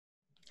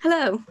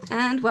Hello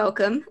and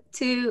welcome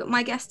to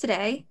my guest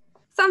today,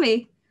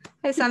 Sammi.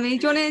 Hey Sammi,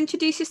 do you want to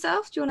introduce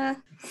yourself? Do you want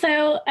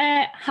to?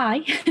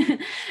 Hi.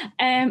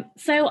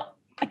 So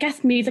I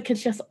guess music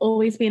has just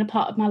always been a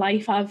part of my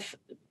life. I've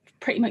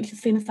pretty much as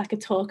soon as I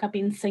could talk, I've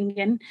been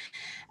singing.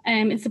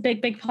 It's a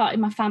big part of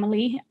my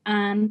family.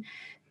 And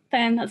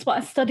then that's what I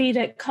studied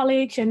at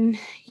college and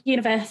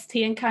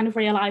university, and kind of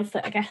realised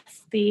that I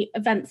guess the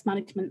events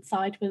management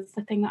side was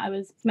the thing that I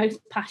was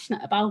most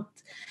passionate about.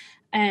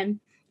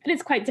 And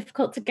it's quite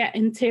difficult to get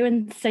into,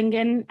 and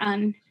singing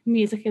and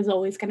music is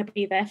always going to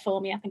be there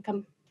for me. I think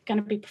I'm going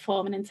to be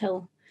performing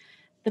until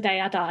the day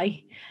I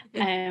die.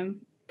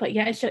 But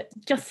yeah, it's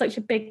just such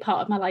a big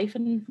part of my life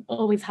and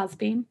always has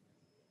been.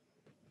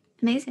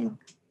 Amazing.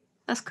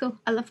 That's cool.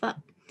 I love that.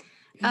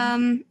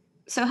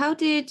 So how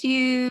did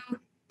you,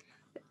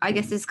 I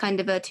guess this is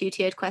kind of a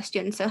two-tiered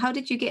question. So how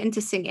did you get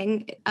into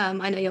singing?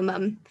 I know your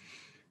mum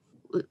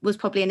was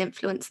probably an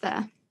influence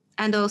there.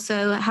 And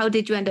also, how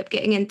did you end up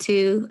getting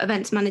into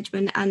events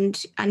management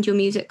and your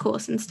music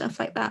course and stuff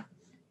like that?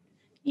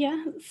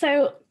 Yeah,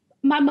 so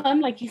my mum,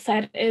 like you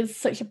said, is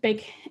such a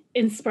big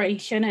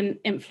inspiration and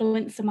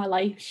influence in my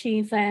life.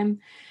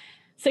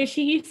 So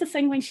she used to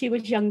sing when she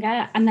was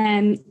younger, and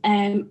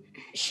then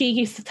she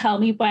used to tell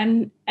me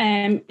when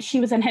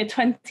she was in her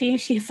 20s,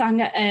 she sang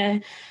at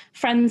a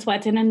friend's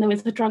wedding, and there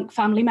was a drunk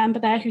family member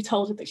there who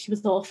told her that she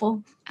was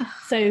awful.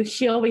 So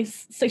she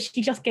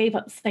just gave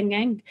up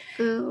singing.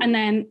 Ooh. And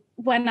then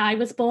when I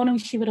was born, and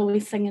she would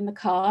always sing in the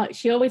car.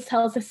 She always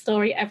tells this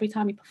story every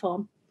time we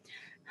perform.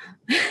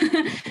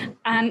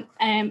 And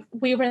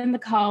we were in the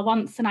car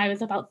once, and I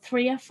was about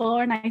 3 or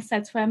 4, and I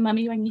said to her,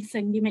 "Mummy, when you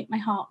sing, you make my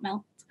heart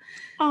melt."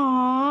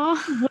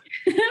 Aww.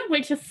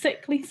 Which is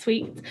sickly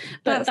sweet,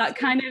 but that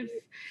kind of,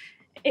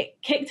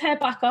 it kicked her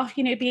back off,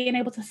 being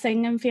able to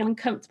sing and feeling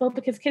comfortable,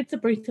 because kids are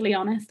brutally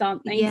honest,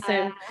 aren't they? Yeah.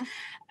 So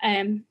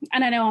and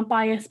I know I'm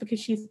biased because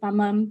she's my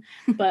mum,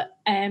 but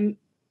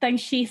then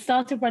she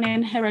started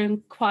running her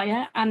own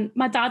choir, and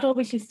my dad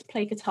always used to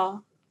play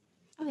guitar.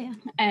 Oh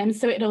yeah.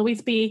 So it'd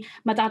always be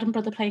my dad and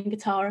brother playing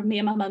guitar and me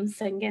and my mum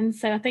singing.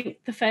 So I think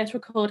the first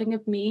recording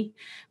of me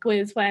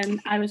was when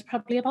I was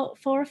probably about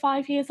 4 or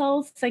 5 years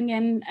old,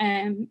 singing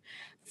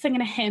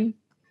a hymn.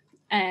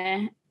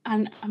 And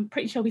I'm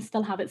pretty sure we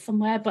still have it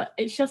somewhere, but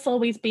it's just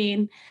always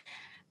been,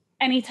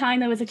 anytime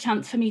there was a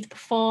chance for me to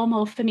perform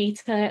or for me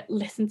to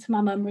listen to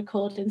my mum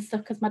recording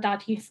stuff, because my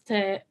dad used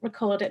to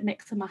record it,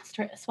 mix and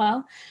master it as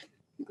well.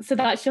 So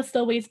that's just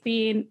always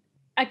been,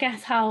 I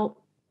guess, how,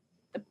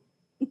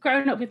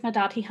 growing up with my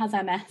dad, he has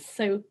MS,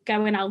 so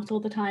going out all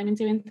the time and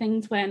doing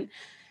things weren't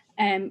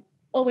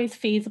always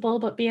feasible,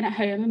 but being at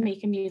home and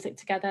making music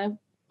together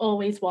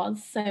always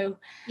was. So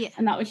yeah,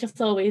 and that was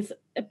just always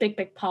a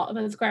big part of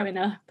us growing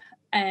up.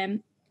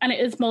 And it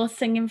is more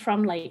singing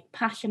from like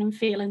passion and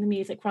feeling the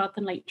music, rather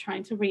than like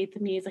trying to read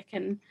the music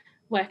and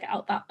work it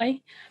out that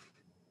way.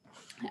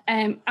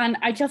 And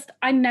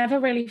I never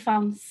really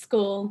found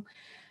school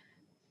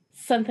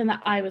something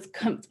that I was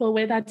comfortable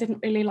with. I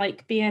didn't really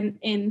like being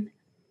in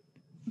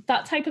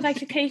that type of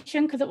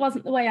education, because it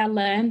wasn't the way I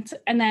learned.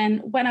 And then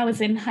when I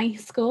was in high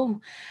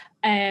school,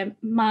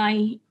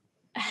 my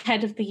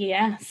head of the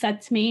year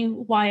said to me,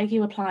 "Why are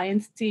you applying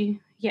to do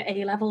your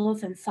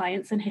A-levels in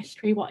science and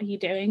history? What are you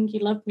doing? You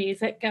love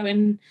music, go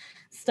and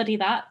study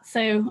that."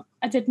 So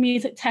I did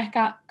music tech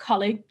at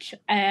college,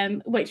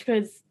 which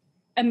was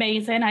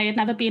amazing. I had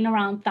never been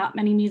around that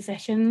many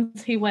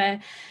musicians who were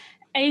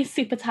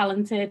super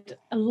talented,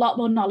 a lot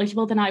more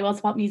knowledgeable than I was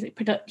about music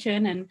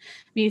production and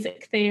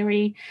music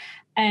theory.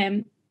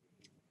 And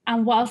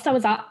whilst I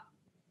was at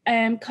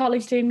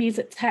college doing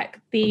music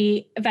tech,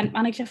 the event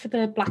manager for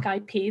the Black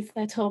Eyed Peas,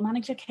 their tour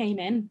manager, came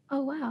in.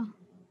 Oh wow.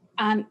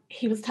 And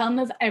he was telling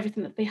us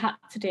everything that they had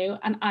to do,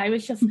 and I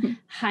was just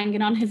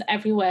hanging on his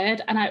every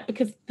word. And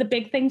because the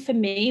big thing for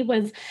me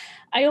was,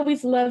 I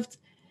always loved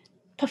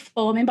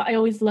performing, but I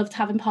always loved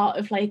having part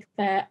of like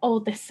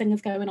this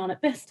singer's going on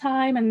at this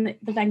time, and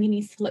the venue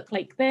needs to look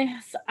like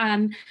this.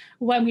 And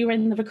when we were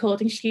in the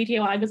recording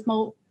studio, I was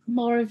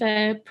more of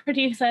a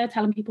producer,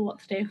 telling people what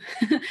to do.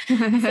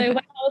 So when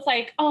I was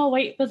like, oh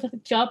wait, there's a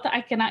job that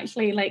I can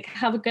actually like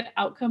have a good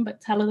outcome, but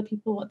tell other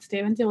people what to do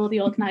and do all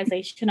the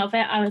organization of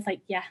it, I was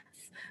like, yes,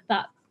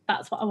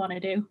 that's what I want to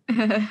do.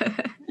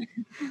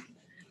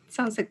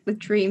 Sounds like the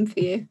dream for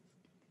you.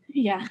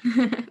 Yeah.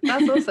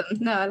 That's awesome.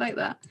 No, I like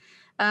that.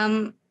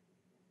 I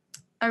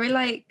really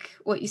like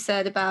what you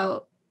said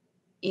about,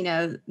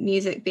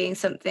 music being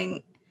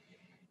something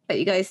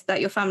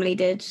that your family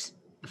did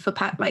for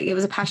like it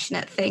was a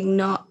passionate thing,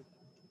 not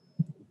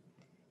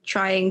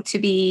trying to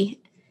be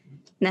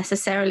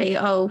necessarily,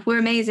 oh, we're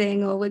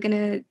amazing or we're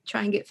gonna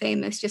try and get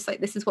famous, just like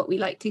this is what we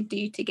like to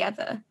do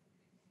together.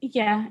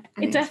 Yeah,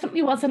 it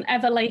definitely wasn't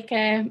ever like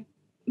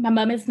my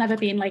mum has never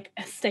been like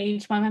a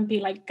stage mum and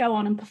be like, go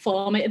on and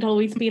perform. It'd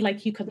always be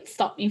like, you couldn't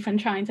stop me from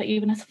trying to,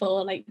 even as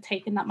for like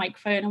taking that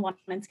microphone and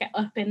wanting to get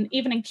up, and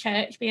even in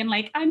church being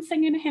like, I'm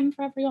singing a hymn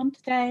for everyone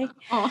today.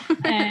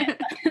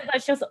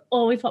 That's just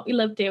always what we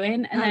love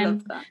doing. And I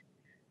love that.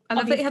 I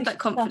love that you have that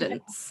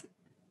confidence.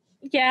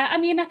 Yeah, I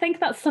mean, I think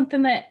that's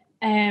something that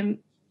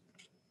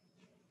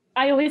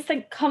I always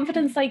think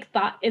confidence like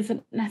that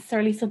isn't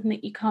necessarily something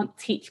that you can't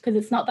teach, because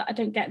it's not that I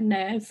don't get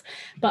nerves,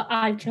 but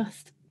I've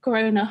just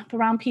grown up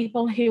around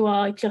people who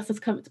are just as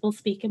comfortable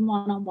speaking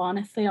one-on-one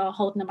as they are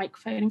holding a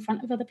microphone in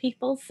front of other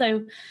people.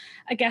 So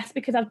I guess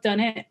because I've done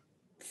it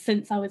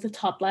since I was a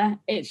toddler,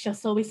 it's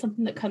just always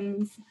something that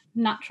comes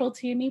natural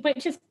to me,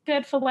 which is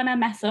good for when I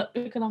mess up,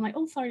 because I'm like,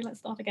 oh, sorry, let's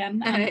start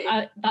again.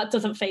 And that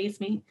doesn't faze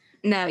me.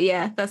 No,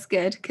 yeah, that's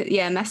good.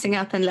 Yeah, messing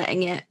up and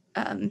letting it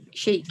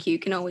shake you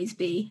can always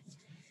be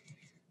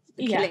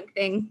the killing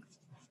thing.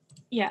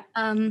 Yeah.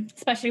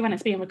 Especially when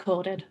it's being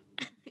recorded.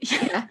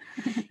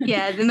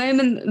 Yeah. The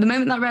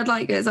moment that red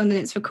light goes on and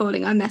it's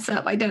recording, I mess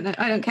up. I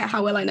don't care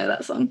how well I know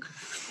that song.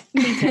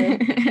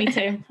 Me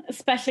too.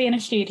 Especially in a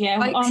studio.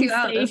 Like on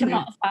stage, I'm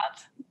not as bad.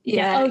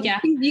 Yeah. Oh yeah.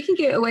 You can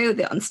get away with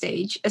it on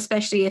stage,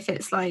 especially if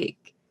it's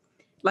like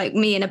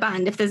me in a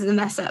band. If there's a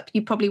mess up,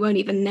 you probably won't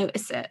even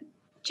notice it.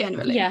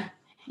 Generally. Yeah.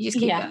 You just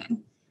keep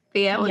going.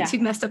 But yeah, once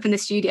you've messed up in the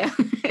studio,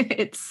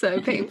 it's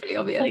so painfully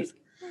obvious.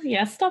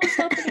 Stop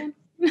again.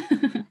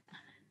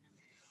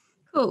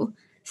 Cool.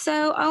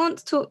 So I want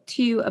to talk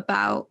to you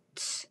about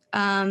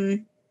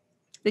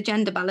the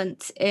gender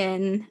balance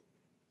in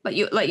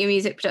your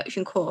music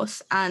production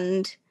course,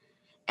 and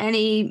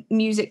any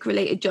music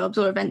related jobs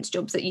or events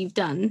jobs that you've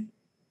done.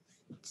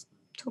 Let's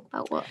talk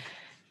about what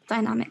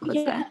dynamic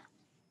was there.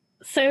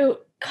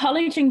 So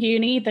college and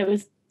uni, there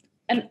was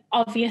an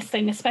obvious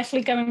thing,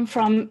 especially going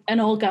from an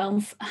all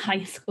girls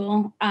high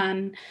school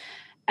and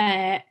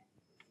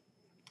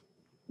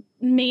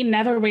me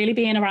never really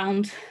being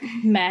around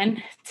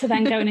men to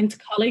then going into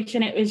college,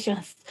 and it was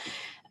just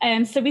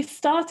so we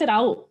started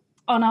out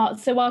on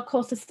our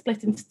course is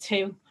split into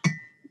two,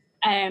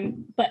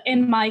 but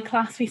in my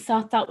class we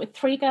started out with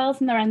 3 girls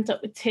and there ended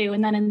up with 2,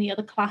 and then in the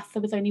other class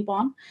there was only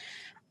 1,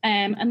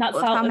 and that's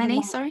how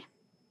many? Sorry,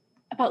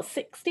 about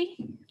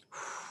 60.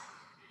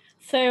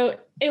 So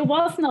it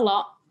wasn't a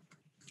lot.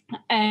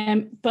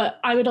 But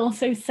I would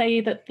also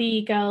say that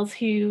the girls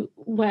who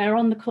were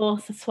on the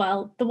course as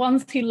well, the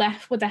ones who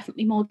left were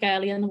definitely more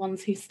girly, and the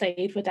ones who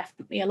stayed were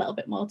definitely a little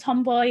bit more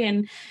tomboy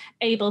and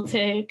able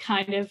to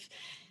kind of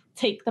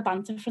take the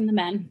banter from the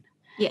men.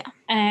 Yeah.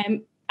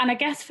 And I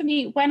guess for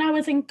me, when I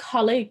was in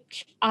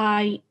college,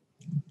 I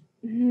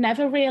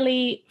never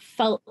really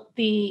felt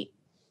the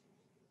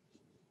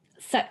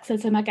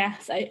sexism, I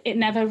guess. It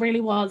never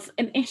really was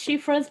an issue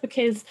for us,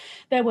 because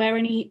there were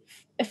only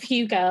a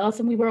few girls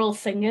and we were all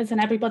singers, and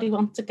everybody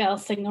wanted a girl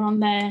singer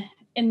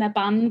in their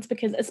band,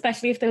 because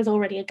especially if there was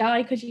already a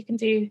guy, because you can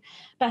do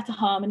better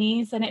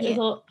harmonies, and it was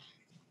all,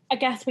 I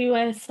guess we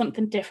were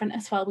something different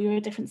as well. We were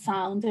a different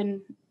sound,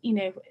 and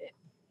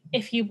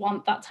if you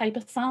want that type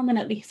of sound, then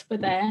at least we're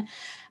there.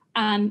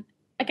 And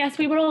I guess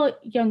we were all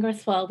younger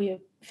as well. We were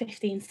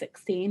 15,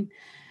 16,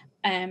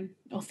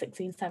 or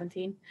 16,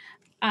 17,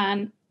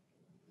 and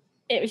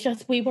it was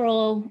just, we were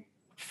all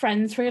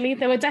friends, really.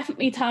 There were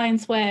definitely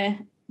times where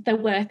there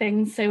were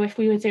things. So if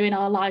we were doing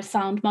our live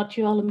sound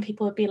module and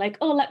people would be like,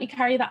 oh, let me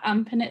carry that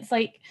amp. And it's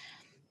like,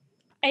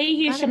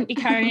 you shouldn't be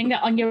carrying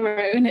it on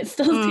your own. It's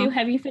still too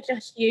heavy for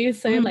just you.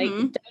 So like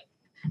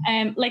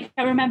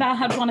I remember I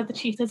had one of the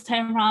tutors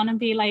turn around and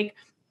be like,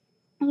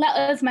 let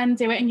us men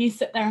do it and you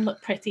sit there and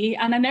look pretty.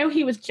 And I know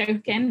he was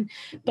joking,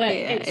 but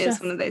it's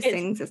just one of those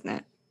things, isn't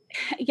it?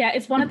 Yeah,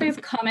 it's one of those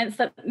comments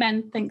that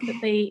men think that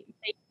they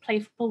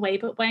playful way,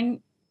 but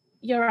when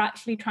you're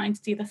actually trying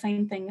to do the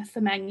same thing as the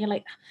men, you're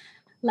like,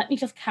 let me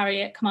just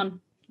carry it, come on,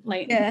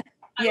 like I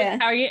would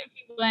carry it if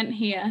you weren't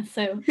here.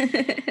 So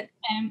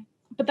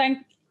but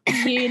then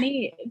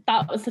uni,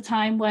 that was the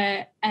time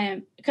where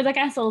because I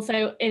guess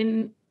also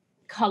in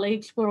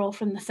college we're all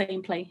from the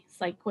same place,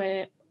 like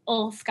we're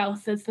all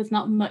Scousers, there's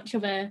not much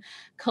of a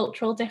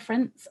cultural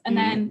difference. And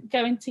then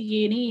going to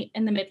uni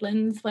in the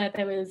Midlands, where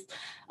there was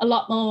a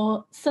lot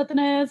more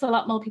Southerners, a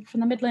lot more people from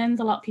the Midlands,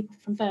 a lot of people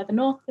from further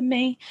north than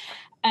me.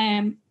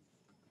 And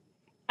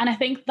I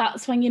think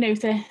that's when you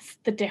notice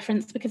the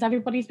difference, because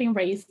everybody's been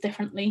raised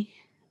differently,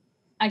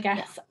 I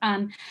guess.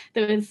 And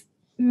there was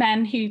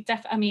men who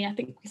I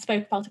think we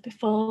spoke about it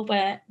before,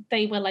 where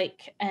they were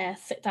like,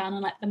 sit down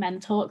and let the men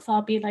talk. So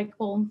I'll be like,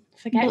 well,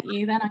 forget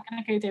you, then I'm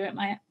going to go do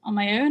it on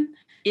my own.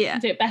 Yeah.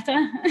 Do it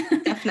better.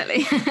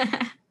 Definitely.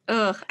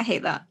 Ugh, I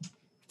hate that. It's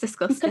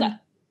disgusting.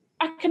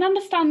 I can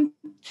understand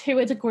to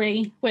a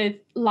degree with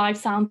live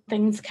sound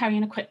things,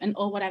 carrying equipment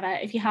or whatever.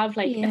 If you have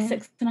like a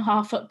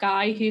 6.5 foot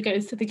guy who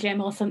goes to the gym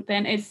or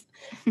something, it's,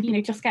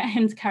 just get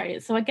him to carry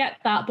it. So I get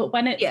that. But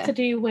when it's to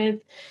do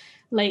with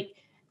like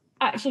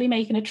actually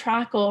making a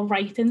track or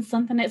writing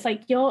something, it's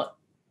like your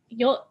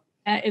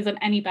isn't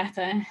any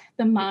better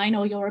than mine,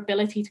 or your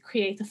ability to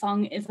create a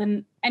song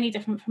isn't any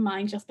different from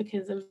mine just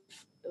because of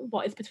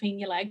what is between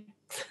your legs.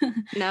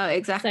 No,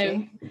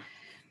 exactly. So,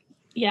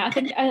 yeah, I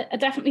think I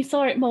definitely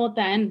saw it more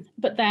then,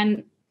 but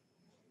then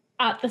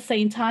at the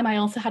same time I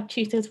also had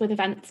tutors with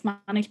events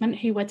management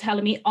who were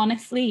telling me,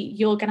 honestly,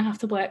 you're going to have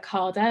to work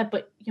harder,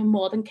 but you're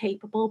more than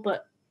capable,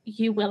 but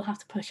you will have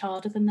to push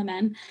harder than the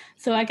men.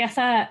 So I guess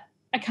I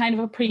kind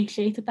of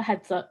appreciated the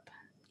heads up.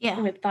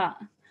 with that.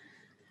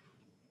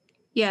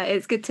 Yeah,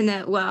 it's good to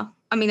know. Well,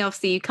 I mean,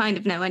 obviously you kind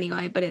of know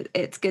anyway, but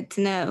it's good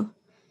to know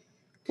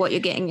what you're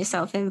getting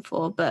yourself in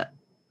for. But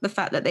the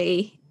fact that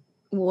they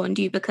warned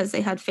you because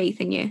they had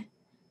faith in you.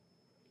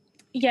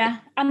 Yeah,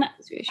 and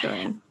it's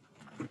reassuring.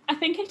 I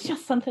think it's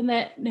just something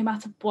that no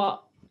matter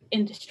what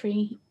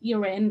industry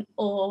you're in,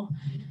 or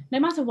no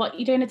matter what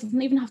you're doing, it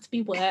doesn't even have to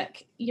be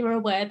work. You're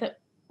aware that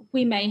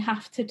we may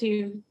have to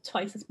do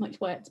twice as much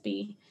work to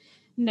be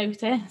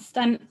noticed,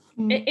 and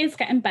it is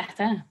getting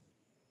better.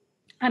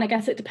 And I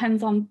guess it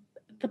depends on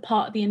the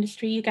part of the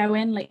industry you go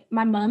in. Like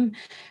my mum,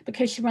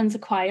 because she runs a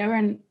choir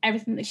and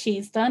everything that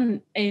she's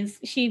done is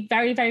she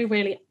very,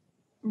 very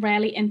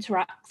rarely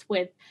interacts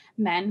with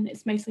men.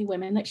 It's mostly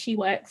women that she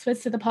works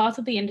with. So the part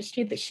of the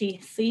industry that she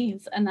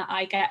sees and that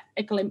I get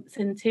a glimpse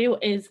into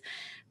is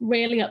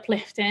really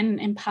uplifting,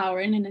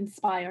 empowering and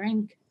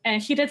inspiring.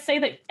 She did say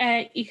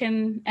that you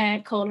can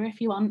call her if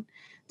you want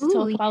to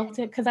talk about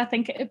it, because I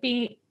think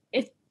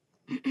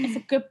it's a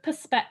good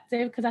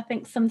perspective, because I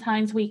think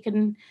sometimes we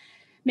can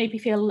maybe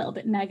feel a little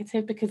bit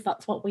negative because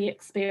that's what we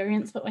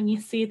experience. But when you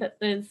see that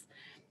there's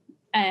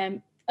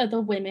other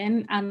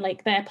women and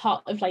like they're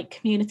part of like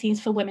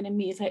communities for women in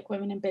music,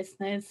 women in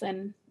business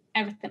and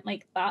everything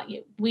like that,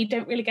 we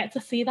don't really get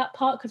to see that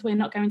part because we're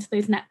not going to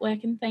those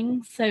networking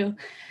things. So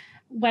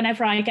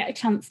whenever I get a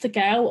chance to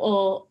go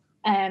or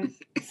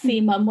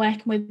see mum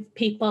working with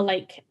people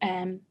like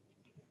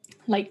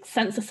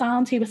Sense of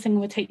Sound, who was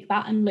singing with Take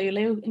That and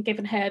Lulu, and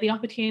giving her the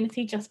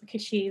opportunity just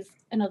because she's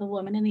another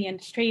woman in the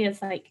industry,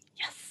 is like,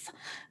 yes,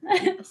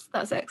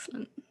 that's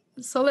excellent.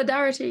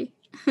 Solidarity.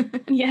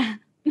 Yeah.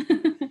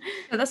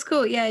 Oh, that's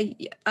cool. Yeah.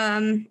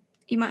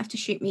 You might have to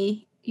shoot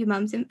me your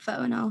mum's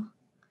info and I'll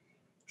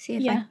see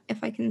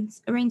if I can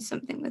arrange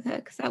something with her,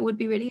 because that would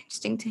be really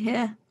interesting to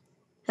hear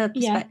her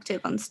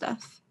perspective on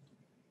stuff.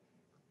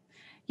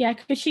 Yeah,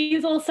 because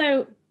she's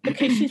also,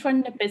 because she's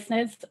running a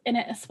business in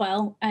it as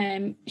well,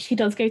 she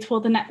does go to all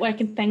the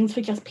networking things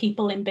for just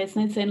people in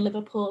business in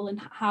Liverpool, and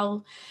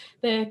how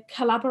the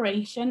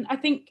collaboration, I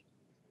think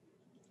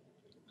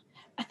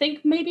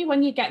maybe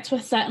when you get to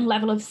a certain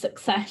level of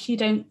success, you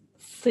don't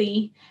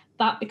see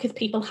that because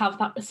people have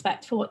that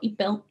respect for what you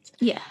built.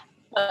 Yeah.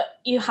 But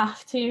you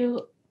have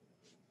to,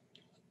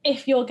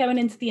 if you're going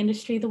into the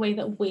industry the way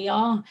that we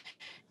are,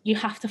 you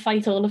have to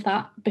fight all of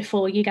that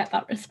before you get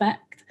that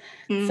respect.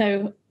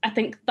 So I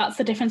think that's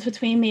the difference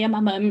between me and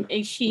my mum,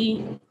 is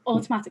she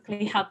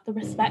automatically had the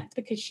respect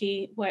because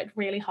she worked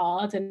really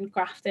hard and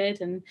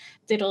grafted and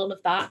did all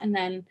of that. And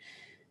then,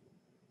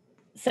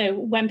 so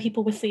when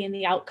people were seeing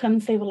the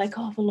outcomes, they were like,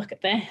 oh, well, look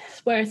at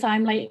this. Whereas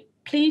I'm like,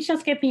 please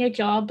just give me a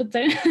job, but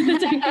don't give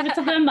it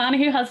to the man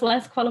who has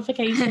less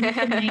qualifications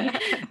than me.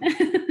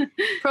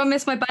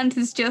 Promise my band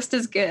is just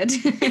as good.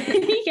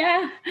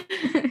 Yeah.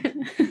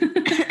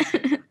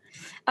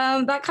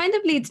 That kind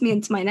of leads me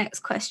into my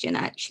next question,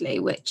 actually,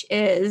 which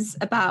is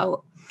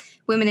about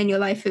women in your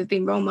life who have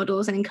been role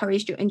models and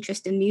encouraged your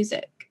interest in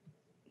music.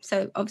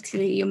 So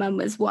obviously your mum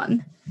was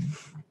one.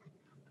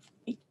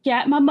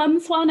 Yeah, my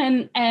mum's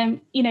one,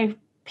 and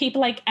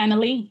people like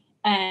Emily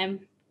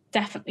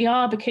definitely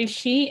are, because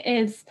she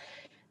is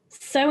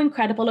so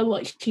incredible at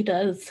what she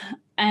does.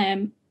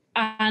 And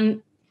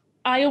I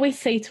always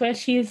say to her,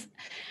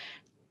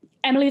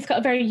 Emily's got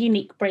a very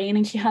unique brain,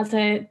 and she has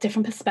a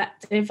different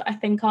perspective, I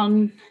think,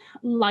 on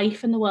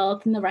life and the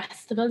world than the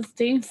rest of us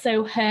do.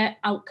 So her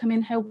outcome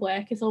in her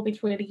work is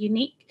always really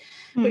unique,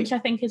 which I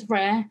think is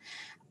rare.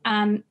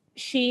 And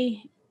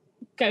she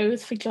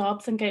goes for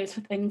jobs and goes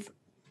for things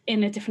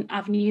in a different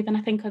avenue than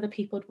I think other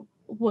people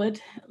would.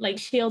 Like,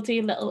 she'll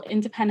do little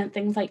independent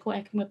things like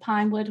working with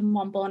Pinewood and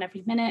One Born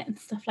Every Minute and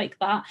stuff like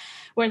that.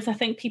 Whereas I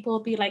think people will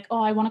be like,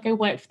 oh, I want to go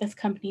work for this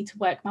company to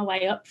work my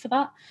way up for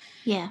that.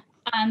 Yeah.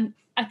 And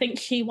I think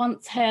she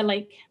wants her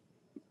like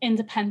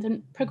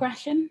independent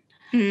progression,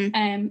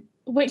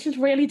 which is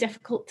really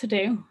difficult to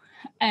do.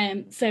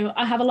 So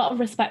I have a lot of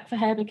respect for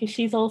her, because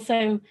she's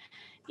also,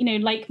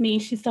 like me,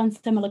 she's done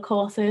similar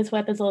courses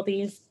where there's all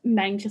these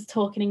men just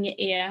talking in your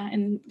ear,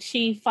 and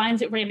she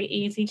finds it really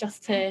easy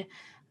just to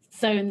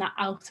zone that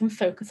out and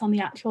focus on the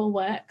actual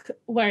work.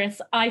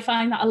 Whereas I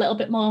find that a little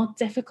bit more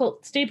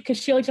difficult to do, because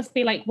she'll just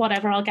be like,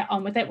 whatever, I'll get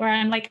on with it. Where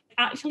I'm like,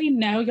 actually,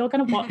 no, you're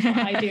going to watch what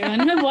I do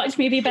and watch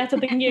me be better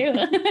than you.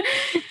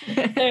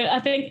 So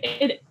I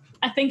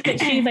think that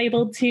she's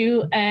able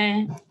to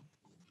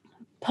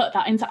put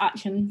that into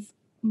actions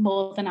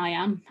more than I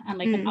am, and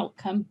like an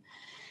outcome.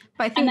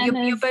 But I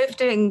think you're both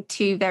doing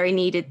two very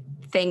needed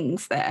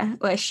things there,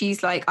 where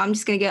she's like, I'm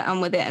just going to get on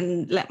with it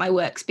and let my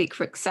work speak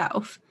for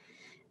itself.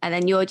 And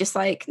then you're just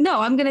like,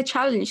 no, I'm going to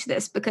challenge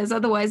this, because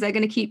otherwise they're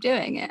going to keep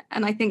doing it.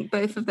 And I think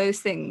both of those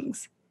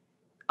things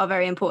are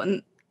very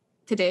important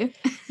to do.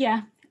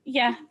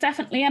 Yeah,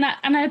 definitely. And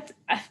I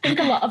think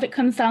a lot of it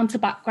comes down to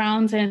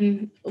background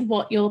and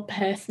what you're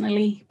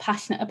personally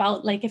passionate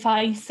about. Like, if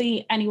I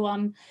see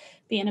anyone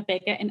being a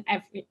bigot in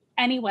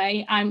any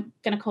way, I'm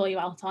going to call you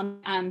out on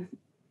it,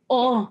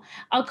 or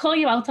I'll call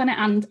you out on it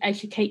and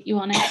educate you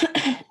on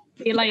it.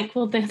 be like,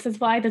 well, this is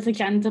why there's a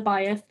gender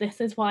bias.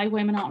 This is why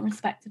women aren't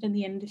respected in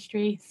the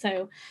industry.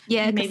 So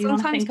yeah, you maybe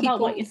want to think about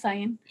what you're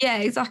saying. Yeah,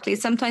 exactly.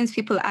 Sometimes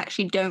people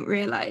actually don't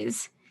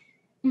realize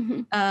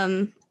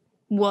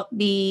what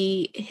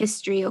the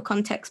history or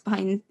context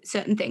behind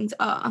certain things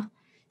are.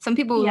 Some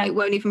people like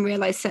won't even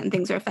realize certain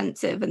things are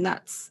offensive, and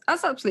that's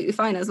absolutely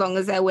fine as long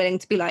as they're willing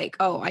to be like,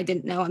 oh, I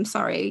didn't know, I'm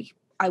sorry,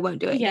 I won't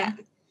do it again.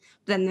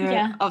 Then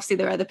there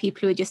are other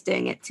people who are just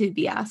doing it to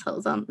be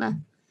assholes, aren't there?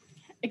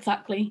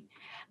 Exactly.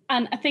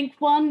 And I think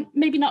one,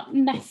 maybe not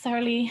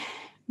necessarily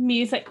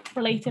music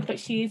related, but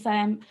she's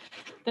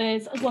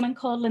there's a woman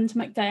called Linda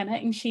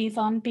McDermott, and she's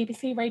on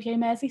BBC Radio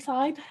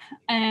Merseyside.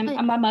 And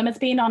my mum has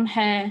been on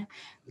her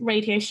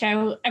radio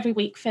show every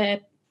week for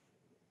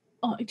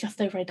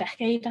just over a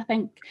decade, I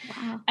think.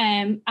 Wow.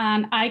 And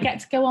I get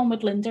to go on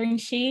with Linda, and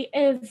she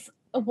is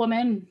a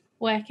woman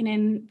working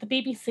in the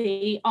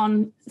BBC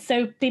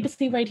so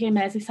BBC Radio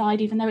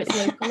Merseyside, even though it's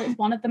local, it's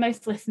one of the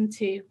most listened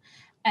to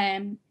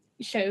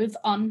shows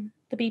on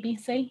the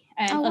BBC,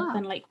 other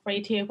than like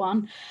Radio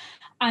 1.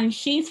 And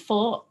she's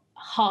fought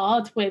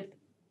hard with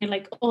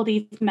like all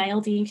these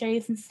male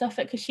DJs and stuff,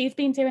 because she's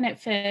been doing it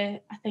for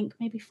I think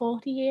maybe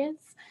 40 years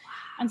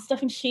and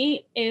stuff, and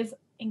she is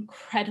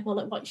incredible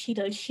at what she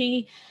does.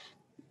 She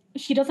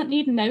doesn't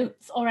need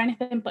notes or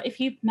anything, but if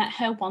you've met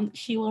her once,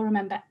 she will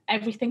remember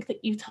everything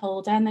that you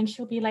told her, and then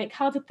she'll be like,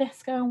 how did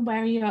this go and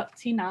where are you up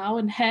to now?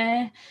 And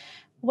her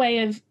way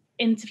of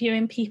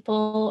interviewing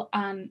people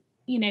and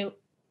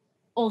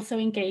also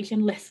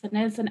engaging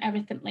listeners and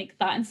everything like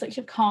that in such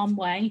a calm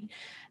way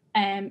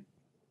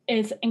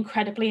is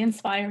incredibly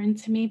inspiring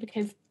to me,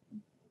 because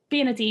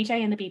being a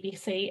DJ in the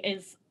BBC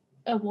is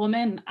a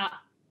woman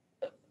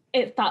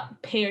at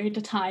that period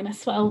of time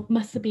as well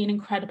must have been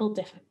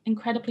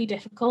incredibly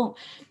difficult.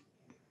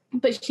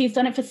 But she's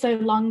done it for so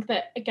long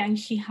that, again,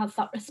 she has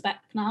that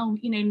respect now.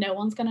 No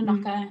one's going to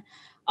knock her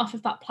off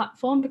of that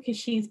platform, because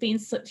she's been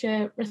such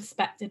a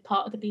respected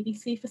part of the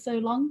BBC for so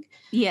long.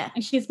 Yeah.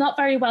 And she's not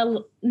very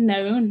well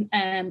known,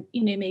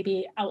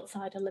 maybe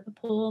outside of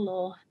Liverpool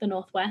or the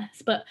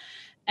Northwest, but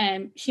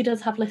she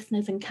does have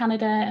listeners in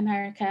Canada,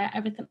 America,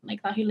 everything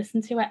like that, who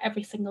listen to her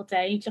every single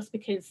day just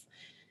because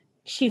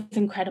she's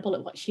incredible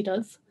at what she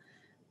does.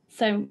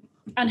 So,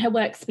 and her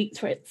work speaks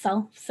for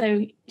itself.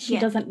 So she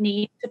doesn't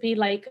need to be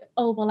like,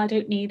 oh, well, I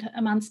don't need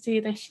a man to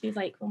do this. She's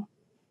like, well,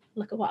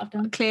 look at what I've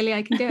done. Clearly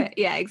I can do it.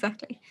 Yeah,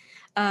 exactly.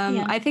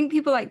 I think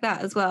people like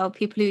that as well,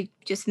 people who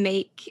just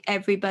make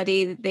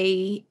everybody that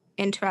they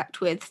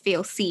interact with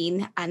feel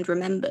seen and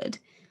remembered.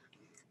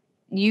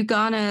 You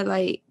garner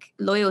like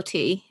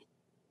loyalty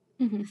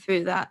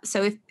through that.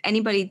 So if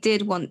anybody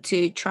did want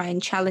to try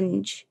and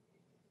challenge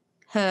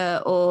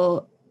her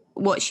or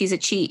what she's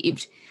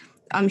achieved,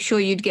 I'm sure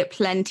you'd get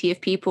plenty of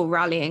people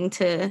rallying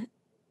to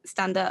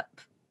stand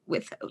up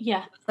with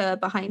her,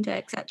 behind her,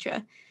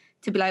 etc.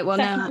 To be like, well,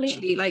 Definitely. no,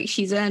 actually, like,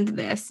 she's earned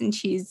this and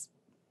she's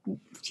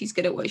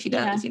good at what she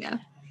does,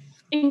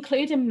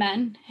 Including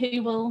men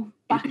who will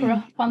back her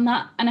up on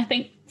that. And I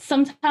think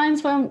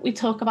sometimes when we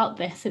talk about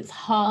this, it's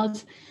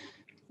hard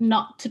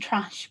not to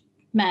trash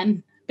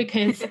men,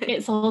 because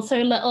it's also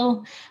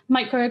little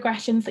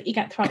microaggressions that you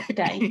get throughout the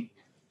day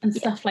and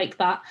stuff like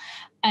that.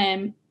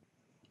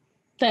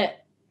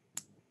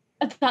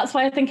 That's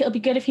why I think it'll be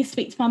good if you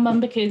speak to my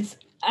mum, because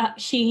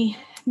she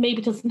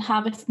maybe doesn't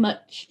have as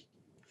much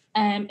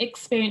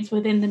experience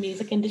within the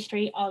music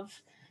industry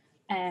of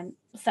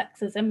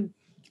sexism.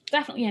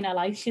 Definitely in her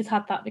life she's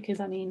had that, because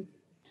I mean,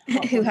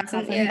 who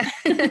hasn't?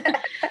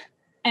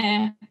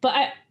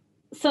 But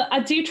I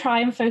do try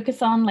and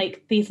focus on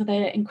like, these are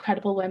the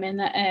incredible women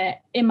that are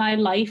in my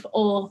life,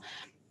 or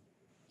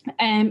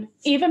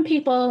even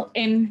people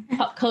in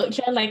pop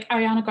culture like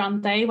Ariana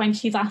Grande, when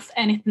she's asked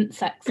anything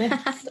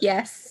sexist.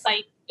 Yes.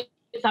 Like,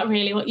 is that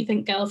really what you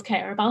think girls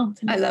care about?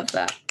 I love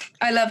that.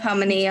 I love how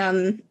many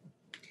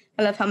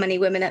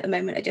women at the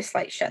moment are just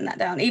like shutting that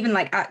down. Even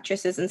like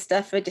actresses and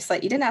stuff are just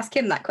like, you didn't ask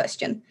him that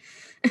question.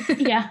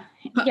 Yeah.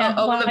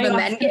 All of the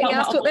men getting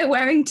asked what they're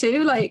wearing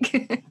too.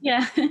 Like,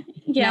 yeah.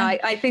 No,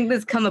 I think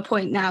there's come a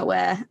point now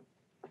where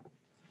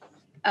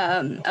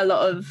a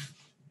lot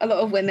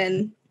of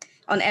women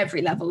on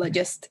every level are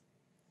just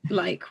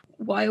like,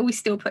 why are we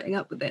still putting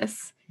up with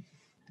this?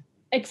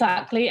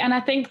 Exactly. And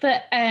I think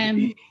that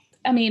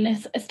I mean,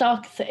 as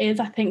dark as it is,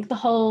 I think the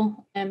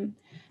whole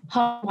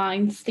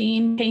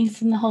Weinstein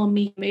case and the whole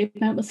Me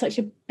movement was such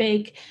a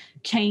big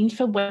change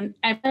for women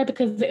ever,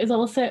 because it was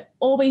also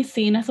always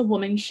seen as a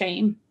woman's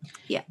shame.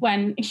 Yeah.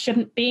 When it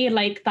shouldn't be.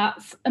 Like,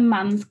 that's a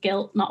man's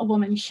guilt, not a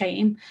woman's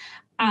shame.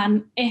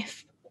 And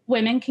if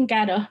women can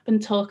get up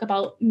and talk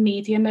about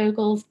media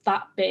moguls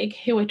that big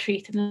who are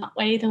treated in that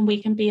way, then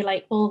we can be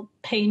like, well,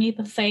 pay me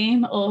the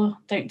same, or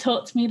don't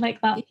talk to me like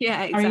that.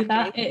 Yeah,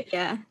 exactly.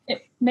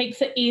 It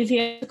makes it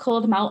easier to call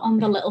them out on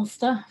the little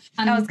stuff.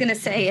 And I was going to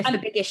say, if the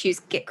big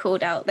issues get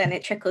called out, then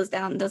it trickles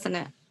down, doesn't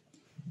it?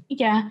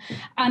 Yeah.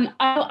 And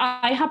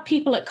I had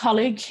people at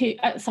college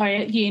at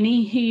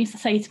uni who used to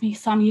say to me,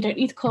 Sam, you don't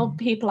need to call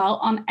people out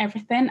on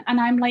everything.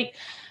 And I'm like,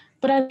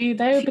 but I do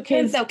though,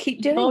 because they'll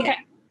keep doing it.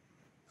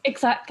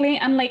 Exactly.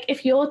 And like,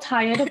 if you're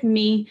tired of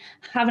me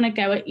having a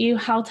go at you,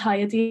 how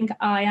tired do you think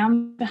I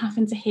am for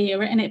having to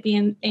hear it and it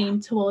being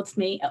aimed towards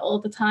me all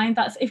the time?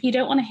 That's, if you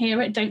don't want to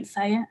hear it, don't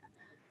say it.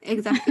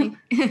 Exactly.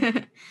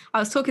 I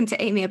was talking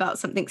to Amy about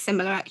something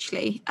similar,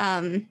 actually.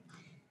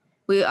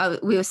 We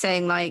were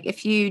saying, like,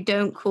 if you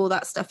don't call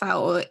that stuff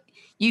out, or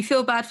you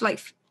feel bad for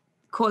like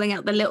calling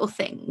out the little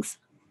things,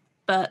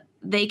 but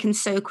they can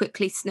so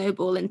quickly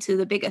snowball into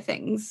the bigger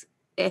things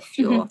if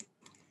you're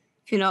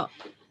not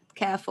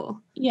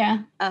careful. Yeah.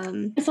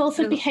 It's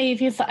also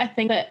behaviours that I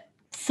think that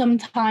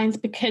sometimes,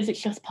 because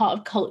it's just part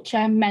of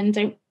culture, men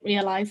don't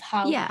realise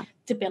how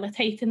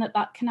debilitating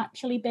that can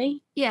actually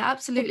be. Yeah,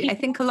 absolutely. I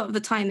think a lot of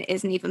the time it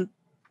isn't even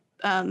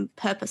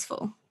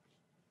purposeful.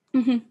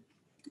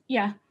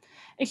 Yeah.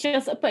 It's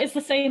just, but it's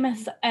the same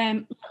as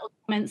little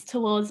comments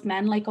towards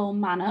men, like, "Oh,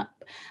 man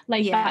up."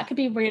 Like, that could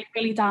be really,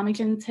 really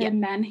damaging to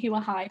men who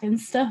are hiding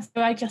stuff.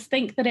 So I just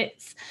think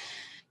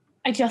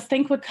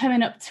we're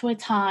coming up to a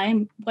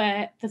time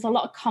where there's a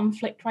lot of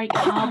conflict right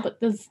now, but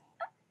there's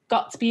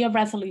got to be a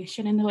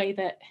resolution in the way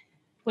that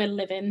we're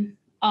living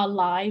our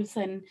lives.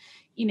 And,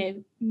 you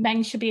know,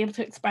 men should be able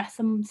to express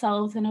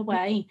themselves in a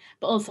way,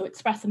 but also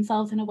express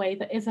themselves in a way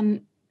that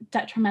isn't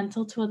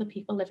detrimental to other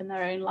people living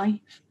their own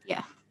life.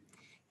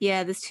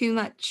 Yeah, there's too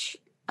much,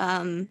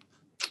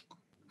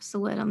 what's the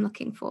word I'm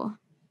looking for?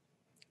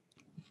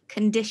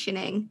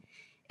 Conditioning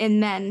in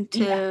men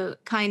to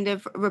kind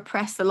of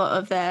repress a lot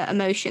of their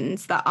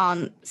emotions that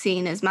aren't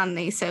seen as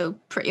manly. So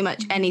pretty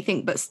much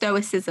anything but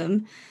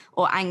stoicism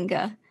or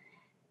anger,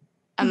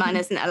 a man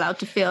isn't allowed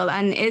to feel.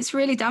 And it's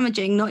really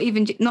damaging,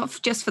 not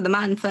just for the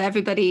man, for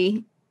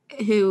everybody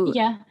who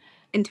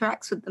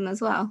interacts with them as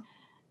well.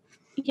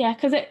 Yeah,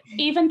 because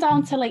even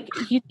down to, like,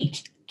 you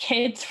teach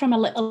kids from a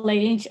little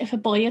age, if a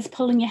boy is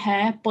pulling your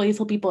hair, boys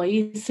will be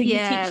boys. So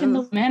you're teaching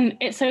the women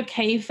it's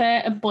okay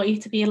for a boy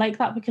to be like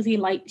that because he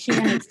likes you,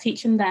 and it's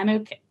teaching them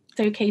it's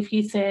okay for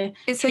you to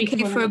it's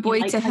okay for a boy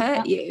to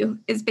hurt you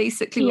is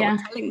basically what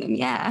we're telling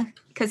them,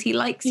 because he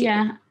likes you.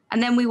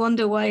 And then we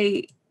wonder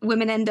why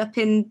women end up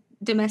in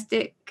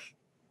domestic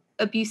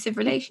abusive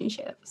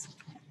relationships.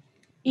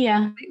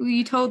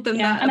 You told them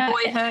that a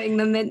boy hurting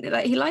them meant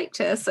that he liked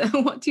her, so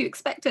what do you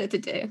expect her to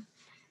do?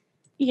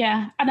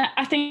 And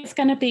I think it's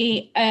going to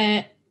be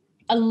a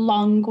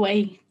long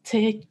way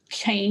to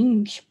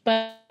change.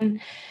 But,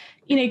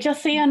 you know,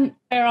 just seeing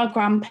where our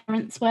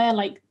grandparents were,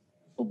 like,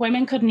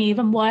 women couldn't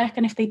even work,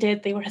 and if they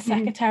did, they were a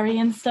secretary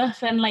and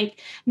stuff. And, like,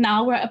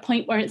 now we're at a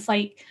point where it's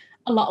like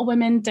a lot of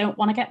women don't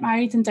want to get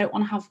married and don't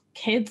want to have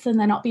kids, and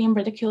they're not being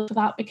ridiculed for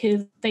that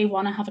because they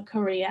want to have a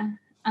career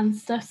and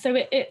stuff. So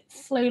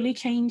it's slowly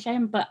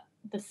changing, but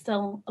there's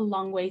still a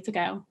long way to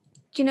go.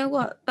 Do you know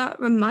what? That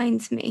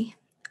reminds me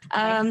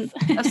of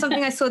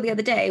something I saw the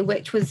other day,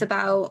 which was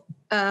about,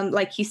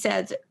 like you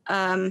said,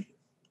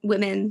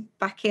 women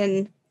back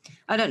in,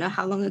 I don't know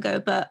how long ago,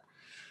 but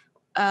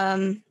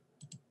I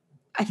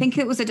think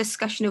it was a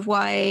discussion of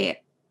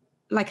why,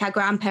 like, our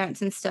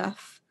grandparents and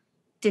stuff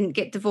didn't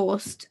get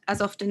divorced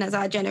as often as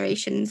our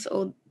generations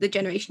or the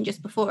generation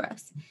just before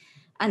us.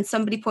 And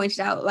somebody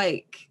pointed out,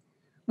 like,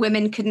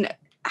 women couldn't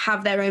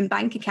have their own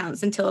bank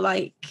accounts until,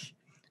 like,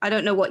 I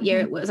don't know what year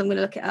it was. I'm going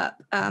to look it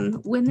up.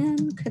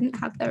 Women couldn't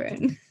have their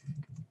own.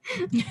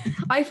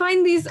 I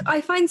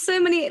find so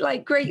many,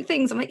 like, great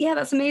things. I'm like, yeah,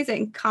 that's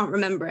amazing. Can't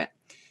remember it.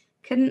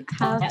 Couldn't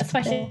have.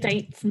 Especially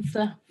dates and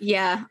stuff.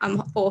 Yeah,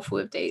 I'm awful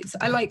with dates.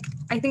 I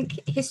think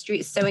history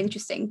is so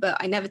interesting, but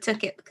I never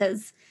took it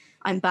because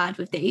I'm bad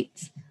with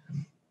dates.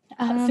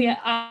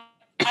 I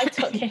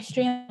took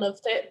history and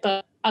loved it,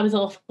 but I was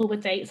awful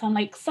with dates. I'm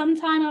like,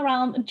 sometime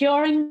around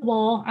during the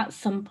war, at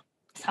some point,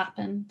 this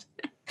happened.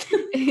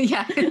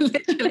 Yeah,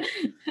 literally.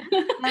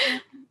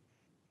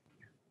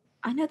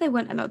 I know they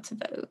weren't allowed to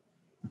vote.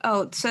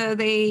 Oh, so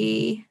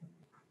maybe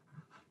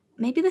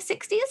the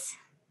 60s?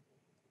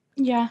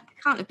 Yeah.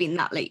 It can't have been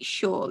that late,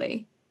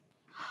 surely.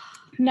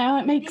 No,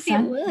 it makes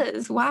sense. It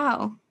was.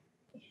 Wow.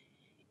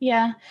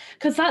 Yeah,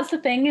 because that's the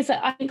thing, is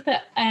that I think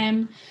that,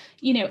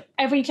 you know,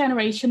 every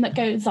generation that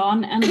goes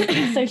on, and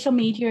social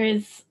media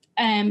is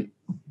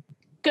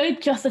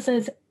good just as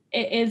it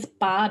is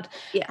bad,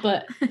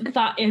 but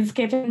that is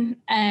given,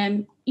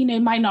 you know,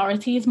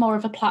 minorities more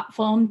of a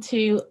platform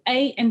to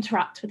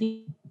interact with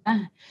each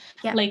other.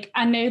 Like,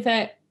 I know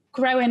that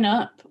growing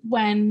up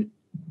when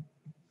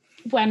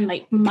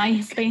like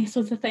MySpace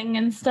was a thing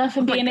and stuff,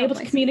 and being able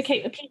to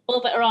communicate with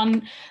people that are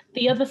on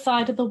the other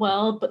side of the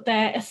world, but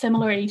they're a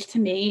similar age to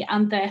me,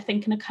 and they're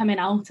thinking of coming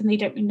out and they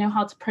don't really know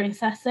how to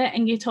process it,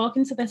 and you're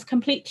talking to this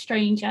complete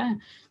stranger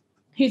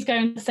who's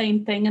going the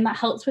same thing, and that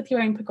helps with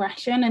your own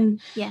progression. And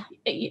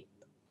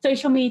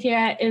social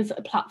media is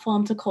a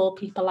platform to call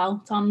people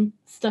out on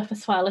stuff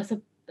as well as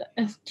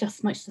just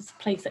as much as a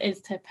place it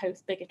is to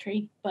post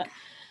bigotry. But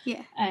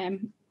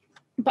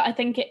but I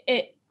think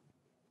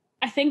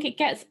it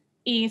gets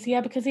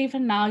easier, because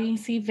even now you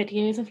see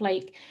videos of,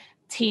 like,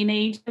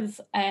 teenagers,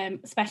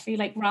 especially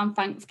like around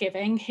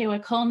Thanksgiving, who are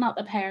calling out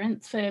the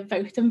parents for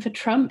voting for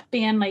Trump,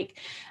 being like,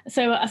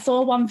 so I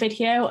saw one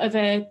video of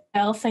a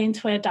girl saying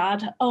to her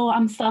dad, "Oh,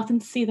 I'm starting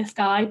to see this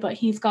guy, but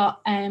he's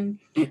got 7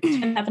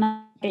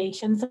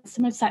 allegations of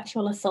some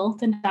sexual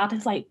assault," and dad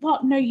is like,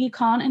 "What? No, you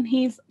can't." And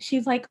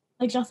she's like,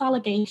 "They're just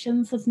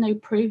allegations, there's no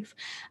proof."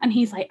 And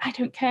he's like, I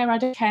don't care.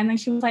 And then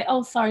she was like,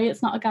 "Oh, sorry,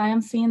 it's not a guy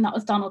I'm seeing, that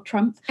was Donald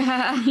Trump."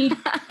 And he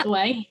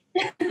away.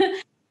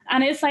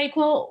 And it's like,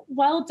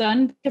 well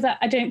done, because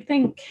I don't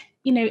think,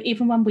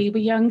 even when we were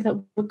young, that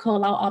we would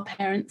call out our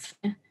parents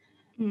for,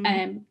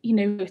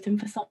 voting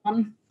for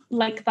someone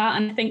like that.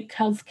 And I think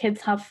because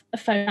kids have a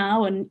phone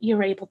now and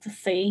you're able to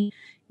see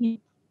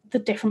the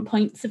different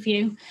points of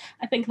view,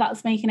 I think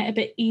that's making it a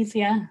bit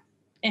easier.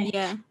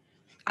 Yeah,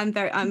 I'm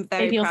very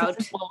proud.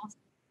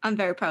 I'm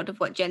very proud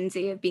of what Gen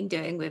Z have been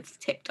doing with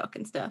TikTok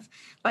and stuff.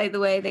 By the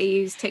way, they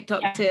use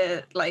TikTok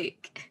to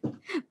like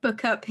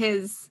book up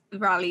his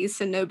rallies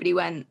so nobody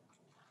went.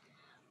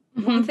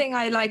 One thing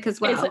I like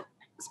as well,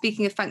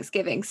 speaking of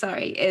Thanksgiving,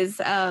 is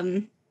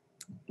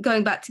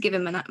going back to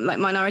giving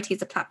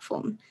minorities a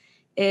platform,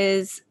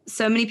 is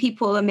so many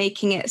people are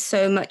making it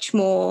so much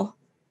more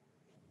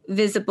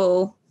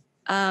visible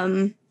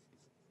about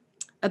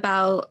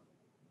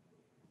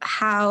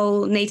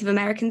how Native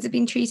Americans have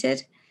been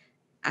treated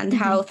and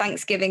how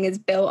Thanksgiving is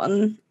built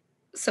on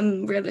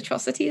some real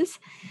atrocities.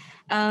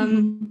 I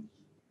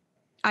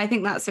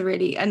think that's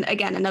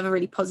another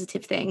really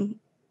positive thing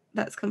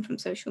that's come from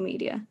social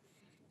media.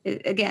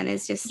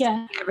 Is just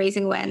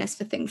raising awareness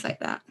for things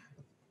like that.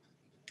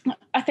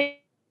 I think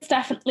it's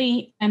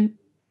definitely,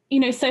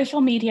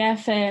 social media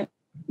for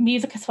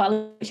music as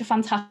well is a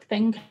fantastic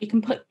thing. You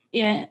can put,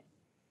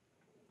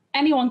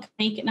 anyone can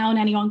make it now and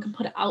anyone can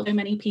put it out to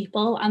many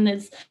people, and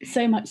there's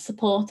so much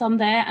support on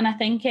there. And I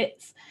think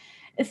it's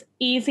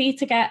easy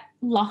to get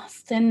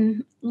lost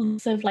in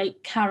lots of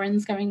like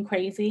Karens going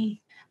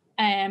crazy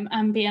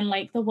and being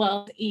like the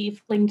world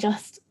evil and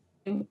just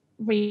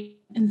reading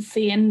and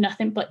seeing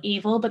nothing but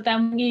evil. But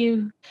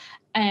then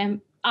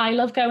I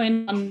love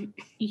going on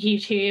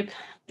YouTube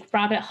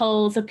rabbit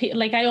holes of people.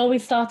 Like I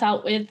always start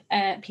out with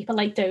people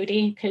like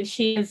Dodie, because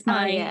she is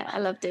I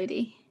love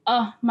Dodie.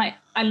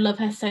 I love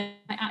her, so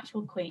my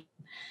actual queen.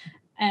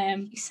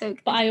 She's so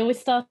good. But I always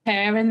start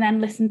her and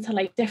then listen to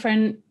like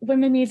different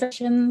women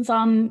musicians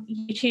on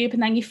YouTube,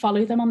 and then you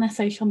follow them on their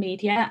social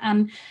media.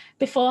 And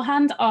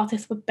beforehand,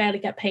 artists would barely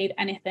get paid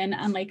anything.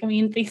 And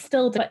they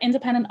still do. But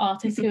independent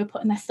artists who are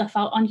putting their stuff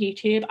out on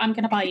YouTube, I'm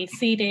going to buy your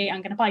CD,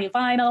 I'm going to buy your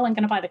vinyl, I'm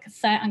going to buy the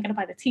cassette, I'm going to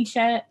buy the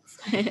t-shirts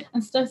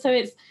and stuff. So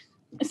it's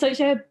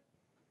such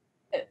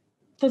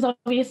there's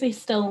obviously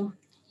still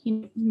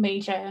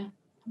major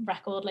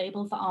record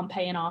labels that aren't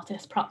paying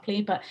artists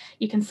properly, but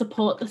you can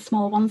support the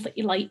small ones that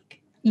you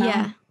like.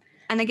 Yeah.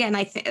 And again,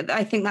 I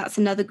think that's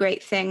another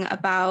great thing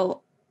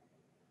about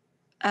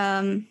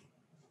I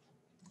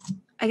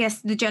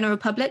guess the general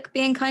public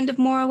being kind of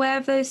more aware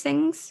of those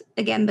things,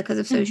 again because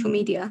of social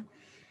media.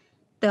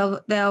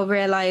 They'll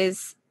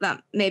realize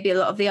that maybe a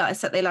lot of the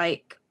artists that they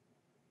like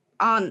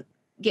aren't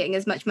getting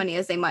as much money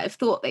as they might have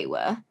thought they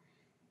were.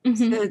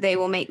 So they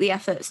will make the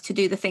efforts to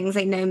do the things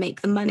they know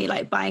make them money,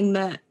 like buying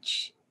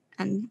merch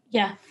and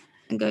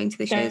going to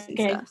the shows and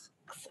stuff.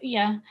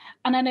 Yeah.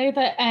 And I know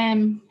that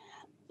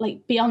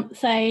like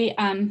Beyonce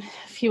and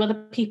a few other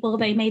people,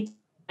 they made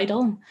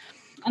Idol,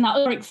 and that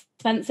was more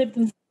expensive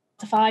than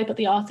Spotify, but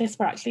the artists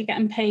were actually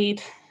getting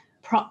paid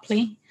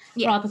properly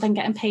rather than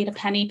getting paid a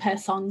penny per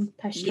song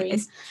per stream.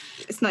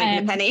 It's not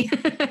even a penny.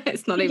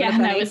 It's not even a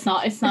penny. No, it's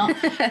not.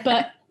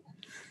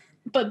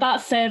 But that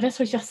service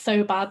was just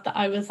so bad that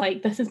I was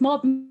like, this is more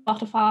than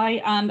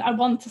Spotify and I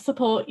want to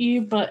support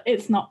you, but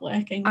it's not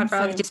working. I'd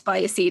rather just buy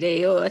a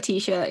CD or a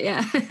t-shirt,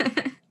 Yeah,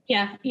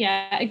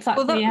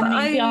 exactly. Well,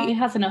 Beyonce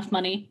has enough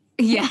money.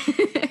 Yeah.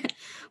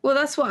 Well,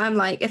 that's what I'm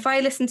like. If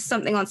I listen to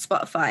something on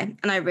Spotify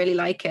and I really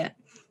like it,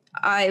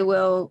 I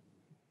will,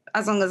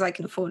 as long as I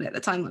can afford it at the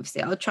time,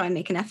 obviously, I'll try and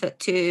make an effort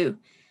to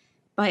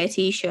buy a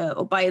t-shirt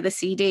or buy the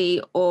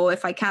CD, or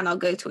if I can, I'll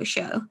go to a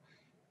show,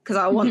 because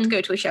I want to go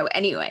to a show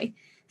anyway.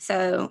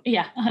 So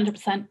yeah,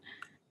 100%.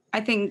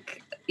 I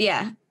think,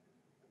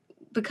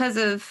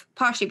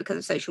 partially because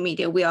of social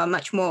media, we are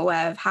much more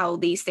aware of how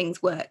these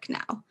things work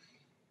now.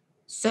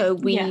 So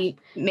we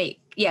make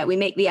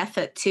the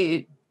effort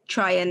to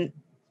try and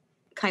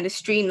kind of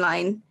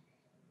streamline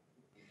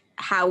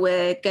how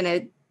we're going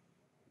to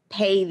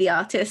pay the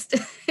artist,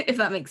 if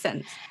that makes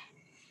sense.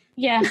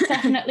 Yeah,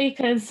 definitely,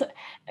 because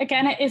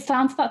again, it is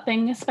down to that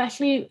thing,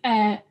 especially,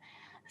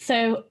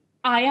 so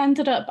I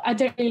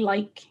don't really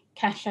like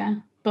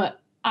Kesha,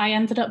 but I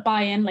ended up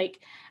buying like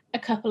a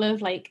couple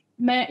of like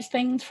merch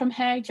things from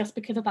her just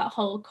because of that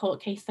whole court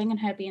case thing and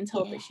her being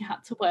told that she had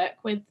to work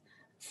with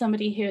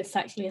somebody who is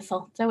sexually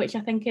assaulted her, which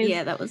I think is...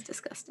 Yeah, that was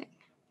disgusting.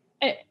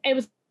 It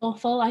was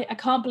awful. I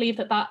can't believe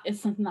that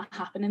is something that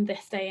happened in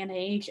this day and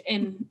age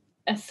in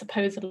a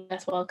supposedly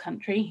first world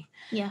country.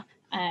 Yeah.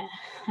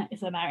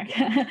 It's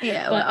America.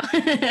 Yeah, well.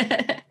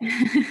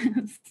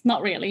 It's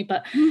not really,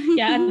 but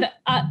yeah,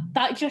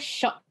 that just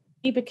shocked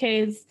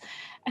because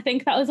I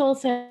think that was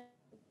also,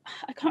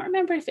 I can't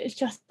remember if it's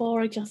just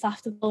before or just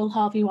after the whole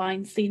Harvey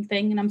Weinstein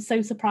thing, and I'm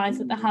so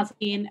surprised that there has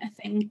been a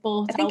thing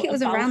brought out. I think it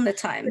was around the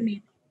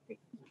time.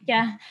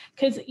 Yeah,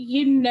 because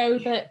you know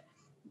that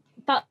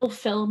whole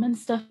film and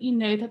stuff, you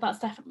know that that's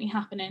definitely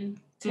happening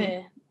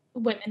to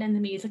women in the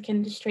music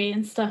industry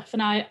and stuff.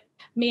 And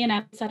me and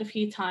Emma said a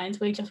few times,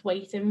 we're just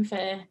waiting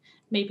for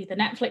maybe the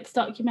Netflix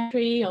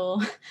documentary or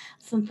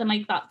something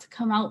like that to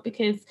come out,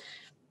 because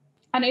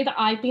I know that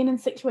I've been in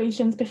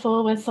situations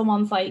before where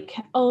someone's like,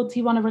 oh, do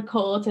you want to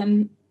record?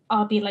 And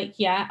I'll be like,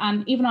 yeah.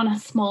 And even on a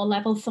small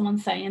level,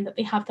 someone's saying that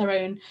they have their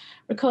own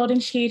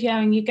recording studio,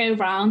 and you go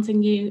round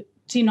and you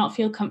do not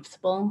feel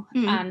comfortable,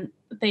 and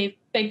they've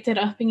bigged it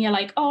up, and you're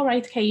like, oh,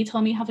 right, okay, you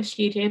told me you have a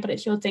studio, but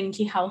it's your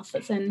dingy house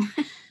that's in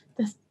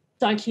this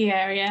dodgy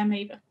area,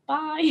 maybe,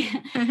 bye.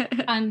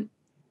 And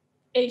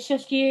it's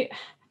just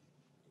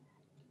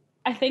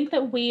I think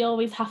that we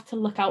always have to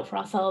look out for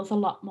ourselves a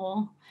lot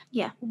more.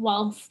 Yeah.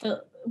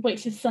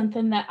 Which is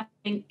something that I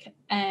think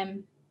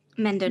men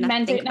don't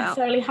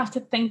necessarily have to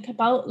think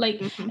about.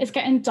 Like, it's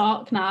getting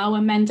dark now,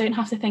 and men don't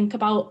have to think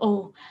about,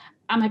 oh,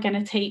 am I going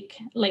to take,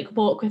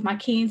 walk with my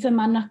keys and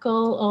my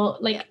knuckle? Or,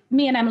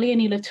 me and Emily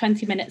only live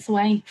 20 minutes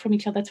away from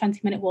each other,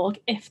 20-minute walk,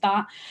 if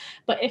that.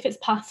 But if it's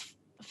past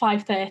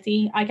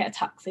 5:30, I get a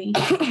taxi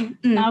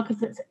now,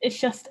 because it's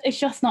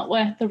just not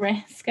worth the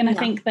risk. And I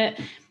think that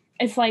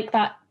it's like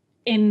that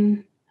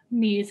in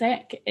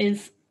music,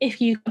 is if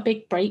you get a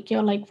big break,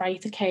 you're like,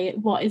 right, okay,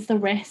 what is the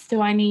risk?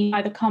 Do I need to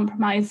either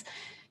compromise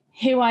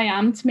who I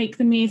am to make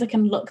the music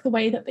and look the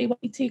way that they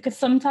want me to? Because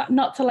sometimes,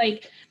 not to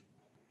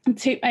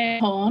toot my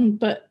horn,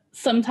 but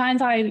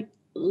sometimes I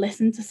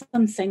listen to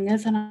some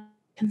singers and I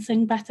can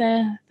sing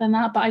better than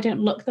that, but I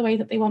don't look the way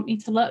that they want me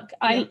to look.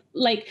 I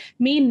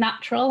me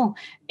natural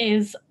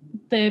is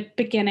the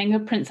beginning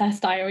of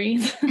Princess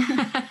Diaries.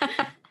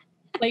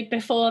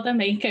 Before the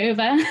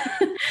makeover.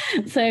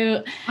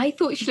 So I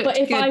thought she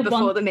looked good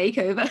before the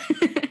makeover.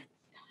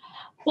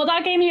 Well,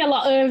 that gave me a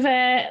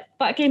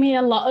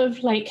lot of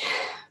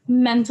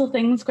mental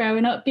things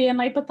growing up, being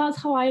like, but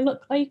that's how I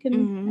look like,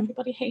 and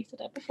everybody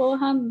hated it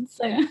beforehand.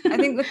 So I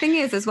think the thing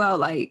is as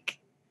well,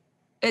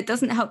 it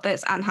doesn't help that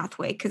it's Anne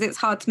Hathaway, because it's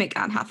hard to make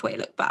Anne Hathaway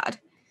look bad.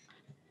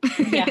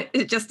 Yeah.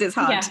 It just is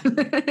hard.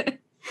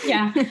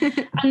 Yeah.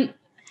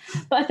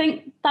 But I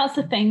think that's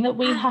the thing that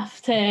we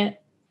have to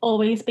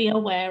always be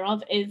aware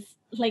of, is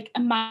a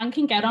man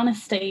can get on a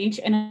stage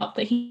in a top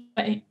that he's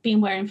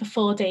been wearing for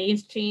 4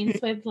 days,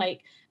 jeans with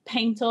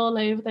paint all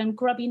over them,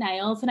 grubby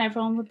nails, and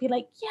everyone would be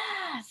like,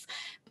 yes.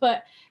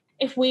 But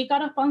if we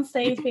got up on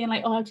stage being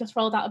like, oh, I just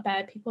rolled out of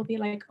bed, people would be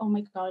like, oh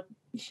my God,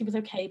 she was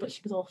okay, but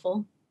she was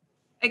awful.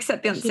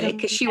 Except Beyonce,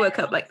 because she woke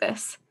up like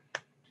this.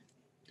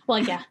 Well,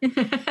 yeah.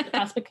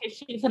 That's because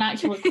she's an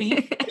actual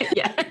queen.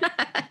 Yeah.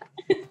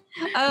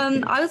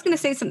 I was going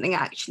to say something,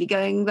 actually,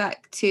 going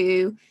back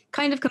to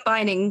kind of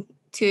combining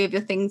two of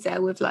your things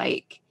there with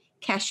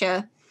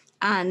Kesha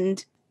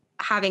and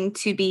having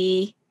to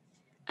be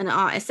an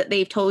artist that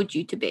they've told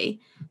you to be.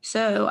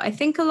 So I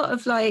think a lot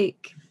of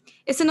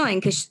it's annoying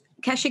because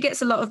Kesha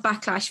gets a lot of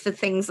backlash for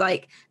things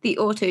like the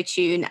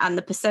auto-tune and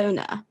the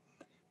persona,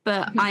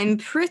 but I'm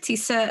pretty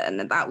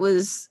certain that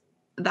was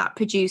that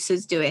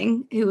producer's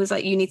doing, who was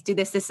like, you need to do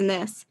this, this and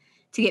this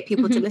to get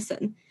people to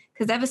listen.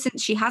 Because ever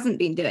since she hasn't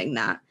been doing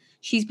that,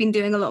 she's been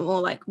doing a lot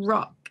more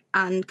rock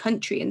and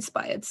country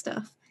inspired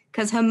stuff.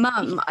 Because her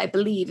mum, I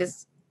believe,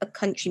 is a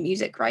country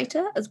music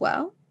writer as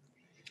well.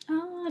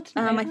 Oh, I didn't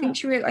know I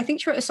think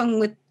she wrote a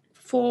song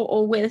for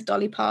or with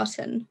Dolly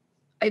Parton.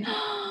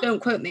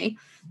 Don't quote me,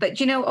 but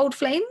do you know Old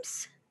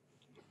Flames?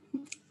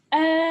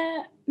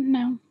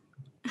 No.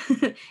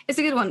 It's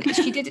a good one.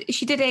 She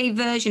did a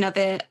version of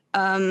it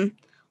on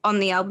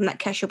the album that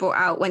Kesha brought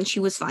out when she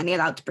was finally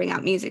allowed to bring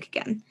out music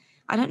again.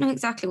 I don't know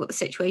exactly what the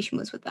situation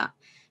was with that,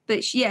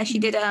 but she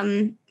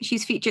did.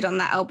 She's featured on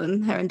that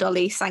album. Her and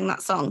Dolly sang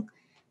that song,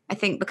 I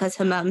think, because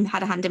her mum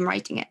had a hand in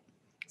writing it.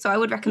 So I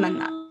would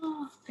recommend that.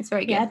 It's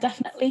very good. Yeah,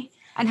 definitely.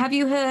 And have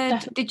you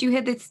heard? Did you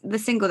hear the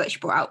single that she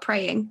brought out,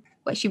 "Praying,"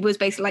 where she was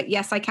basically like,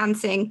 "Yes, I can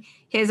sing.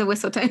 Here's a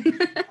whistle tone."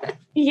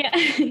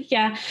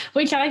 yeah,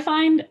 which I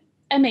find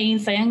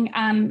amazing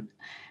and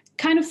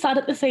kind of sad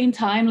at the same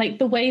time.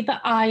 The way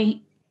that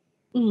I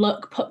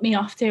look put me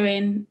off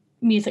doing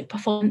music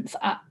performance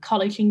at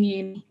college and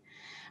uni,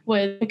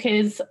 was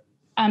because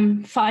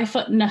I'm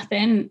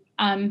 5'0".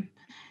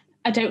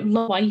 I don't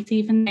look white,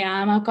 even though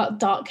I am. I've got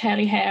dark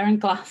curly hair and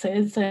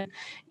glasses, and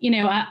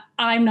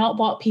I'm not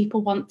what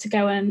people want to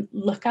go and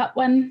look at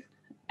when,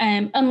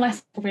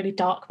 unless it's really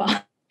dark.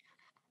 But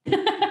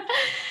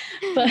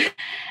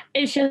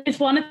it's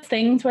one of the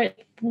things where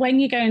when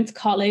you go into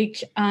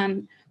college,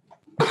 and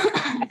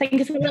I think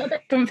it's a little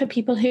bit different for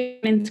people who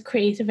are into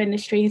creative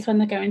industries when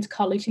they're going to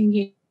college, and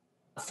you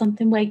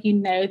something where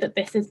that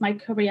this is my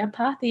career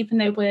path, even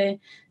though we're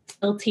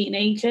still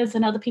teenagers,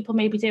 and other people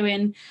may be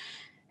doing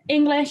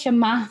English and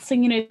maths,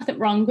 and nothing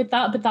wrong with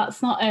that, but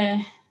that's not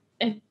a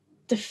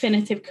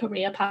definitive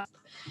career path.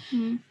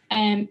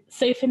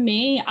 So for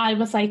me, I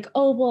was like,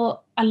 oh,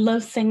 well, I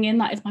love singing.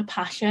 That is my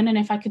passion. And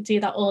if I could do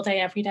that all day,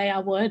 every day, I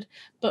would.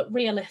 But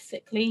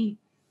realistically,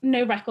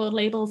 no record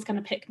label's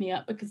going to pick me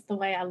up because the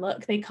way I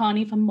look, they can't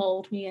even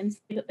mold me and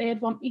say that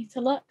they'd want me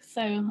to look.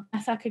 So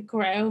unless I could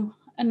grow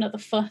another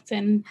foot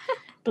and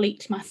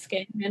bleach my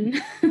skin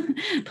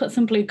and put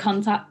some blue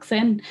contacts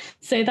in.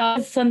 So that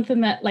was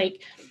something that,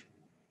 like,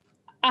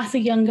 at a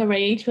younger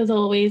age was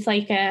always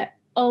like,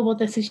 oh, well,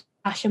 this is your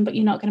passion, but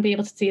you're not going to be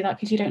able to do that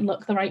because you don't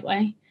look the right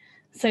way.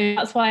 So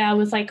that's why I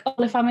was like, oh,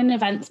 if I'm in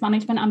events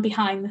management, I'm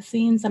behind the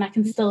scenes and I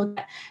can still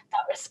get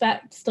that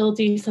respect, still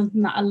do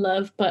something that I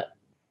love, but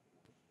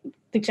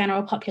the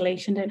general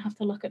population don't have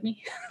to look at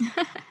me.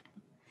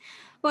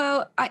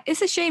 Well,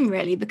 it's a shame,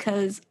 really,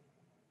 because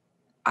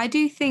I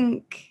do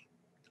think,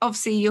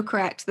 obviously, you're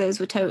correct. Those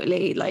were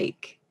totally,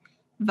 like,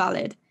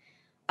 valid.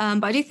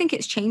 But I do think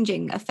it's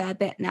changing a fair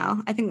bit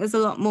now. I think there's a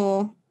lot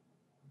more,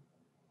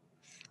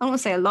 I don't want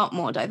to say a lot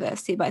more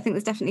diversity, but I think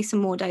there's definitely some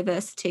more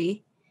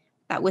diversity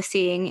that we're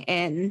seeing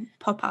in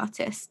pop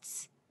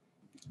artists.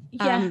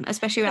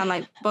 Especially around,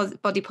 like,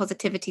 body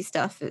positivity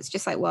stuff. It's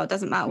just like, well, it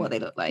doesn't matter what they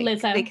look like.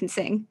 Lizzo. They can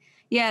sing.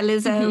 Yeah,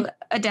 Lizzo,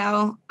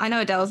 Adele. I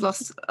know Adele's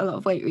lost a lot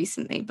of weight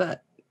recently,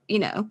 but, you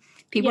know,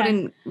 people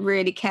didn't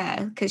really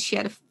care because she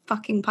had a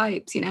fucking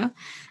pipes, you know?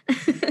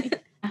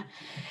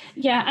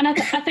 Yeah, and I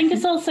think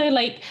it's also,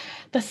 like,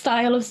 the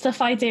style of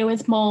stuff I do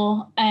is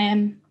more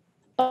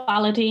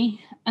ballady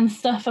and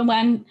stuff.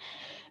 And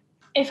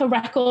if a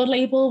record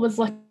label was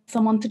looking for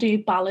someone to do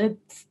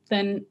ballads,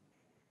 then,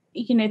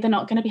 you know, they're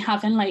not going to be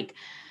having, like,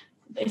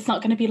 it's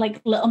not going to be like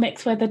Little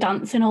Mix where they're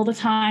dancing all the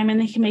time and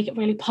they can make it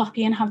really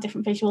poppy and have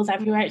different visuals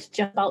everywhere. It's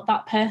just about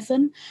that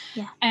person.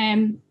 Yeah.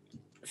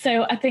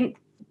 So I think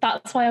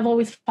that's why I've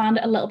always found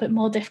it a little bit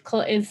more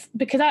difficult, is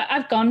because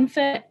I've gone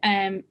for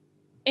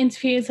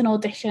interviews and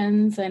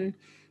auditions and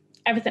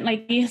everything.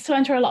 Like, I used to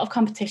enter a lot of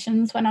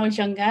competitions when I was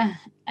younger.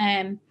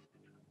 And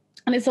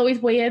it's always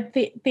weird,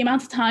 the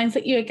amount of times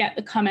that you get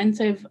the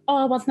comment of, oh,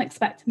 I wasn't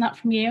expecting that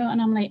from you.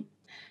 And I'm like,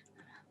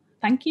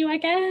 thank you, I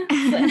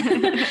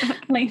guess.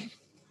 Like,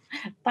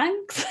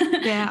 thanks.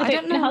 Yeah, I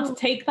don't know how to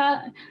take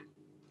that.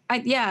 I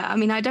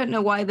don't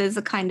know why there's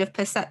a kind of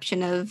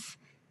perception of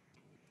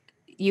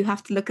you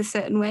have to look a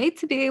certain way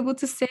to be able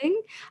to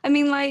sing. I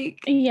mean, like,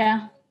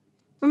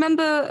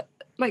 remember,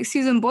 like,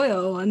 Susan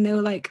Boyle, and they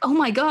were like, oh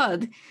my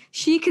God,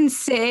 she can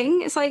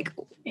sing. It's like,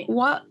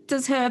 what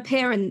does her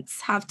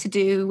appearance have to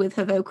do with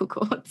her vocal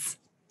cords?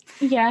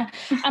 Yeah.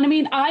 And I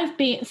mean,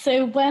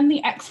 so when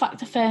the X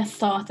Factor first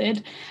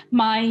started,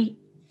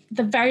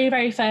 the very,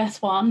 very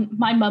first one,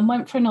 my mum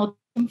went for an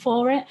audition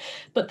for it,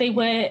 but they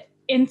were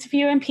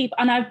interviewing people,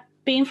 and I've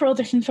been for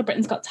auditions for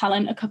Britain's Got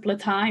Talent a couple of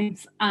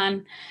times,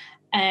 and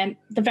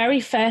the very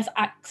first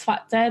X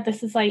Factor,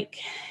 this is like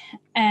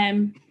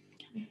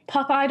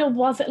Pop Idol,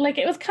 was it, like,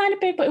 it was kind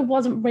of big, but it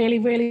wasn't really,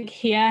 really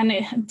here, and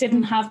it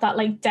didn't have that,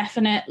 like,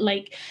 definite,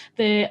 like,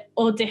 the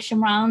audition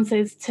rounds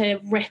is to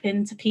rip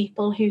into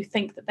people who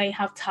think that they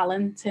have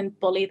talent and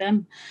bully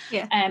them,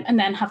 and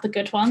then have the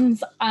good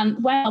ones.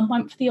 And when I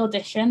went for the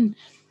audition,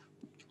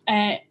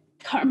 I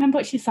can't remember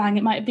what she sang.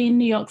 It might have been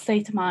New York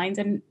State of Mind,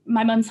 and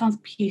my mum sounds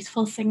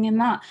beautiful singing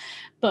that.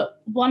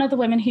 But one of the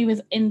women who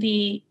was in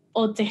the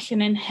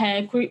audition in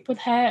her group with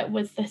her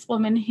was this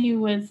woman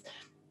who was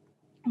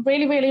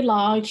really, really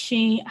large.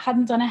 She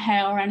hadn't done her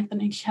hair or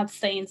anything, and she had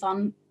stains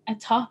on her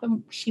top,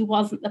 and she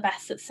wasn't the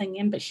best at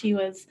singing, but she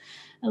was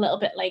a little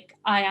bit like,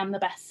 I am the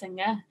best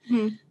singer.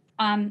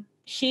 And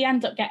she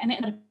ended up getting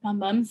it with my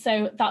mum.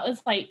 So that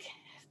was like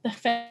the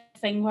first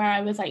thing where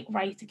I was like,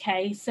 right,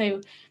 okay,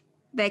 so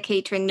they're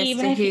catering this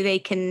to who they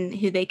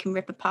can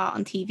rip apart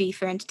on TV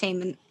for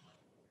entertainment.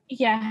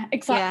 Yeah,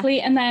 exactly.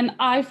 Yeah. And then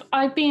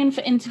I've been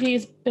for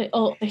interviews,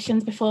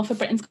 auditions before for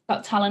Britain's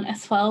Got Talent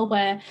as well,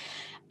 where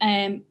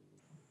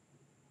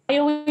I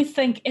always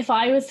think if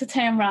I was to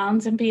turn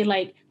around and be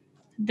like,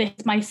 this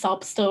is my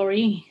sob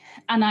story,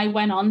 and I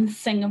went on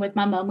singing with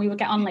my mum, we would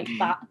get on like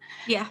that.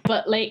 Yeah.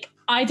 But, like,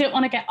 I don't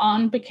want to get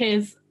on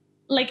because,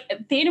 like,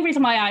 the only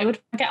reason why I would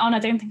get on, I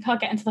don't think I'll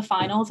get into the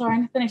finals or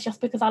anything, it's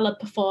just because I love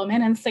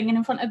performing, and singing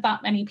in front of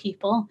that many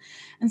people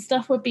and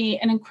stuff would be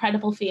an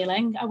incredible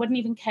feeling. I wouldn't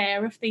even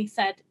care if they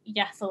said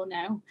yes or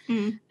no.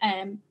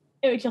 It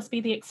would just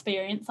be the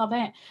experience of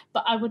it.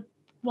 But I would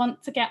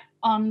want to get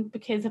on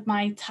because of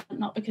my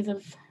talent, not because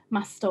of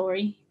my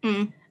story.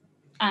 And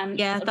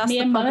that's me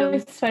and Mum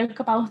spoke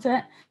about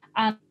it,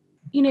 and,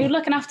 you know,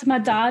 looking after my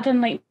dad,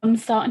 and, like, Mum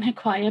starting her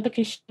choir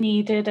because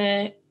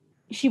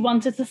she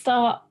wanted to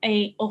start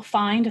or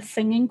find a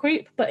singing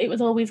group, but it was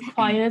always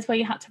choirs where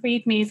you had to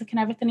read music and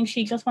everything, and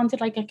she just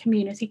wanted, like, a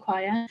community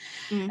choir.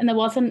 And there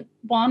wasn't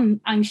one,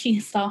 and she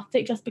started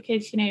it just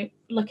because, you know,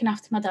 looking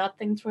after my dad,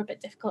 things were a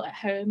bit difficult at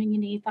home and you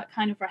need that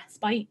kind of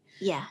respite.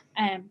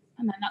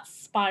 And then that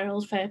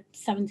spiraled for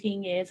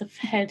 17 years of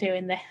her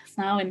doing this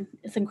now, and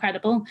it's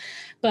incredible.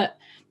 But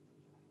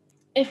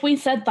if we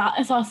said that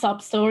as our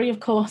sob story, of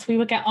course we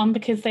would get on,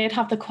 because they'd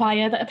have the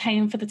choir that are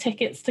paying for the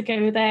tickets to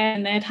go there,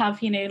 and they'd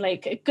have, you know,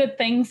 like, good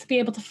things to be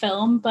able to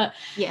film. But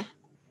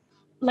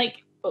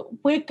like,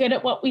 we're good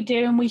at what we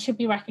do and we should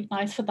be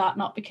recognised for that,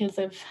 not because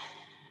of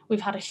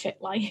we've had a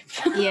shit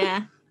life.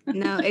 Yeah,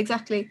 no,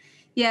 exactly.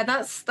 Yeah,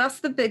 that's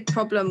the big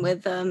problem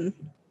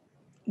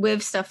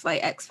with stuff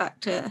like X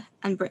Factor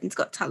and Britain's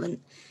Got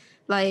Talent.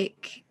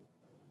 Like,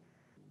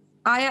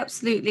 I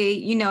absolutely,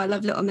 you know, I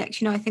love Little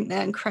Mix. You know, I think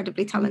they're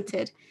incredibly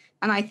talented,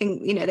 and I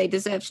think, you know, they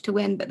deserved to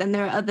win. But then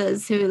there are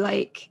others who,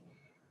 like,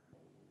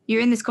 you're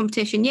in this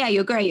competition. Yeah,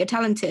 you're great, you're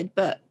talented,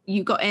 but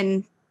you got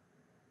in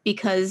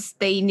because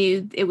they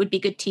knew it would be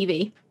good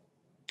TV.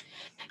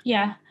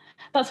 Yeah,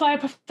 that's why I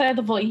prefer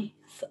The Voice,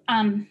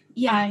 and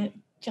Yeah. I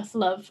just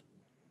love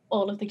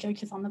all of the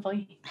judges on The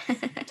Voice.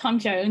 Tom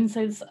Jones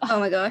is... Oh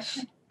my gosh.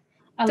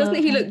 Doesn't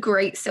he look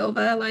great,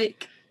 Silver?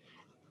 Like,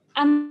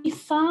 and he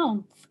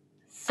sounds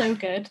so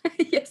good.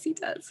 Yes, he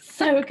does.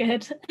 So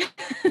good.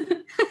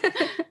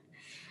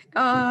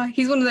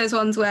 He's one of those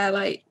ones where,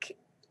 like,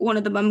 one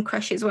of the mum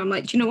crushes where I'm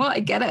like, do you know what? I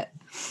get it.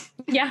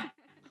 Yeah.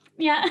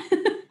 Yeah.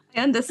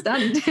 I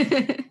understand.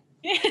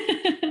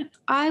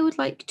 I would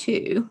like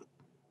to...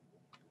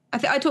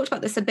 I talked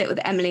about this a bit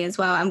with Emily as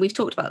well, and we've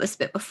talked about this a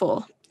bit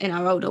before in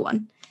our older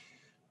one.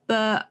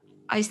 But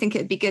I just think it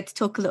would be good to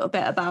talk a little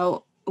bit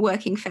about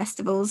working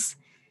festivals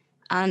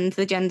and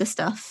the gender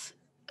stuff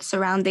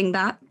surrounding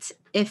that,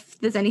 if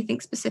there's anything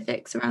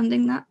specific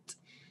surrounding that.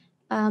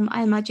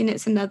 I imagine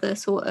it's another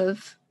sort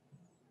of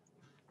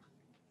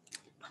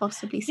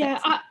possibly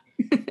sexist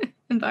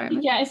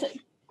environment. Yeah, it's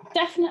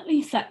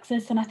definitely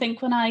sexist. And I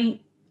think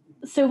when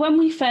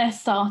we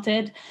first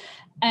started,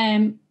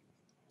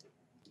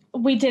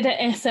 we did it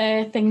as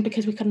a thing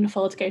because we couldn't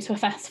afford to go to a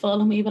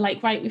festival, and we were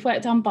like, right, we've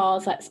worked on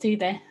bars, let's do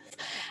this.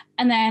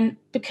 And then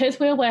because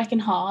we were working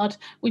hard,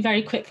 we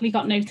very quickly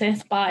got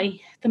noticed by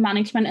the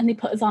management and they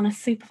put us on as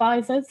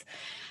supervisors.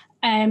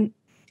 And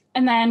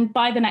then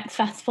by the next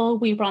festival,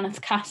 we were on as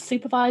cash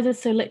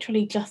supervisors, so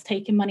literally just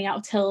taking money out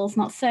of tills,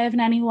 not serving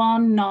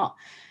anyone, not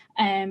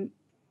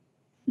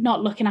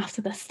looking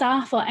after the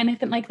staff or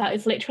anything like that.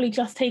 It's literally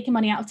just taking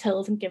money out of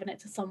tills and giving it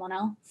to someone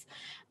else.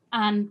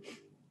 And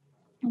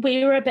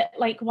we were a bit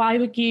like, why,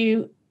 when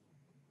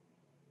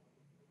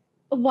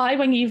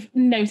you've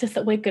noticed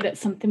that we're good at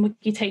something, would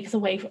you take us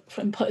away from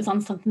and put us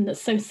on something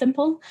that's so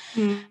simple?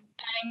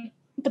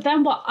 But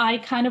then what I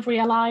kind of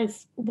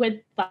realised with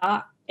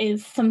that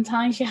is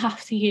sometimes you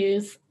have to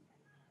use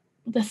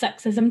the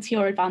sexism to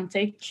your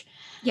advantage.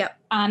 Yep.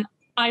 And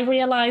I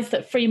realised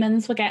that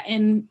Freeman's were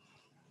getting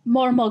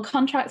more and more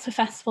contracts for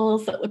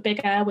festivals that were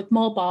bigger with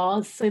more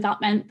bars. So that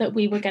meant that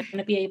we were going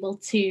to be able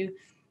to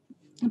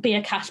be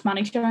a cash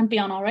manager and be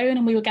on our own,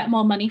 and we would get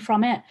more money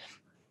from it.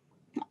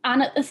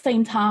 And at the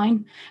same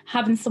time,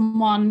 having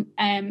someone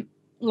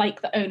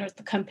like the owner of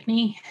the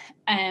company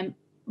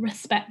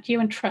respect you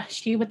and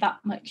trust you with that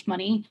much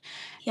money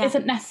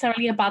isn't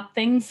necessarily a bad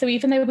thing. So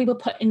even though we were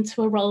put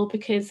into a role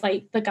because,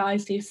 like, the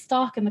guys do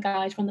stock and the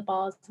guys run the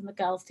bars and the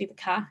girls do the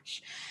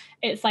cash,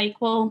 it's like,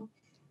 well,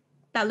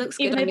 that looks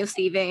good on your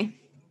CV.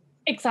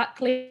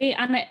 Exactly.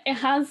 And it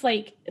has,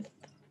 like,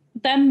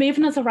 them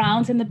moving us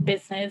around in the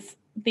business,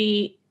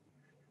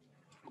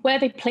 where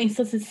they place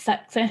us is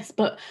sexist,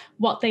 but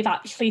what they've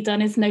actually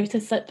done is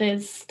notice that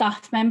there's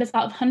staff members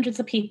out of hundreds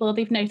of people.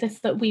 They've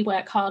noticed that we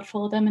work hard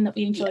for them and that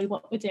we enjoy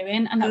what we're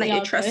doing, and that we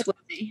are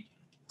trustworthy.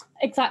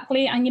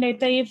 Exactly. And, you know,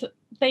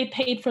 they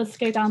paid for us to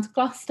go down to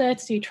Gloucester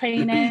to do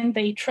training.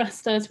 They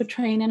trust us with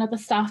training other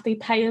staff. They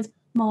pay us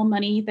more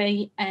money.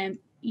 They,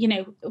 you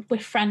know, we're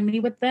friendly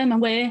with them, and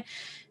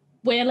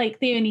we're like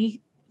the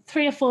only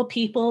 3 or 4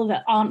 people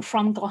that aren't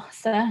from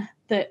Gloucester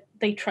that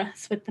they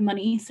trust with the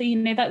money. So, you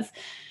know, that's,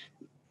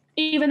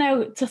 even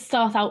though to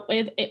start out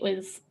with, it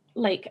was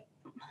like,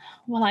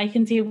 well, I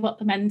can do what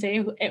the men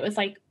do. It was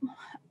like,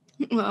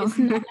 well, it's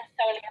not necessarily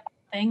a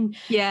bad thing.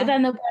 Yeah. But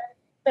then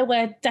there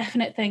were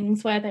definite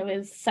things where there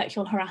was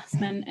sexual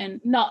harassment,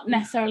 and not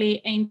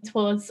necessarily aimed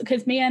towards,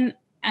 because me and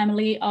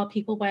Emily are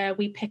people where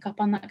we pick up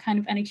on that kind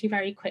of energy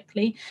very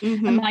quickly.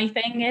 And my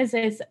thing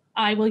is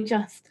I will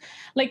just,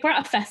 like, we're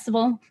at a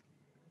festival,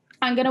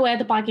 I'm going to wear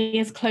the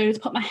baggiest clothes,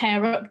 put my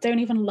hair up, don't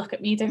even look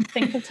at me, don't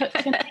think of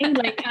touching me.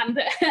 Like,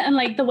 and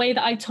like the way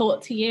that I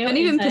talk to you. Don't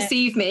even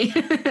perceive me.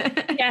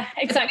 Yeah,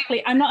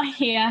 exactly. I'm not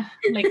here.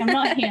 Like, I'm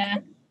not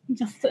here.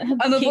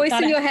 I'm a voice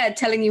in your head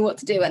telling you what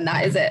to do, and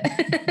that is it.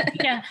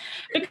 Yeah,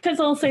 because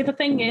also the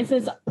thing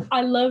is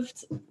I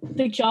loved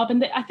the job,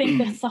 and I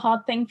think that's the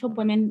hard thing for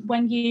women,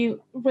 when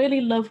you really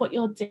love what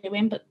you're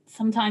doing, but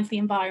sometimes the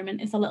environment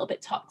is a little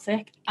bit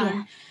toxic.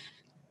 And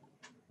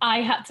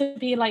I had to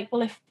be like,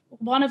 well, if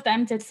one of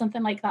them did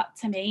something like that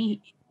to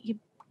me, you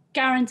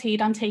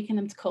guaranteed I'm taking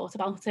them to court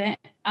about it.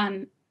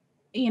 And,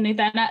 you know,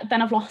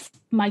 then I've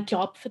lost my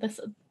job for this,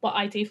 what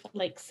I do for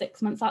like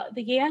 6 months out of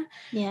the year.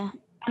 Yeah.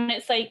 And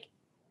it's like,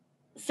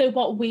 so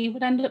what we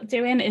would end up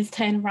doing is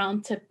turn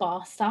around to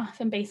bar staff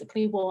and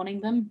basically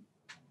warning them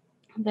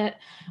that,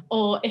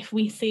 or if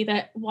we see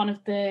that one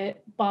of the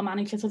bar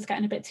managers was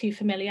getting a bit too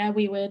familiar,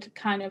 we would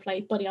kind of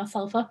like buddy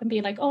ourselves up and be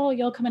like, oh,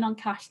 you're coming on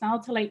cash now,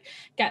 to like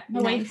get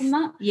away from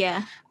that.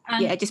 Yeah.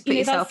 And, just put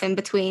yourself in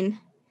between.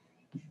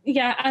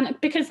 Yeah, and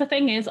because the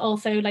thing is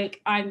also,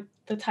 like, I'm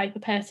the type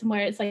of person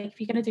where it's like, if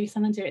you're going to do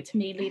something, do it to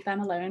me, leave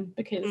them alone,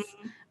 because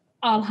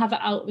I'll have it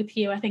out with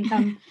you. I think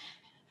I'm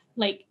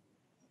like,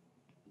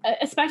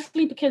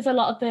 especially because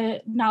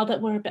now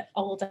that we're a bit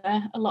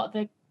older, a lot of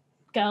the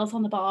girls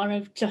on the bar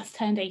have just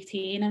turned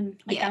 18, and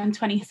like I'm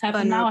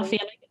 27 now. I feel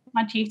like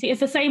my duty is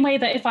the same way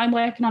that if I'm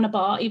working on a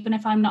bar, even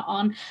if I'm not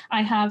on,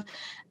 I have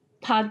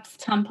pads,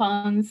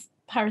 tampons,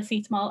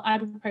 paracetamol,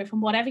 ibuprofen,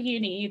 whatever you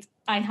need,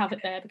 I have it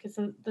there, because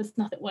there's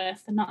nothing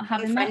worse than not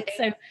having that.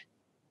 So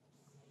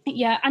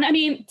yeah, and I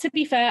mean, to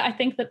be fair, I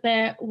think that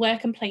there were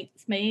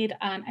complaints made,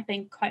 and I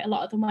think quite a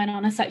lot of them went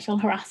on a sexual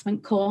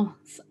harassment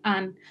course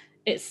and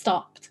it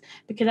stopped,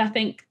 because I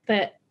think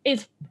that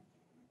it's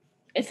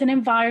an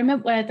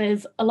environment where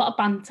there's a lot of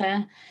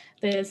banter,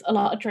 there's a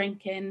lot of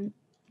drinking,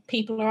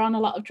 people are on a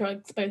lot of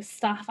drugs, both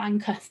staff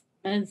and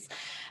customers,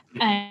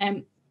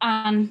 and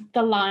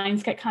the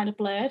lines get kind of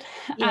blurred.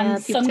 Yeah,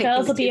 and some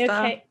girls will be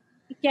okay.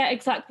 Yeah,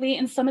 exactly.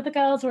 And some of the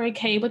girls were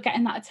okay with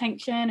getting that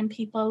attention and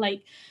people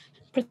like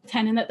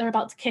pretending that they're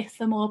about to kiss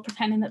them or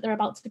pretending that they're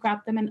about to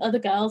grab them, and other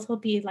girls will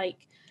be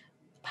like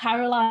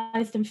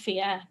paralyzed in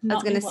fear. I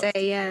was going to say,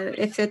 yeah,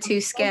 if they're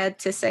too scared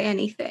to say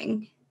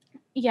anything.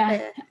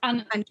 Yeah,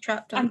 and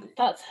trapped. And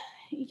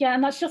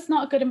that's just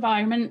not a good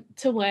environment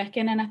to work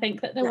in. And I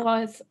think that there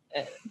was,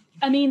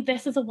 I mean,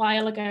 this is a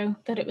while ago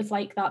that it was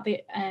like that.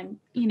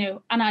 You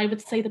know, and I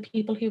would say the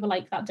people who were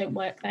like that don't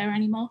work there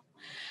anymore.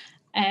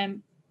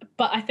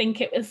 But I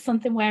think it was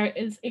something where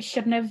it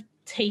shouldn't have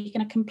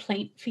taken a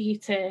complaint for you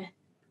to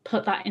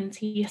put that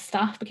into your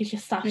staff, because your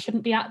staff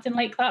shouldn't be acting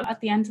like that. At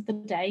the end of the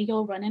day,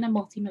 you're running a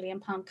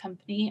multi-million-pound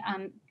company,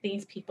 and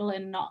these people are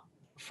not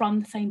from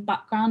the same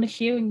background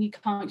as you, and you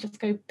can't just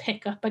go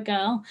pick up a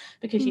girl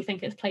because you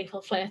think it's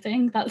playful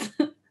flirting.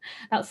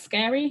 That's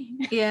scary.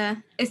 Yeah,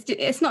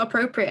 it's not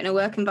appropriate in a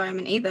work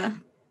environment either.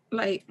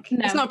 Like,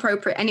 it's not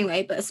appropriate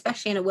anyway, but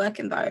especially in a work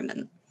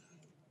environment.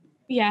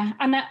 Yeah,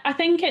 and I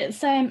think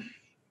it's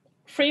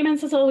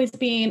freelance has always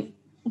been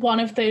one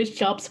of those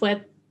jobs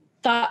where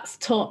that's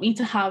taught me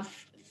to have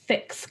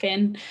thick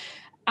skin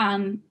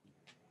and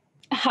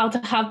how to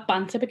have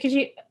banter, because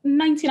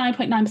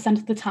 99.9%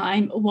 of the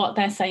time what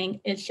they're saying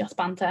is just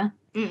banter,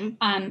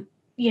 and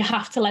you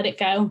have to let it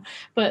go.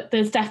 But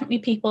there's definitely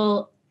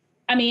people,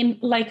 I mean,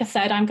 like I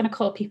said, I'm going to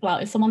call people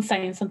out. If someone's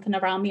saying something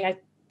around me, I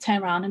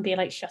turn around and be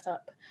like, shut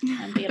up,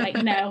 and be like,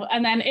 no.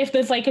 And then if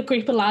there's like a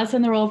group of lads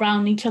and they're all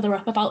rounding each other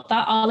up about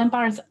that, I'll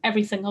embarrass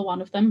every single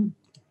one of them.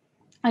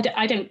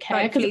 I don't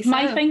care, because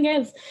my thing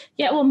is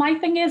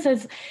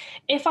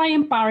if I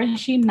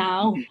embarrass you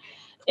now,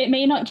 it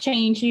may not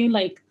change you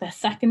like the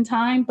second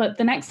time, but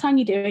the next time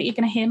you do it, you're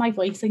going to hear my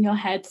voice in your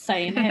head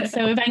saying it.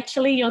 So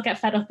eventually you'll get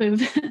fed up of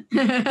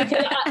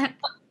because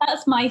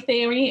that's my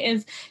theory,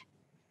 is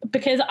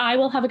because I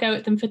will have a go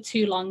at them for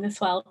too long as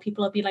well.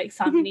 People will be like,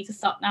 Sam, you need to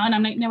stop now. And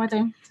I'm like, no, I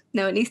don't.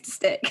 No, it needs to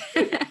stick.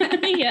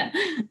 Yeah.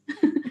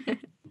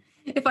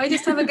 If I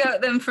just have a go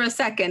at them for a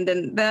second,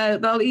 and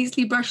they'll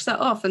easily brush that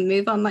off and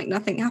move on like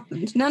nothing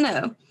happened.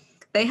 No.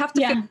 They have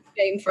to feel the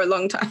shame for a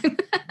long time.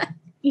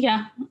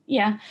 Yeah.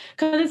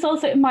 Because it's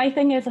also, my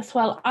thing is as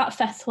well, at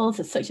festivals,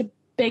 it's such a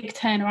big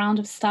turnaround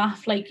of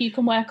staff. Like, you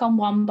can work on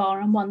one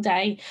bar on one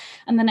day,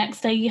 and the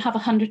next day you have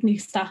 100 new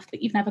staff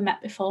that you've never met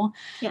before.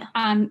 Yeah.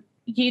 And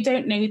you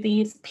don't know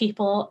these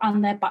people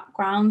and their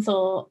backgrounds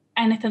or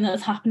anything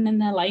that's happened in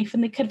their life.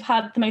 And they could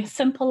have had the most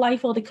simple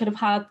life, or they could have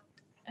had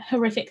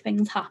horrific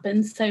things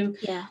happen. So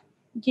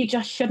you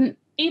just shouldn't,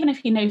 even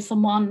if you know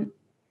someone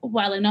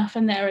well enough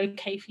and they're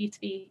okay for you to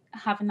be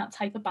having that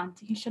type of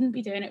banter, you shouldn't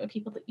be doing it with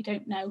people that you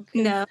don't know.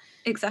 No,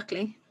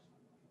 exactly.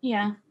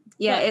 Yeah,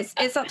 but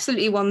it's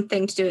absolutely one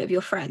thing to do it with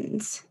your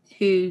friends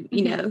who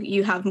you know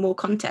you have more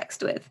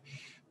context with,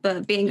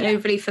 but being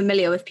overly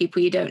familiar with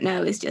people you don't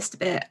know is just a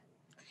bit,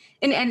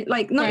 and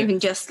like not even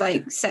just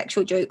like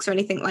sexual jokes or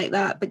anything like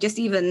that, but just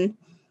even,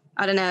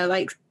 I don't know,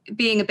 like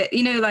being a bit,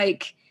 you know,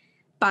 like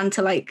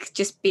banter, like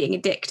just being a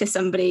dick to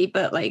somebody,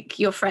 but like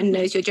your friend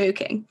knows you're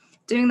joking.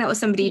 Doing that with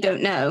somebody you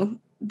don't know,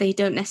 they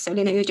don't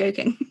necessarily know you're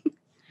joking.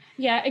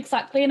 Yeah,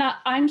 exactly. And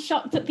I'm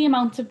shocked at the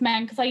amount of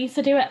men, because I used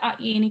to do it at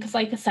uni, because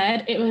like I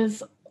said, it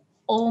was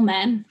all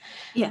men.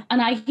 Yeah.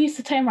 And I used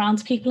to turn around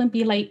to people and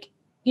be like,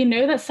 you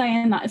know, they're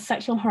saying that is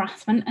sexual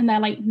harassment, and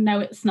they're like, no,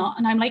 it's not.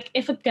 And I'm like,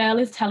 if a girl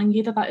is telling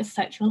you that is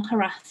sexual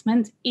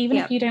harassment, even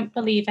if you don't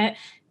believe it,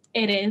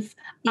 it is.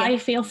 I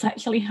feel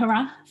sexually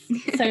harassed.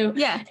 So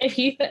if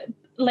you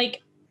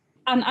like,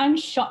 and I'm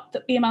shocked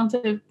at the amount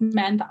of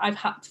men that I've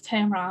had to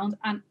turn around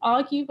and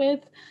argue with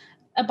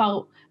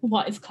about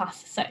what is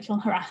classed as sexual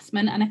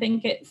harassment. And I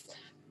think it's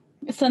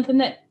something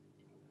that,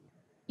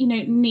 you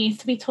know, needs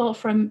to be taught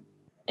from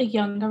a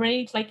younger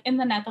age. Like in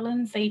the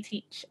Netherlands, they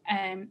teach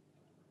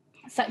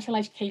sexual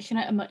education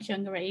at a much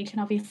younger age, and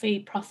obviously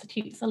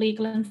prostitutes are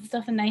legal and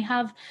stuff, and they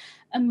have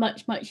a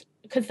much,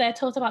 because they're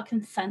taught about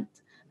consent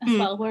as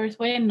well, whereas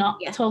we're not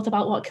taught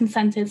about what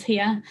consent is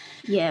here.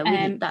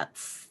 Yeah,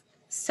 that's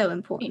so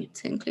important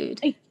to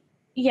include.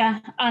 Yeah,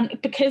 and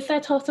because they're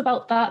taught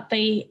about that,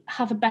 they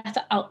have a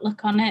better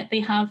outlook on it. They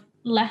have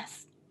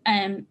less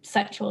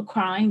sexual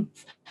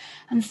crimes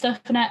and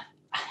stuff. And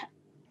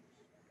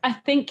I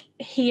think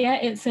here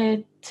it's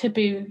a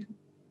taboo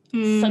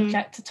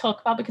subject to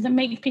talk about because it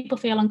makes people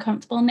feel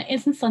uncomfortable, and it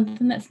isn't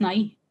something that's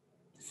nice.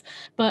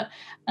 But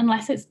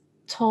unless it's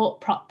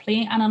taught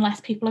properly and unless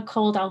people are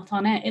called out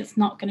on it, it's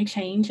not going to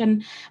change.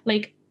 And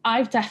like,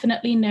 I've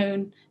definitely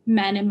known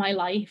men in my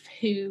life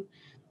who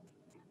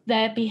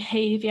their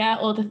behavior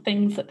or the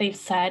things that they've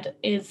said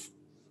is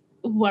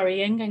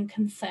worrying and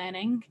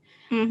concerning.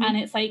 And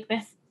it's like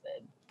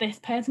this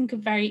person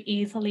could very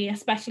easily,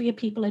 especially if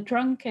people are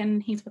drunk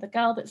and he's with a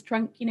girl that's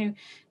drunk, you know,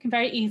 can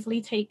very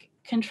easily take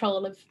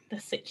control of the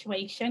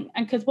situation.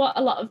 And because what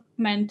a lot of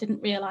men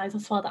didn't realize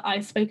as well that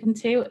I've spoken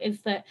to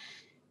is that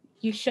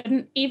you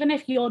shouldn't, even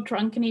if you're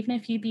drunk and even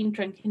if you've been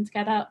drinking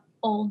together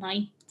all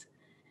night,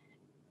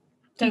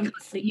 don't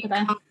sleep with her.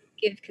 You can't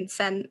give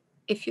consent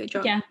if you're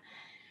drunk. Yeah.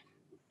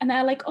 And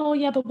they're like, oh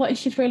yeah, but what if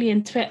she's really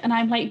into it? And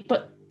I'm like,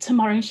 but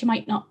tomorrow she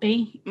might not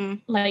be.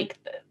 Like,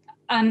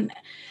 and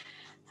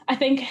I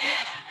think,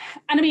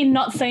 and I mean,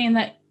 not saying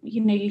that,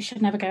 you know, you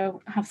should never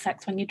go have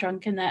sex when you're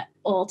drunk and that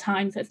all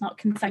times it's not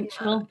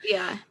consensual.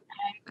 Yeah.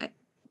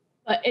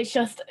 But it's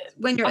just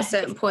when you're at a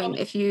certain point,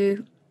 if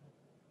you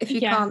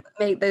can't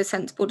make those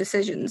sensible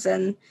decisions,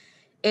 then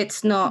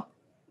it's not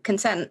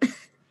consent.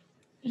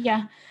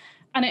 Yeah.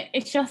 And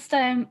it's just,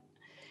 I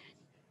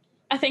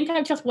think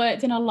I've just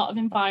worked in a lot of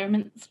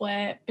environments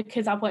where,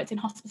 because I've worked in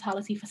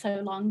hospitality for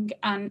so long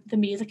and the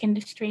music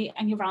industry,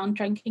 and you're around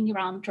drinking, you're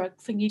around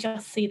drugs, and you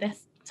just see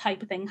this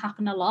type of thing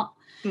happen a lot.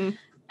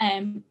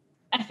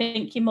 I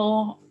think you're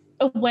more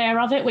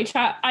aware of it, which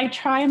I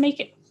try to make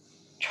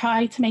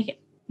it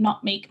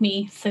not make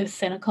me so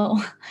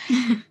cynical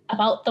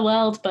about the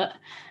world, but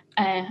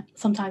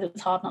sometimes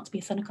it's hard not to be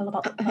cynical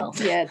about the world.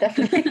 Yeah,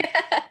 definitely.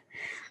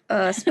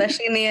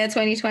 Especially in the year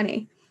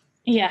 2020.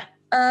 Yeah.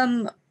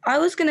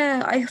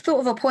 I thought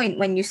of a point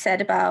when you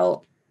said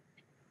about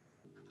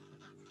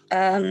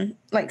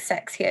like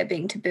sex here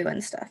being taboo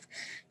and stuff.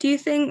 Do you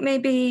think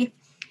maybe,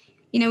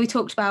 you know, we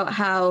talked about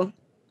how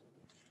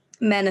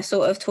men are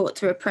sort of taught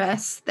to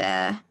repress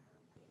their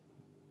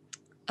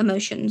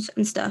emotions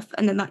and stuff,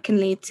 and then that can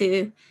lead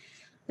to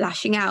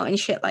lashing out and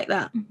shit like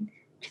that. Do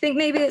you think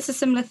maybe it's a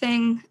similar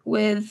thing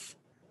with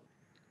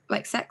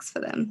like sex for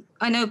them?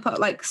 I know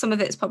like some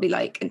of it's probably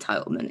like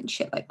entitlement and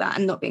shit like that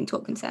and not being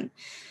taught consent,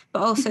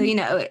 but also, you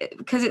know,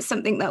 because it's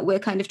something that we're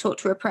kind of taught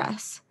to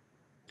repress.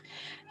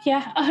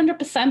 Yeah,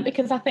 100%,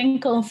 because I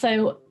think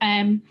also,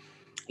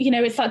 you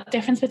know, it's that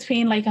difference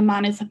between like a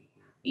man is,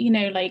 you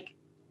know, like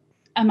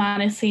a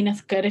man is seen as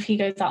good if he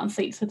goes out and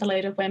sleeps with a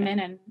load of women,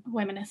 and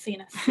women are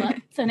seen as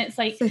sluts. And it's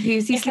like, so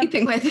who's he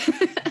sleeping with?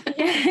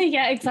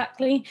 yeah,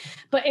 exactly.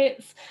 But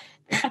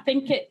I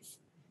think it's,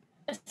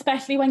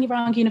 especially when you're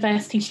around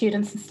university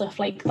students and stuff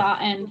like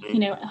that, and, you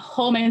know,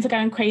 hormones are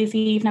going crazy,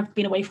 you've never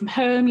been away from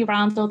home, you're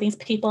around all these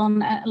people,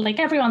 and like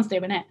everyone's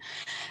doing it.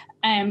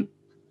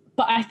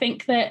 But I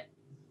think that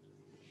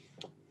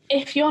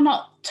if you're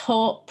not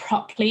taught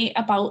properly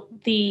about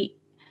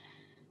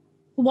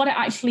what it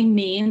actually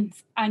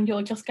means, and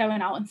you're just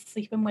going out and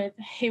sleeping with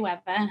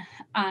whoever,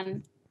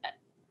 and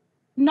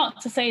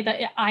not to say that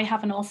I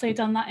haven't also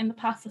done that in the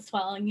past as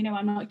well, and, you know,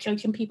 I'm not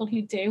judging people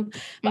who do,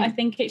 but I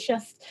think it's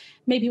just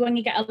maybe when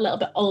you get a little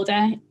bit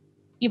older,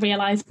 you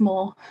realise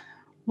more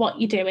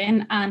what you're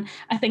doing. And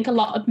I think a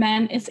lot of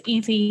men, it's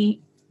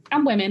easy,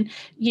 and women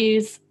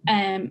use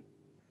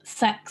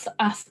sex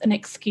as an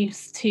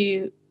excuse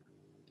to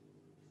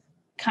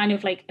kind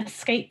of like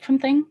escape from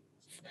things.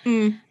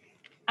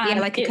 Yeah,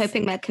 like a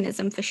coping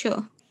mechanism for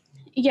sure.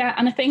 Yeah,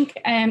 and I think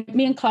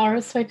me and Clara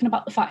have spoken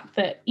about the fact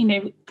that, you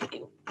know,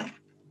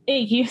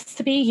 it used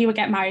to be you would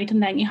get married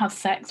and then you have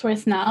sex,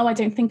 whereas now I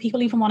don't think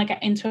people even want to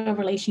get into a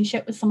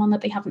relationship with someone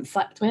that they haven't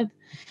slept with.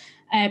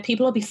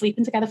 People will be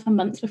sleeping together for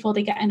months before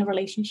they get in a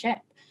relationship.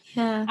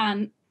 Yeah.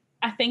 And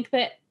I think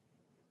that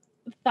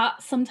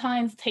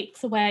sometimes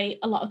takes away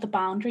a lot of the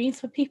boundaries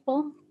for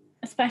people,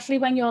 especially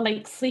when you're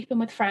like sleeping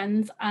with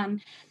friends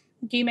and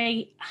you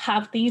may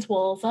have these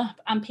walls up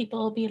and people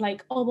will be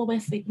like, oh, well,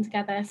 we're sleeping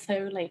together,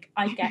 so like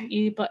I get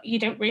you, but you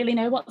don't really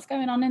know what's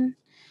going on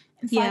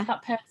inside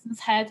that person's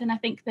head. And I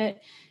think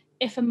that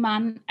if a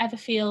man ever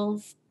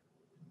feels,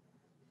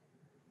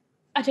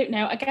 I don't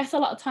know, I guess a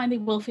lot of time they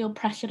will feel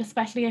pressured,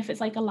 especially if it's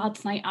like a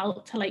lad's night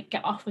out, to like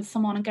get off with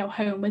someone and go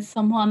home with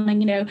someone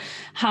and, you know,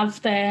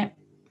 have their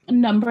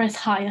number as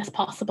high as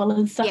possible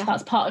and stuff.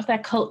 That's part of their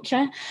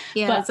culture.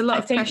 Yeah, but there's a lot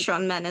of pressure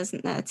on men,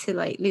 isn't there, to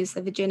like lose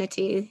their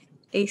virginity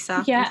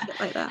ASAP and shit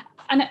like that.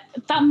 And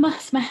that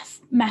must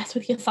mess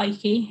with your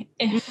psyche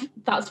if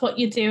that's what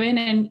you're doing,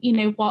 and, you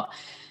know, what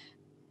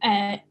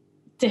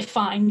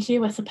defines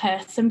you as a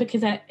person,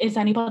 because is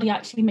anybody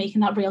actually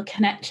making that real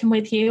connection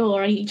with you,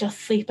 or are you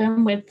just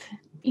sleeping with,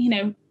 you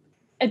know,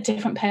 a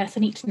different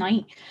person each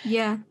night?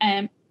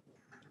 And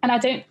I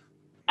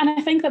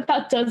think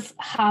that does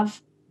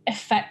have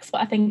effects, but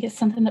I think it's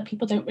something that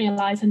people don't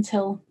realize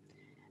until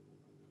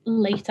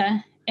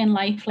later in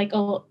life, like,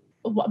 oh,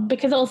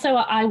 because also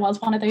I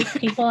was one of those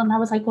people, and I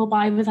was like, well,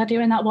 why was I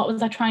doing that? What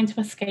was I trying to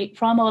escape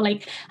from? Or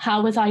like,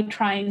 how was I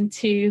trying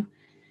to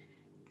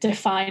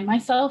define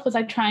myself? Was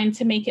I trying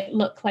to make it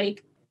look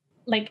like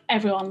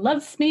everyone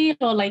loves me,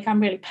 or like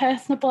I'm really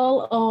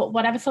personable, or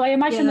whatever? So I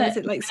imagine that, is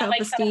it like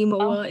self-esteem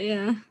or what?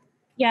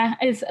 Yeah,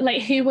 it's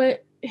like, who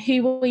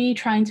were you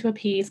trying to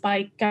appease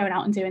by going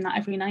out and doing that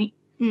every night?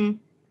 Not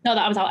that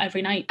I was out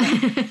every night, but...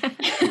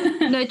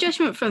 No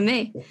judgment from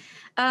me.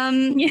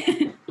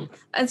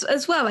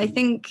 As well, I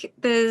think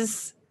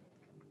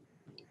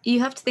you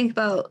have to think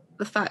about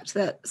the fact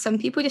that some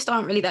people just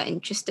aren't really that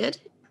interested.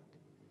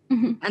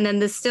 And then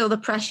there's still the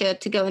pressure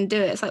to go and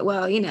do it. It's like,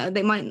 well,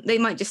 they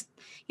might just,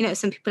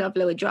 some people have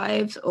lower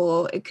drives,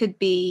 or it could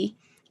be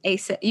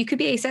you could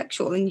be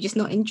asexual and you're just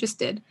not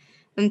interested.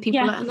 And people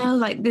are like, no,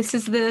 like, this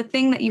is the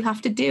thing that you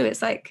have to do.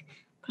 It's like,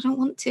 I don't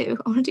want to.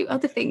 I want to do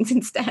other things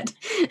instead.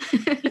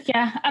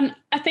 Yeah, and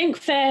I think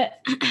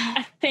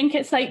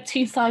it's like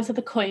two sides of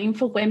the coin.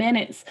 For women,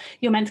 it's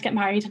you're meant to get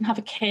married and have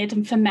a kid,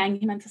 and for men,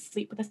 you're meant to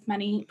sleep with as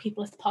many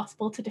people as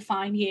possible to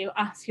define you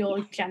as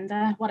your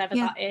gender, whatever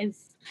that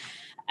is.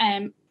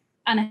 And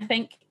I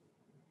think,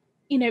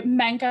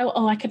 men go,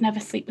 oh, I could never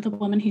sleep with a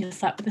woman who's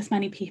slept with as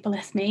many people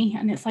as me.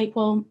 And it's like,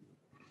 well...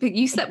 But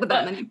you slept with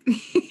that many.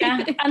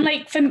 Yeah, and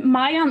like, for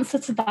my answer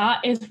to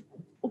that is,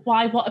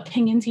 why? What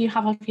opinion do you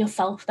have of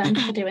yourself then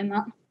for doing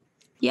that?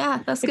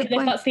 Yeah, that's because a good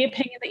point. If that's the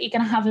opinion that you're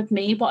going to have of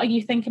me, what are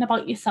you thinking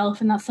about yourself?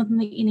 And that's something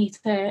that you need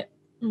to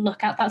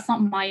look at. That's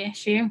not my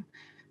issue.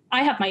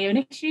 I have my own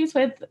issues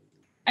with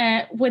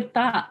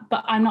that,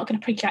 but I'm not going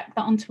to project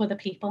that onto other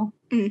people.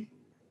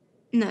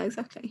 No,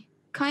 exactly.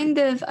 Kind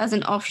of as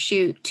an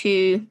offshoot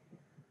to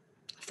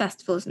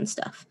festivals and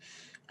stuff.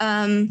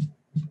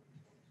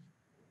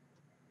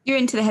 You're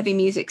into the heavy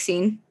music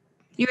scene.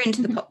 You're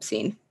into the pop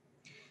scene.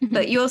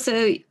 But you also,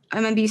 I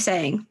remember you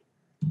saying,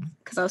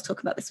 because I was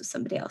talking about this with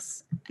somebody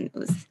else, and it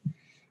was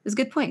a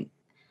good point,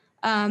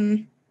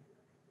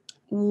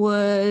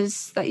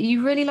 was that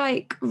you really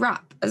like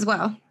rap as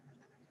well.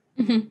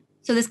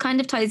 So this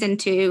kind of ties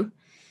into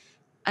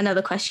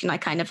another question I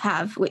kind of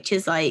have, which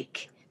is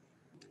like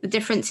the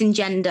difference in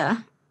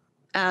gender.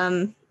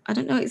 I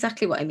don't know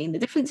exactly what I mean. The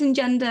difference in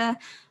gender,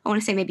 I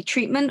want to say maybe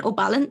treatment or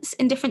balance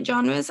in different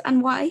genres,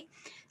 and why.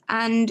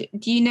 And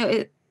do you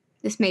know,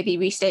 this may be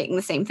restating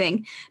the same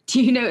thing,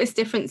 do you notice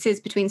differences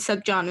between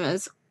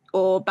subgenres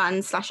or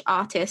bands /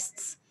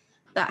 artists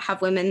that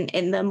have women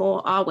in them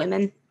or are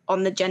women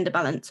on the gender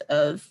balance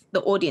of the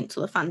audience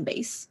or the fan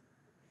base?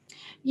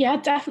 Yeah,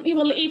 definitely.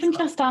 Well, even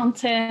just down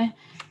to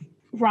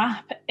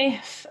rap,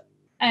 if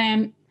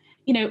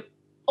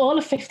all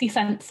of 50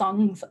 Cent's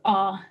songs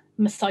are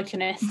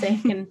misogynistic,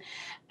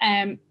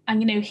 and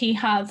he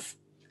has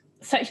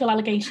sexual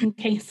allegation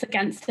case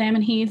against him,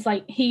 and he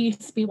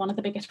used to be one of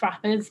the biggest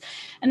rappers,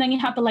 and then you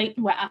have the like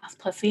wet ass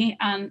pussy,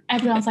 and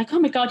everyone's like, oh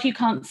my god, you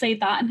can't say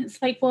that. And it's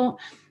like, well,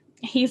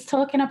 he's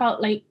talking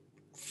about like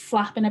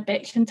slapping a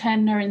bitch and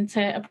turning her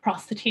into a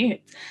prostitute.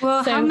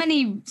 Well, how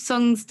many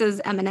songs does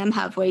Eminem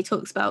have where he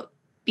talks about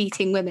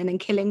beating women and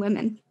killing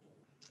women?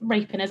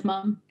 Raping his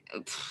mum.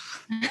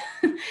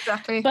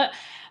 Exactly. But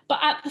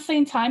at the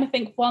same time, I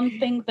think one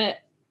thing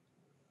that,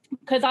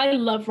 because I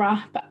love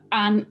rap,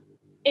 and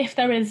if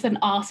there is an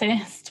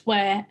artist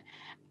where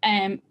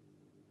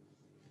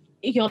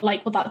you're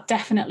like, well, that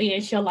definitely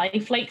is your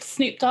life, like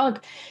Snoop Dogg,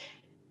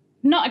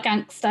 not a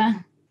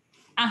gangster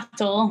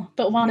at all,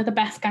 but one of the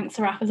best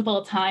gangster rappers of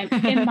all time,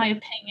 in my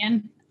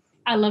opinion.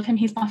 I love him.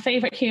 He's my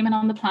favourite human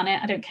on the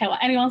planet. I don't care what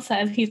anyone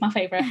says, he's my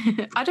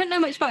favourite. I don't know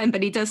much about him,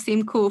 but he does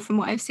seem cool from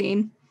what I've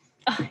seen.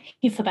 Oh,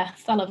 he's the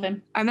best. I love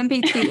him. I remember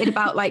he tweeted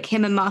about like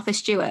him and Martha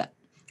Stewart,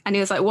 and he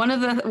was like, one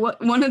of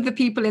the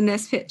people in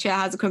this picture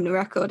has a criminal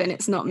record, and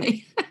it's not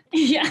me.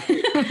 Yeah,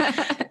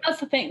 that's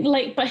the thing.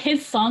 Like, but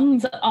his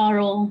songs are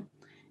all,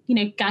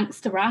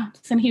 gangster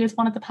raps, and he was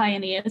one of the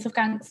pioneers of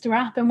gangster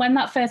rap. And when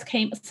that first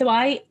came,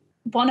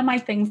 one of my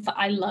things that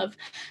I love,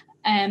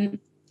 and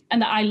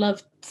that I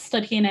love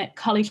studying at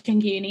college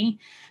and uni,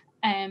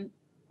 and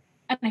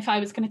if I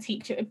was going to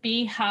teach it, would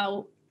be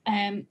how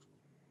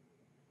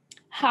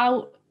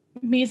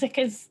music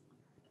is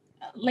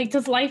like,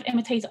 does life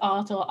imitate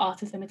art, or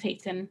art is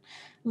imitating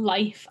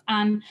life?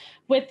 And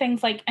with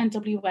things like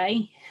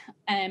NWA,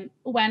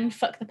 when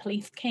Fuck the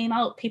Police came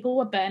out, people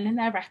were burning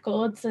their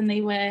records and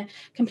they were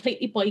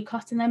completely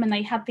boycotting them, and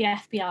they had the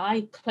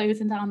FBI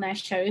closing down their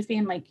shows,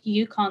 being like,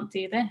 you can't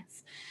do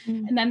this.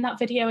 And then that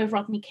video of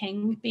Rodney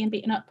King being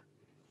beaten up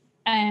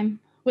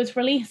was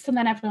released, and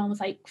then everyone was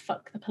like,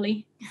 fuck the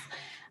police.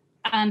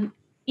 And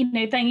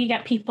then you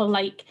get people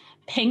like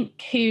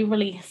Pink, who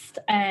released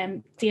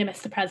Dear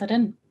Mr.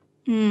 President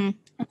and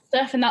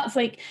stuff, and that's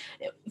like,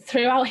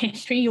 throughout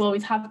history you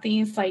always have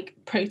these like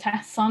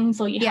protest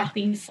songs, or you have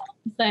these songs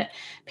that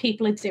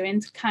people are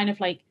doing to kind of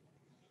like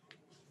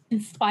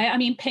inspire. I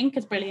mean, Pink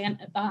is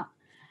brilliant at that.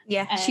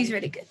 Yeah, she's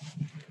really good.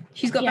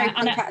 She's got very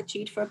punk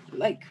attitude for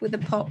like with the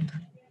pop.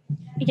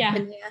 Yeah,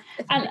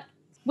 and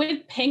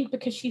with Pink,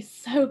 because she's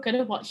so good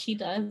at what she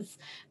does,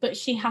 but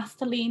she has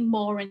to lean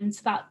more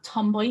into that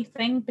tomboy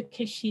thing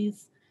because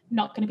she's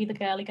not going to be the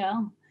girly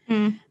girl.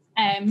 Mm.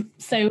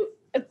 So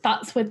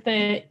that's with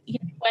the, you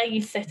know, where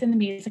you sit in the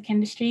music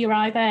industry. You're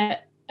either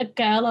a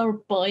girl or a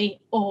boy,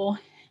 or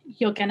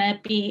you're going to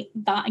be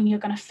that and you're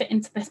going to fit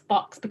into this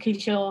box because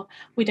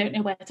we don't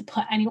know where to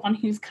put anyone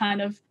who's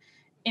kind of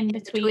in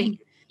between.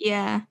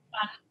 Yeah.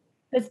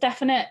 There's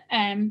definite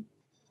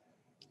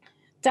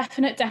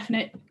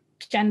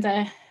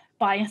gender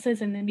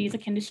biases in the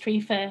music industry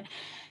for,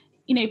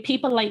 you know,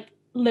 people like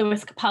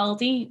Lewis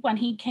Capaldi, when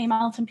he came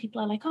out and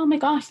people are like, oh my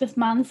gosh, this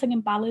man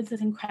singing ballads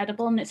is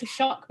incredible, and it's a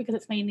shock because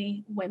it's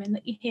mainly women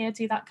that you hear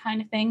do that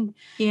kind of thing.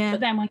 Yeah. But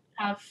then when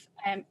you have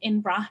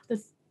in rap,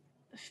 there's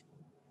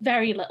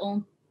very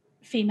little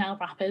female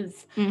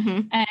rappers.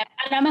 Mm-hmm. And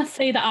I must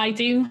say that I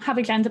do have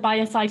a gender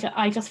bias.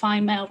 I just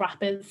find male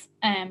rappers,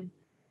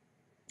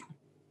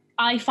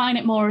 I find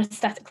it more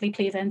aesthetically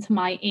pleasing to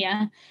my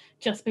ear,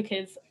 just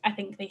because I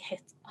think they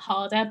hit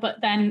harder.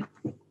 But then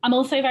I'm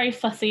also very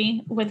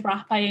fussy with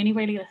rap. I only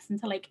really listen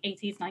to like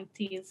 80s,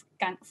 90s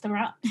gangster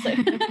rap. So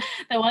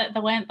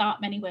there weren't that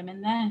many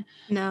women there.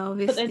 No,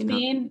 obviously but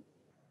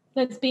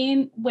there's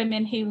been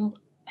women who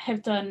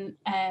have done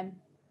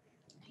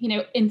you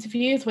know,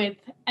 interviews with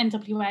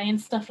NWA and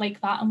stuff like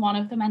that, and one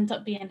of them ended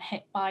up being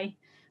hit by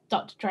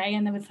Dr. Dre,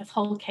 and there was this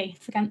whole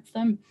case against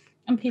them.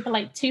 And people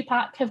like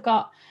Tupac have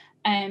got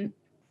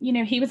you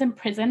know, he was in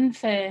prison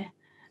for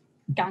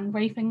gang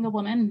raping a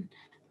woman,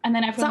 and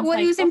then everyone's Is that what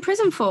like, he was in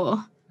prison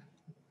for?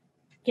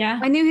 Yeah.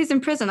 I knew he was in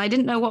prison. I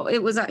didn't know what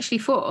it was actually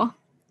for.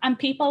 And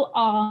people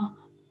are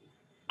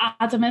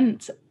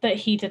adamant that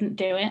he didn't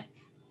do it.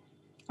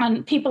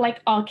 And people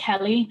like R.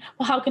 Kelly,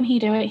 well, how can he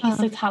do it? He's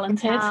so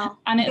talented. Wow.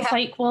 And it's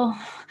like, well,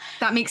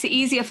 that makes it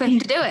easier for him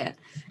to do it.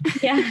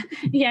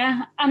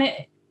 yeah. And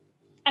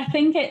I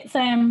think it's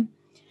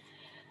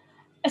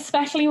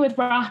especially with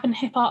rap and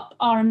hip hop,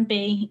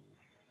 R&B,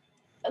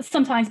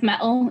 sometimes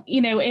metal,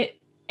 you know,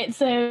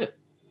 it's a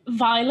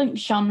violent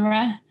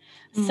genre.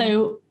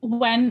 So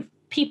when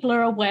people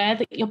are aware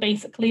that you're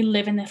basically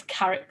living this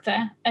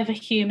character of a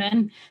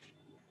human,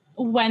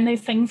 when those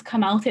things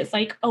come out, it's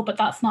like, oh, but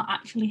that's not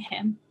actually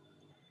him.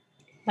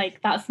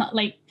 Like, that's not,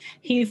 like,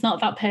 he's not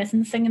that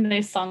person singing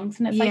those songs.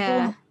 And it's like,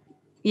 well,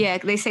 yeah,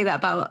 they say that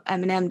about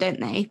Eminem, don't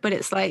they? But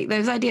it's like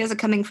those ideas are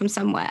coming from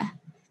somewhere.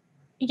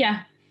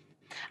 Yeah.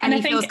 And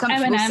he feels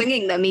comfortable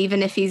singing them,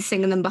 even if he's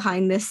singing them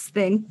behind this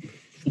thing.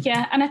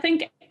 Yeah, and I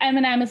think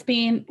Eminem has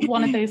been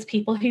one of those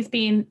people who's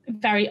been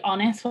very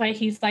honest, where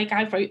he's like,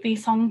 I wrote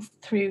these songs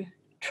through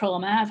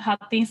trauma. I've had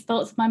these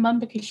thoughts of my mum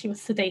because she was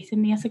sedating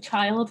me as a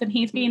child, and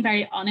he's been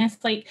very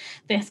honest, like,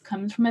 this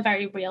comes from a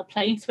very real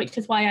place, which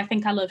is why I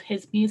think I love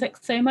his music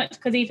so much,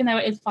 because even though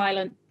it is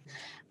violent,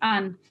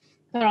 and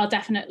there are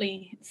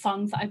definitely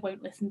songs that I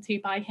won't listen to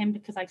by him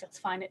because I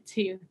just find it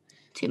too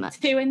much,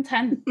 too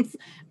intense.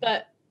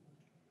 But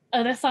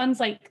other songs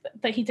like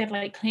that he did,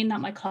 like Clean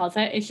Out My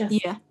Closet, is just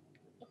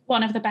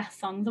one of the best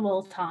songs of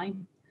all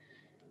time.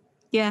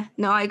 Yeah,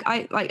 no,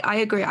 I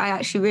agree.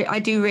 I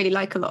do really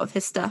like a lot of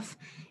his stuff.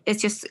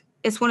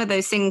 It's one of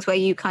those things where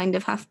you kind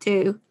of have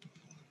to,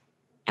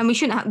 and we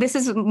shouldn't have, this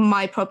is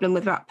my problem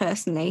with rap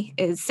personally,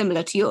 is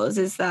similar to yours,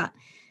 is that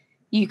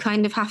you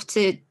kind of have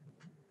to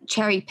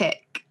cherry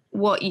pick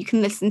what you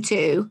can listen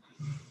to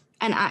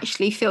and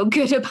actually feel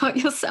good about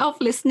yourself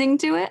listening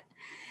to it.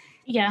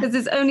 Yeah. Because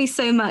there's only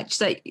so much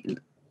that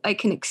I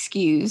can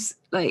excuse.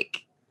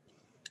 Like,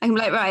 I can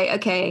be like, right,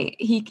 okay,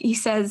 he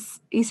says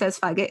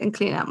faggot and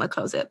Clean Out My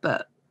Closet,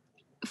 but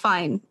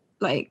fine.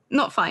 Like,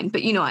 not fine,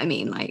 but you know what I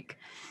mean? Like,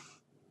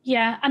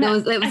 yeah, and it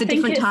was a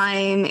different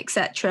time,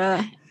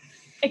 etc.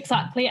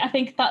 Exactly. I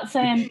think that's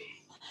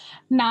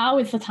now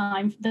is the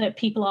time that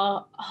people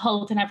are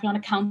holding everyone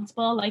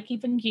accountable, like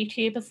even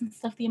YouTubers and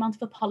stuff, the amount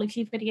of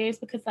apology videos,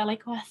 because they're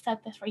like, oh, I said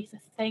this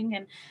racist thing.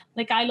 And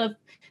like, I love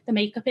the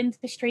makeup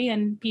industry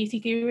and beauty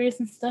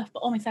gurus and stuff, but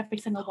almost every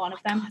single one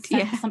of them has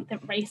said something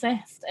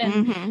racist.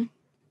 And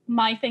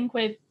my thing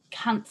with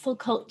cancel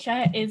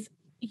culture is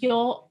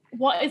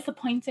what is the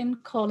point in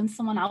calling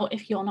someone out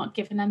if you're not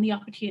giving them the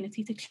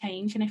opportunity to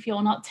change, and if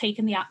you're not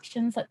taking the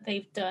actions that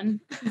they've done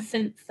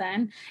since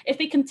then? If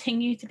they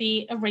continue to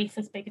be a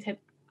racist, bigoted,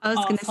 I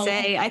was going to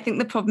say, I think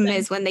the problem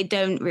is when they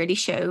don't really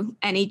show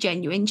any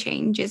genuine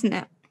change, isn't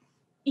it?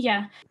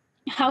 Yeah.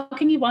 How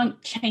can you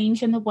want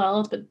change in the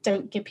world but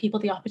don't give people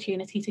the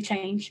opportunity to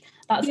change?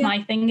 That's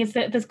my thing, is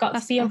that there's got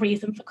to be a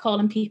reason for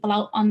calling people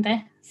out on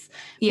this.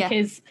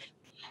 Because,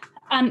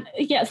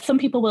 some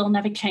people will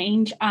never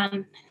change.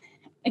 And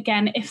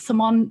again, if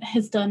someone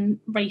has done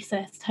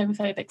racist,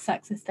 homophobic,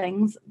 sexist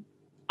things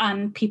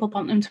and people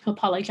want them to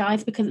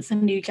apologise because it's a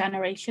new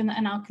generation that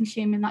are now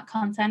consuming that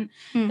content,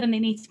 then they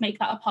need to make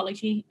that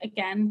apology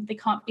again. They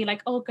can't be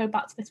like, oh, go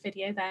back to this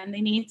video then.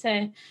 They need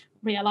to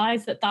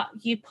realise that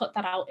you put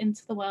that out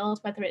into the world,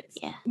 whether it's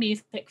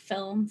music,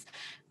 films,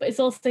 but it's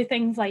also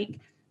things like,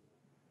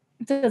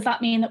 does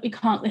that mean that we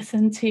can't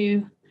listen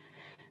to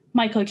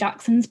Michael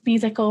Jackson's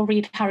music or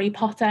read Harry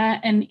Potter?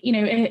 And, you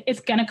know, it's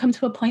going to come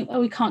to a point where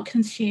we can't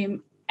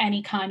consume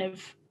any kind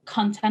of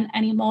content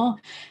anymore,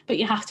 but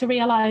you have to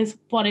realise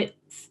what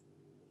it's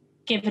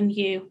given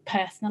you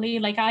personally.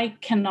 Like, I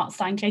cannot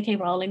stand J.K.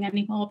 Rowling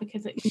anymore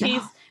because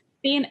she's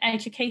being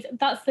educated.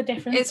 That's the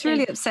difference. It's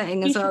really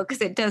upsetting as well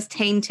because it does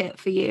taint it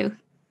for you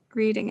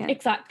reading it.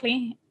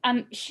 Exactly.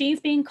 And she's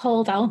being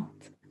called out,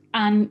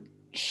 and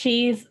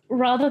she's,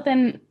 rather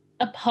than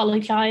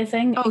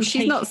apologising... Oh,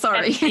 she's not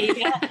sorry.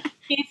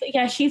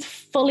 She's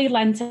fully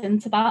lent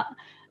into that.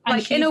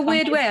 Like, in a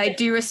weird way, I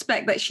do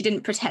respect that she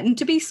didn't pretend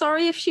to be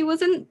sorry if she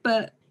wasn't,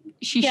 but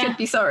she should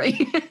be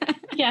sorry.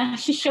 Yeah,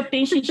 she should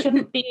be. She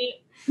shouldn't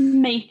be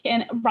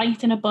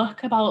writing a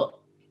book about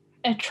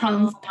a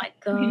trans person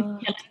killing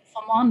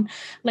someone.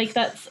 Like,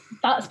 that's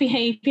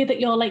behaviour that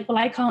you're like, well,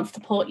 I can't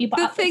support you. But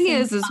the thing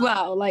is, as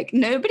well, like,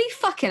 nobody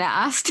fucking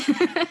asked.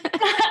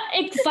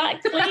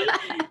 Exactly.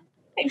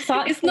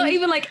 It's not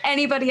even like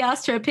anybody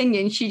asked her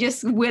opinion. She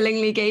just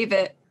willingly gave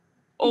it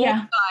all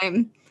the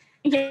time.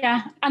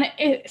 Yeah, and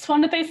it's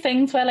one of those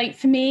things where, like,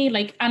 for me,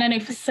 like, and I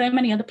know for so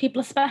many other people,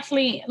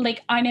 especially,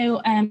 like, I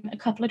know a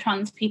couple of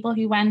trans people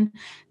who, when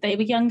they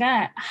were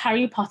younger,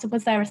 Harry Potter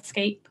was their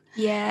escape.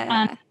 Yeah.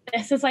 And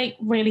this is, like,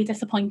 really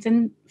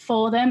disappointing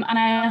for them, and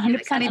I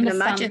 100%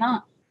 understand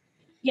that.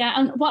 Yeah,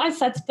 and what I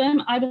said to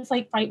them, I was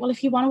like, right, well,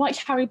 if you want to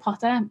watch Harry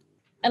Potter,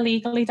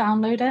 illegally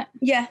download it.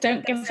 Yeah.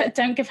 Don't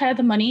give her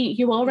the money.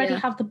 You already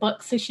have the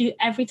book, so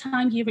every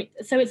time you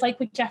so it's like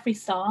with Jeffree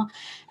Star,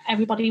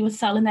 everybody was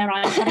selling their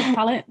eyeshadow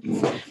palettes.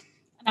 And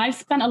I've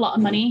spent a lot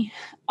of money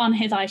on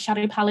his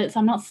eyeshadow palettes.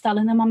 I'm not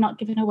selling them, I'm not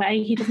giving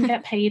away. He doesn't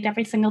get paid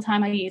every single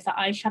time I use that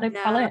eyeshadow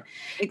palette.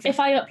 Exactly. If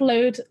I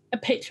upload a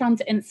picture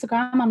onto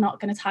Instagram, I'm not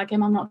going to tag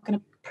him, I'm not going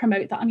to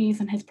promote that I'm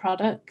using his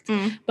product.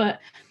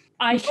 But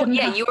I shouldn't.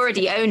 Yeah, you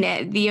already own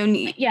it. You're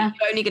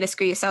only going to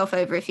screw yourself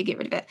over if you get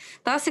rid of it.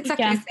 That's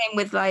exactly the same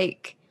with,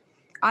 like,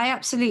 I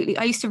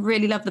used to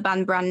really love the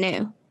band Brand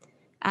New,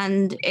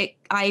 and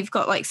I've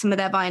got, like, some of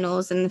their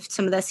vinyls and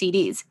some of their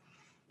CDs,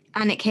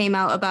 and it came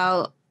out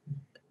about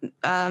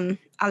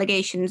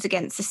allegations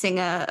against the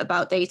singer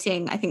about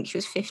dating. I think she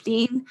was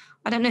 15.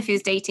 I don't know if he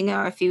was dating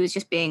her or if he was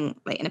just being,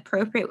 like,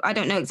 inappropriate. I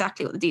don't know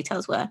exactly what the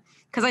details were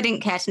because I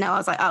didn't care to know. I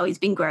was like, oh, he's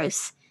been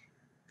gross.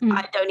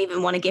 I don't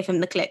even want to give him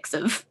the clicks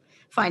of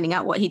finding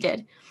out what he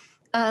did.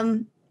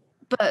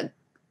 But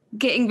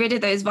getting rid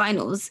of those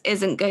vinyls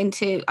isn't going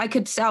to... I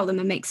could sell them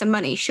and make some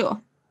money, sure.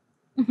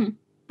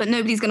 But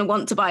nobody's going to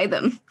want to buy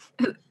them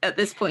at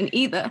this point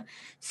either.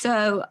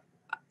 So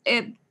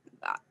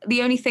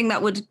the only thing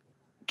that would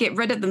get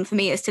rid of them for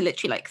me is to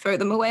literally, like, throw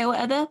them away or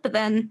whatever. But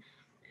then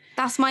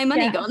that's my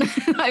money gone.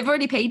 I've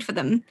already paid for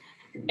them.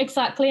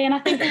 Exactly. And I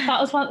think that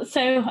was one...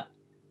 So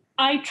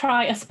I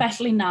try,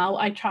 especially now,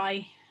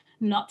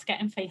 not to get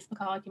in Facebook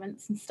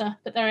arguments and stuff,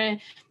 but there are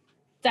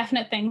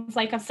definite things,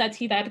 like I've said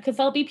to you there, because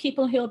there'll be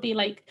people who'll be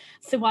like,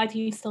 so why do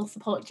you still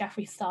support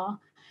Jeffree Star?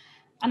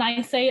 And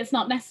I say it's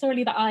not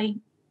necessarily that I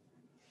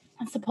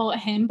support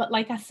him, but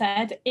like I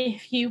said,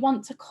 if you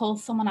want to call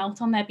someone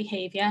out on their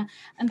behaviour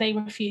and they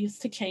refuse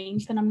to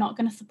change, then I'm not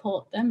going to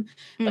support them.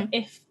 But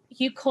if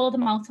you call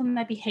them out on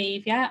their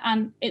behaviour,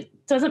 and it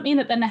doesn't mean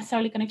that they're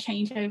necessarily going to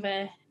change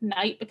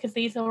overnight, because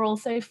these are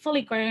also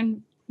fully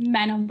grown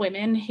men and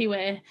women who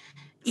are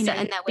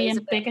being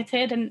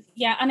bigoted, and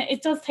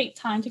it does take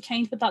time to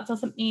change, but that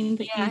doesn't mean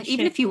that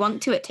even if you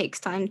want to, it takes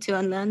time to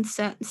unlearn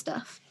certain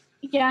stuff.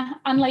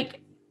 And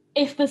like,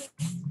 if there's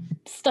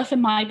stuff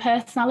in my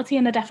personality,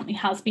 and there definitely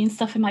has been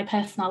stuff in my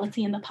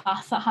personality in the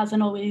past that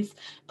hasn't always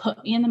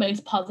put me in the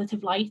most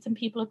positive light, and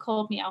people have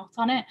called me out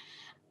on it,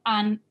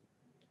 and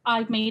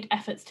I've made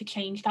efforts to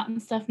change that and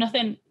stuff.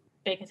 Nothing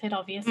bigoted,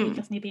 obviously,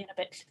 just me being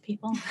a bitch to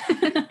people.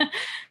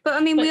 But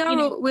I mean,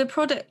 we're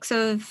products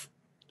of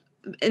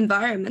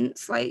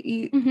environments. Like,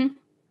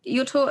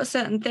 you're taught a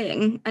certain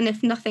thing, and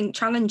if nothing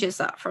challenges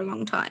that for a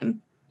long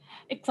time,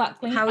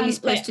 exactly, how are you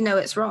supposed to know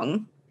it's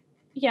wrong?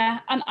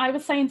 And I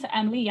was saying to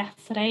Emily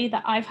yesterday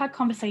that I've had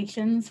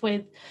conversations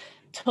with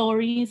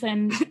Tories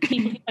and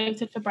people who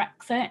voted for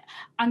Brexit,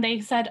 and they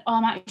said,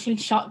 I'm actually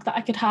shocked that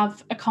I could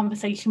have a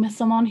conversation with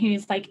someone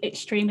who's, like,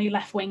 extremely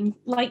left-wing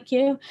like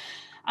you.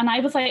 And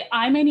I was like,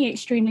 I'm only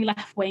extremely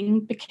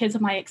left-wing because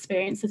of my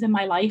experiences in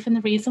my life. And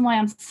the reason why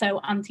I'm so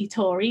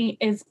anti-Tory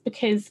is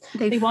because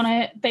they've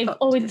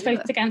always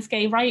voted against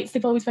gay rights.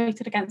 They've always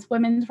voted against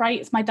women's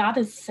rights. My dad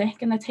is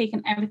sick and they're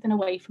taking everything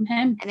away from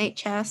him.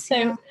 NHS.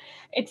 So,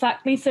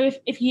 exactly. So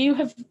if you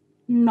have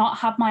not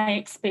had my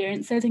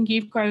experiences and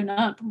you've grown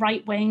up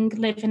right-wing,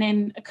 living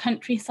in a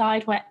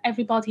countryside where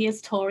everybody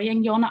is Tory,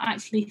 and you're not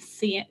actually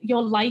seeing,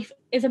 your life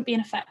isn't being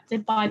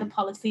affected by the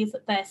policies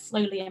that they're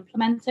slowly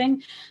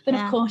implementing, then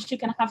of course you're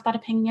going to have that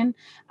opinion,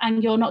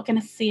 and you're not going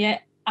to see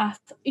it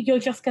you're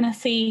just going to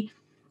see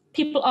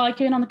people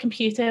arguing on the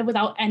computer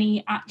without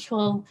any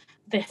actual,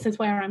 this is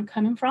where I'm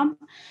coming from.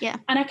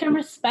 And I can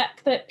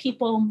respect that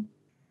people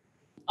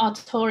are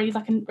Tories.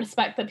 I can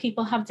respect that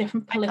people have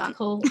different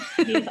political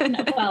views.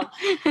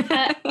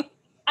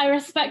 I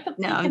respect that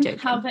they can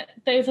have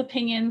those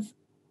opinions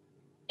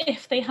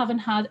if they haven't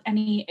had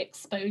any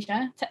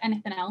exposure to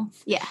anything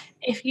else.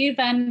 If you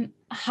then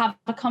have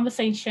a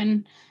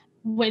conversation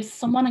with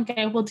someone and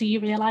go, well, do you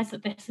realise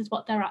that this is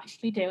what they're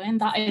actually doing?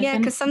 That is,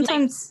 because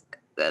sometimes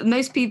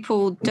most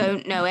people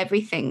don't know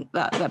everything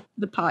that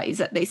the parties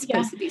that they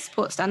supposedly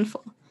support stand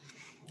for.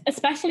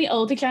 Especially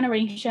older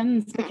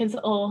generations, because,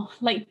 or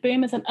like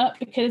boomers and up,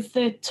 because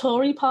the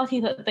Tory party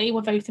that they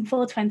were voting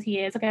for 20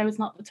 years ago is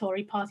not the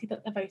Tory party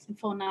that they're voting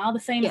for now. The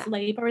same as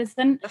Labour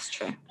isn't. That's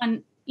true.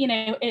 And, you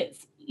know,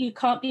 you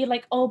can't be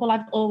like, oh, well,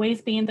 I've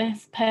always been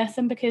this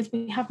person, because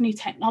we have new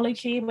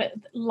technology, but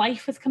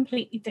life is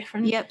completely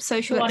different. Yep,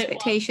 social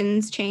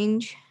expectations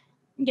change.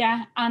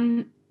 Yeah,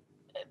 and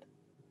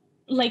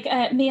like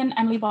me and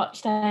Emily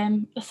watched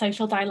The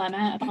Social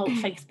Dilemma about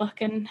Facebook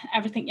and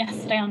everything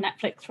yesterday on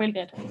Netflix, really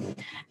good.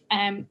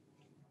 And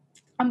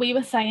we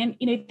were saying,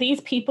 you know,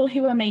 these people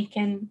who are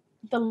making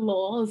the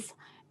laws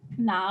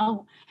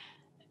now,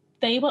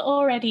 they were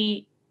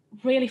already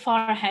really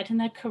far ahead in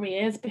their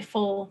careers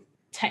before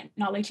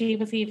technology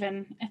was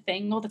even a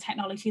thing, or the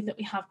technology that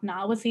we have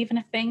now was even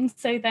a thing.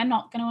 So they're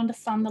not going to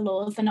understand the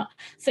laws. They're not.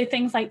 So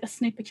things like the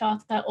Snooper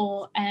Charter,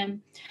 or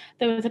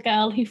there was a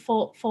girl who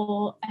fought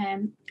for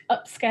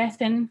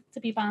upskirting to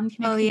be banned.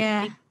 You know,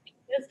 yeah,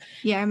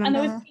 I remember.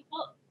 And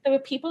there were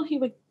people who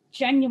were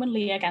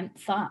genuinely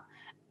against that,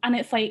 and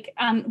it's like,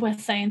 and we're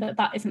saying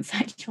that isn't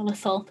sexual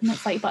assault, and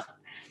it's like, but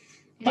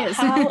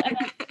how?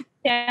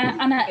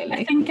 And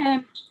I think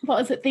what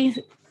was it?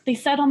 They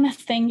said on this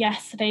thing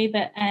yesterday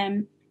that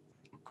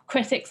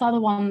critics are the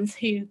ones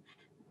who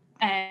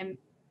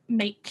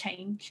make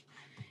change.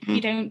 You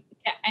don't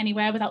get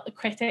anywhere without the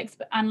critics,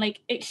 and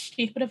like, it's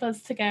stupid of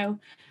us to go,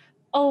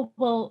 oh,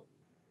 well,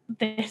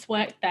 this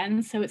worked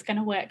then, so it's going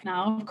to work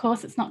now. Of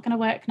course it's not going to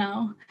work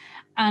now.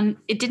 And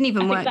it didn't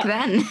even work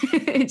then.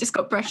 It just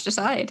got brushed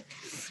aside.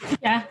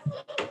 Yeah.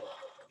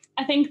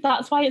 I think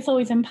that's why it's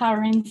always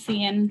empowering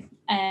seeing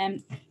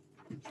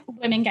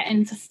women get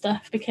into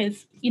stuff,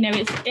 because, you know,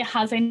 it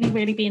has only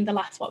really been the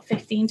last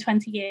 15,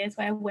 20 years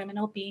where women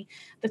will be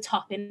the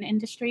top in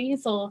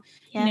industries, or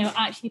you know,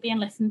 actually being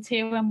listened to,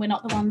 and we're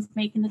not the ones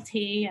making the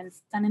tea and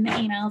sending the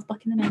emails,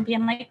 booking them in,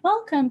 being like,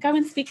 welcome, go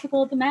and speak with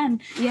all the men.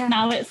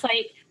 Now it's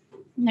like,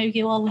 no,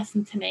 you all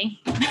listen to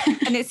me.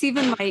 And it's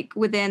even like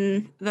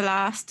within the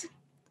last,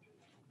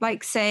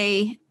 like,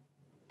 say,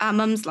 our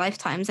mum's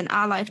lifetimes and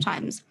our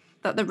lifetimes,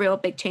 that the real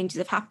big changes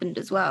have happened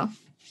as well.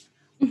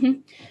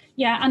 Mm-hmm.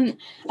 Yeah, and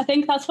I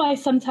think that's why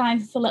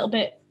sometimes it's a little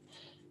bit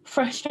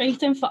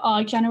frustrating for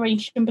our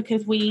generation,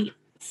 because we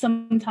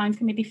sometimes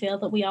can maybe feel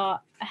that we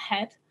are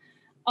ahead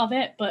of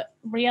it, but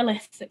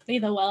realistically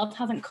the world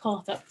hasn't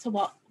caught up to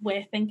what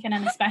we're thinking,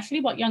 and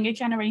especially what younger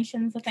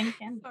generations are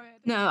thinking.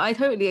 No, I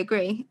totally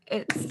agree.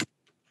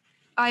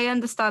 I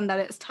understand that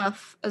it's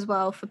tough as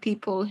well for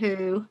people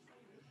who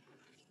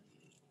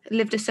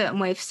lived a certain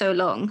way for so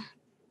long.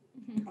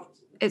 Mm-hmm.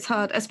 It's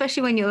hard,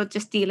 especially when you're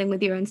just dealing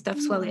with your own stuff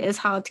as well. It is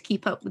hard to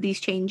keep up with these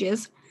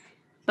changes,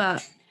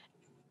 but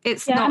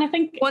it's not, and I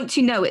think once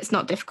you know, it's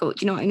not difficult.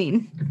 Do you know what I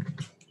mean?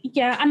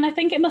 Yeah, and I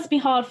think it must be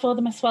hard for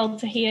them as well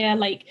to hear,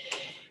 like,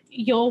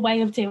 your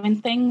way of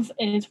doing things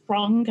is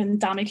wrong and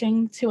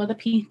damaging to other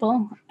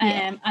people,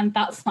 and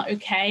that's not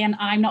okay, and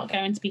I'm not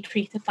going to be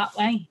treated that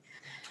way.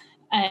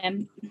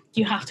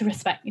 You have to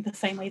respect me the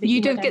same way that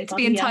you don't get to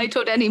be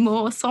entitled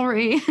anymore.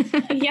 Sorry.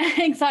 Yeah,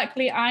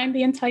 exactly. I'm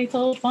the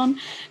entitled one,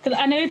 because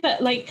I know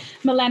that like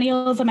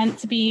millennials are meant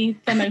to be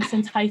the most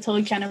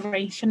entitled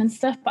generation and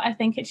stuff, but I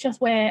think it's just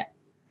we're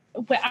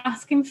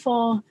asking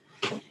for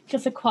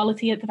just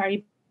equality at the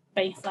very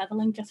base level,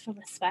 and just for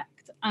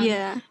respect.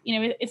 And, you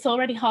know, it's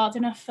already hard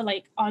enough for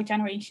like our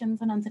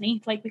generations and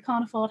underneath. Like, we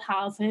can't afford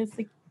houses.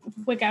 Like,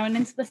 we're going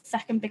into the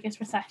second biggest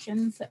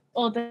recessions,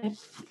 or the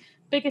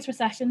biggest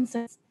recession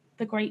since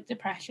the Great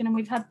Depression, and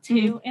we've had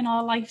two in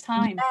our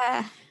lifetime.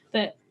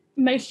 That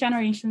most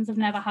generations have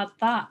never had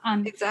that.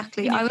 And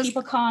exactly, you know,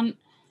 people can't.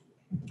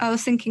 I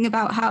was thinking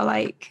about how,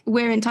 like,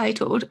 we're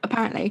entitled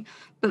apparently,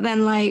 but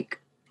then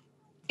like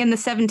in the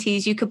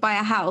 70s you could buy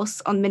a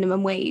house on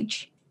minimum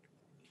wage,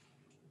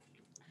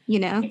 you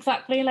know.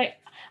 Exactly. Like,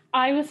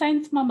 I was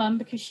saying to my mum,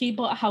 because she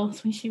bought a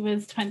house when she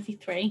was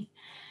 23,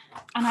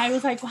 and I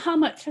was like, well, how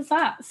much is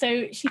that?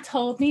 So she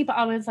told me, but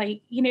I was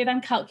like, you know, them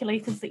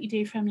calculators that you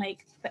do from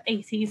like the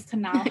 80s to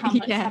now, how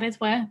much that is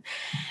worth.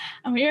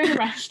 And we were in a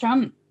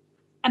restaurant,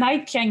 and I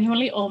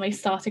genuinely almost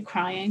started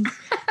crying,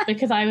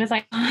 because I was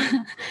like,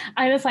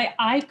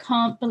 I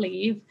can't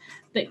believe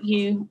that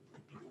you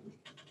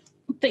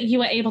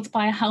were able to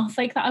buy a house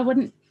like that. I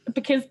wouldn't,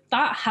 because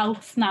that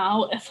house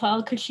now as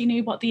well, because she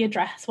knew what the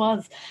address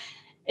was,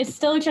 it's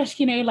still just,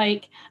 you know,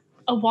 like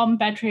a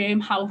 1-bedroom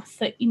house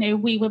that, you know,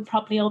 we would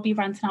probably all be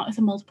renting out as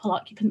a multiple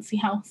occupancy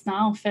house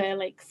now for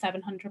like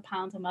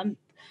 £700 a month.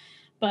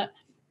 But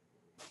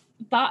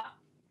that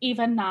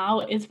even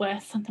now is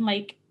worth something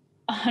like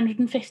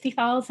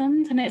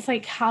 150,000, and it's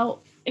like, how,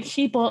 if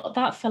she bought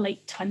that for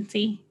like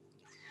 20,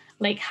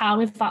 like,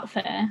 how is that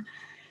fair?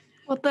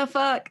 What the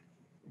fuck?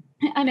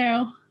 I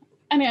know.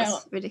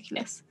 That's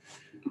ridiculous.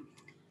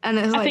 And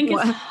it's like,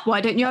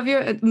 why don't you have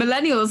your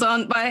millennials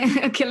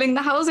aren't killing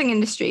the housing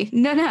industry?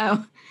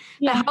 No.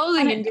 The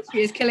housing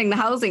industry is killing the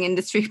housing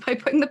industry by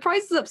putting the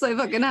prices up so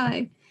fucking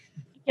high.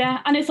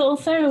 Yeah, and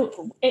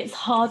it's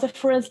harder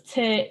for us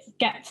to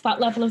get to that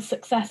level of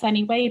success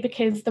anyway,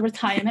 because the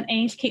retirement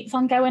age keeps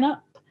on going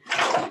up.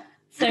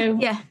 So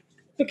yeah,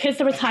 because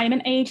the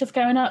retirement age is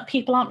going up,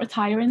 people aren't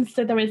retiring,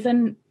 so there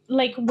isn't,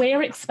 like,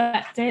 we're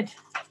expected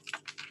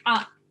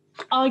at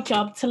our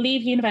job to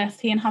leave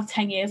university and have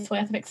 10 years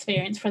worth of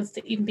experience for us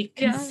to even be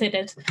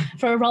considered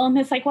for a role. And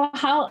it's like, well,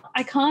 how?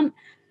 I can't.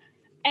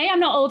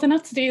 I'm not old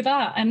enough to do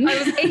that. And I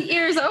was 8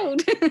 years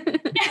old.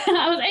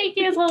 I was 8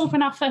 years old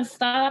when I first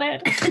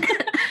started.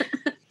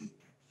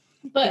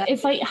 But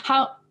it's like,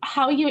 how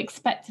are you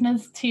expecting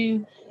us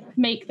to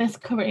make this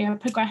career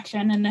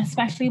progression? And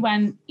especially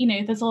when, you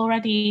know, there's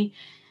already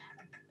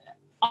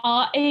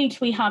our age,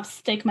 we have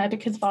stigma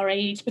because of our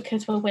age,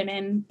 because we're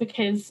women,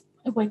 because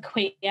we're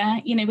queer.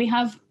 You know, we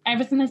have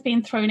everything that's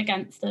being thrown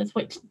against us,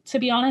 which, to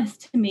be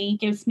honest, to me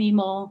gives me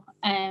more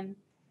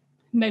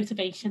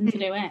motivation to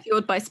do it.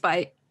 Fueled by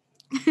spite.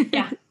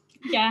 Yeah.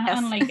 Yes.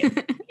 And like,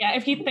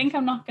 if you think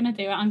I'm not going to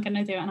do it, I'm going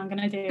to do it, and I'm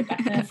going to do it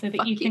better so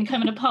that you can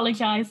come and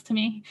apologise to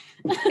me.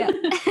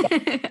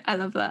 I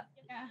love that.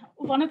 Yeah.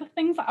 One of the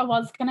things that I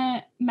was going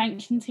to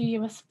mention to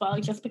you as well,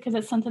 just because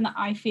it's something that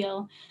I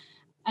feel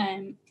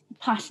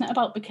passionate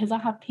about because I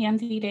have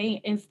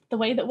PMDD, is the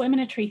way that women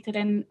are treated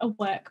in a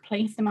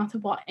workplace, no matter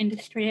what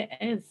industry it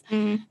is.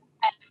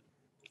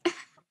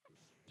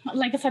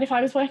 Like I said, if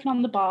I was working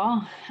on the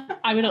bar,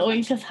 I would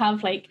always just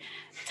have like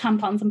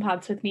tampons and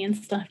pads with me and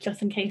stuff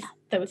just in case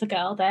there was a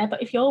girl there.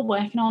 But if you're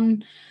working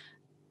on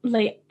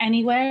like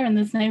anywhere and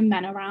there's no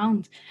men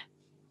around,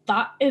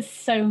 that is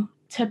so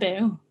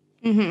taboo.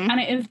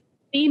 And it is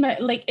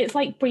like, it's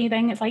like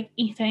breathing, it's like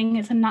eating,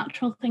 it's a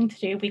natural thing to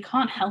do. We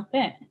can't help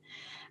it.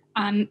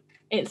 And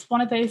it's one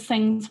of those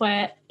things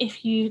where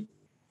if you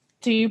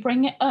do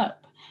bring it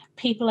up,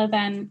 people are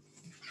then,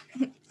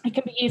 it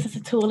can be used as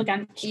a tool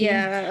against you, or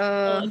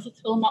as a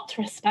tool not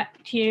to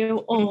respect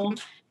you, or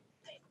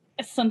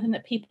it's something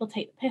that people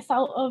take the piss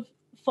out of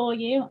for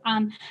you.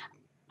 And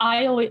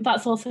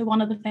that's also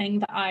one of the things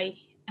that I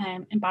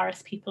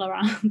embarrass people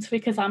around,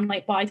 because I'm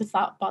like, why does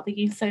that bother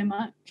you so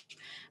much?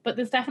 But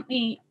there's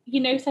definitely, you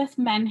notice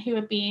men who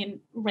are being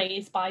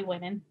raised by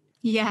women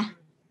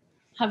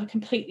have a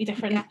completely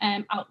different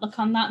outlook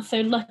on that.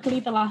 So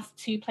luckily the last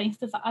 2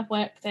 places that I've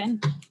worked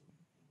in,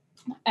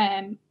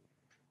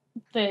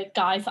 the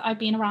guys that I've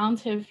been around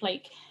have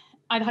like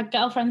either had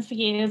girlfriends for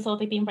years or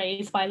they've been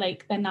raised by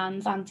like their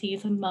nans,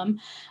 aunties and mum,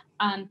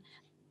 and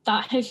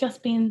that has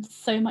just been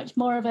so much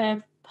more of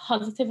a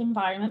positive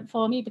environment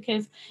for me,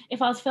 because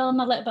if I was feeling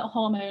a little bit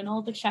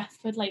hormonal, the chefs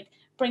would like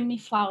bring me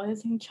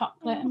flowers and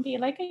chocolate and be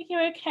like, are you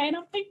okay? And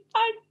I'm like,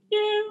 thank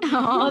you.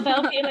 Or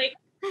they'll be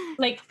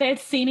like they'd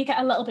see me get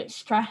a little bit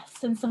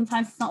stressed, and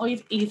sometimes it's not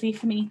always easy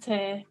for me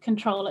to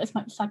control it as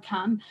much as I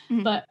can,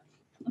 but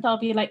they'll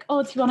be like,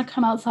 oh, do you want to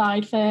come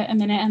outside for a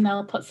minute? And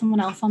they'll put someone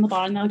else on the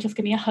bar and they'll just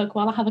give me a hug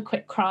while I have a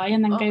quick cry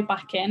and then go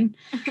back in.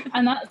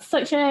 And that's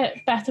such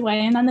a better way.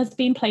 And then there's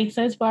been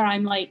places where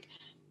I'm like,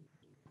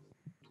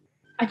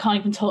 I can't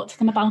even talk to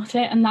them about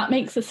it, and that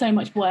makes it so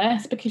much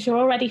worse, because you're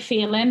already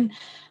feeling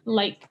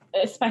like,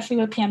 especially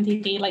with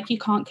PMDD, like you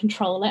can't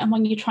control it, and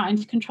when you're trying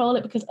to control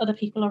it because other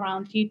people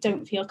around you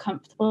don't feel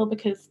comfortable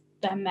because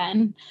they're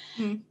men,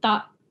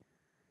 that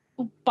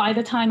by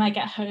the time I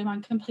get home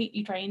I'm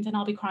completely drained and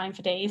I'll be crying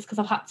for days because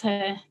I've had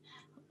to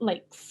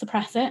like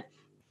suppress it.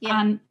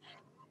 And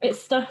it's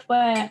stuff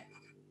where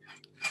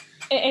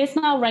it is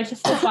now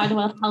registered by the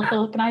World Health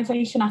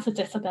Organization as a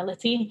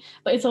disability,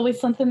 but it's always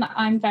something that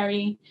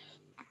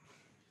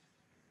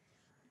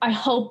I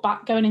hold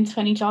back going into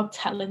any job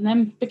telling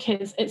them,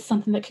 because it's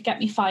something that could get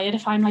me fired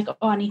if I'm like,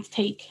 oh, I need to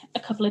take a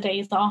couple of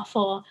days off,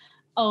 or,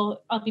 oh,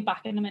 I'll be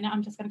back in a minute,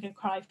 I'm just going to go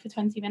cry for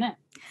 20 minutes.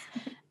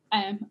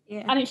 And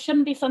it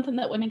shouldn't be something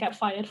that women get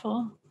fired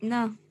for.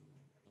 No.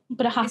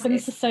 But it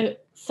happens to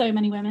so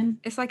many women.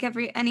 It's like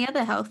any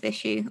other health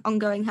issue,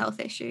 ongoing health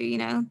issue, you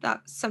know,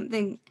 that's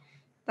something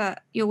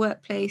that your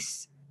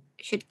workplace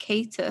should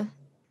cater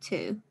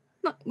to.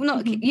 Not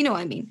you know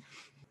what I mean.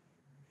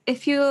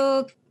 If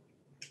you're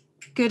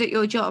good at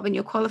your job and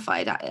you're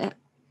qualified at it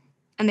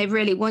and they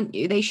really want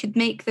you, they should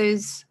make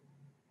those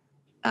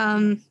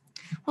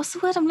what's the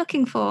word I'm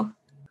looking for?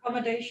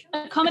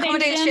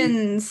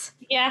 Accommodations.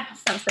 Yeah,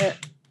 that's it.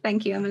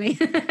 Thank you, Emily.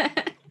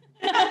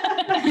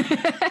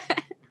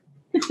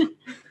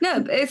 No,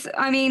 but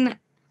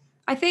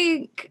I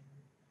think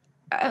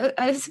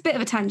it's a bit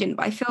of a tangent,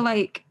 but I feel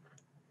like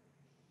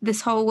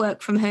this whole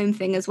work from home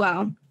thing as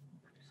well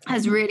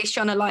has really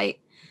shone a light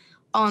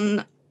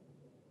on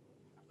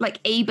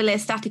like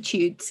ableist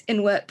attitudes in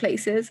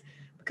workplaces,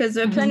 because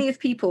there are plenty of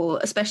people,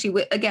 especially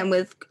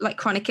with like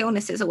chronic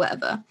illnesses or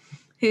whatever,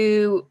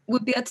 who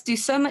would be able to do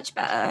so much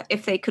better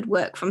if they could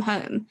work from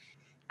home.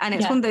 And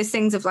it's one of those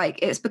things of like,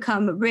 it's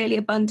become really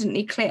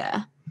abundantly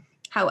clear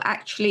how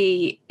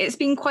actually it's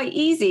been quite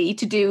easy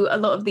to do a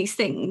lot of these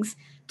things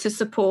to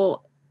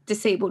support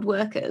disabled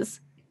workers.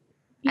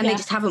 And they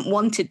just haven't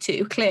wanted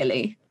to,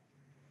 clearly.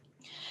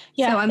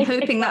 Yeah, so I'm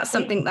hoping that's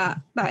something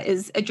that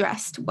is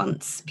addressed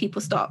once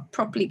people start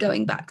properly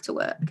going back to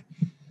work.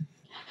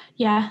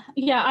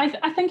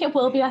 I think it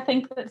will be. I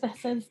think that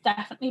this has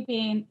definitely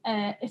been,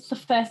 it's the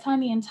first time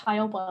the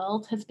entire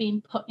world has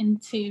been put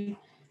into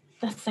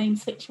the same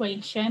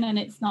situation, and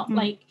it's not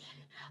like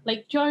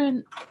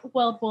during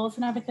world wars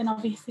and everything,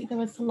 obviously there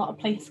was a lot of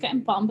places getting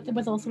bombed, but there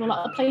was also a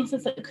lot of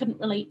places that couldn't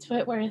relate to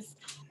it, whereas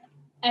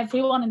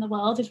everyone in the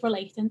world is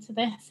relating to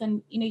this,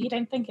 and you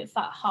don't think it's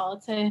that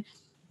hard to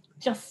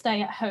just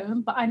stay at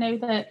home. But I know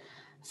that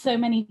so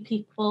many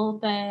people,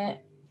 their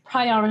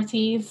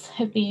priorities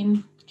have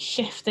been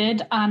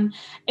shifted, and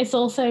it's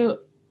also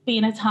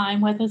been a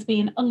time where there's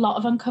been a lot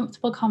of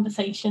uncomfortable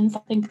conversations I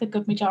think the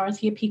good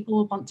majority of people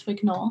will want to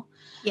ignore,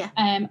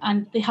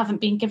 and they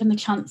haven't been given the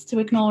chance to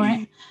ignore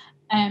it,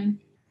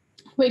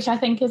 which I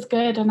think is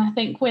good. And I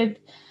think with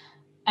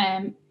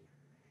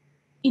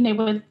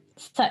with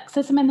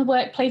sexism in the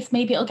workplace,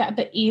 maybe it'll get a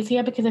bit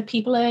easier, because if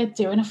people are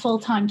doing a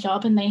full-time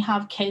job and they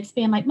have kids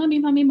being like, mummy,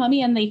 mummy,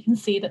 mummy, and they can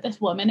see that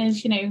this woman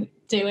is,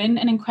 doing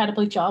an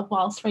incredible job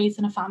whilst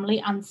raising a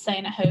family and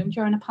staying at home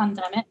during a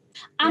pandemic,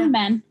 and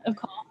men, of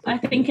course, I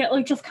think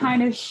it'll just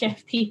kind of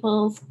shift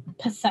people's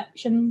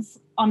perceptions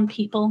on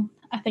people.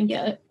 I think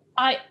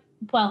I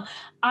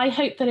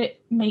hope that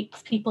it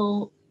makes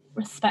people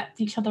respect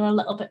each other a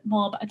little bit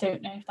more, but I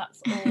don't know if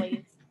that's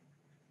always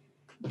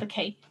the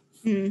case.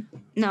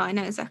 No, I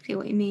know exactly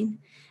what you mean.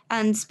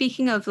 And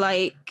speaking of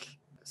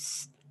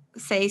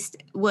say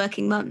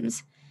working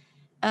mums,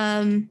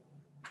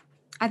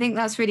 I think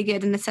that's really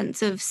good in the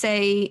sense of,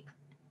 say,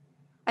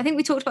 I think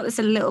we talked about this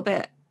a little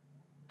bit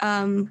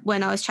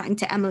when I was chatting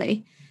to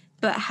Emily,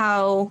 but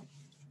how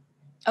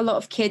a lot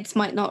of kids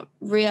might not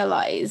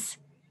realise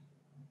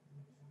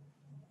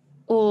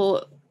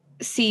or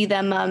see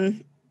their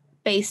mum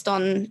based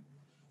on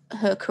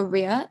her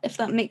career, if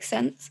that makes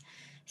sense.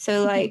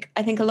 So I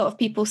think a lot of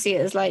people see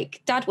it as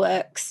dad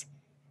works,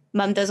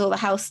 mum does all the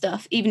house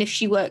stuff, even if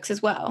she works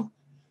as well.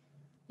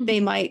 They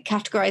might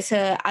categorize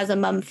her as a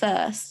mum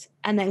first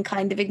and then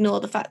kind of ignore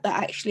the fact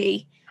that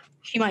actually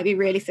she might be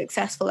really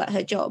successful at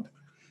her job.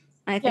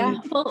 And I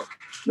think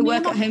the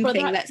work at home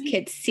thing lets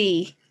kids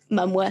see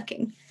mum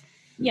working.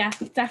 Yeah,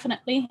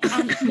 definitely.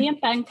 And me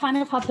and Ben kind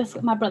of had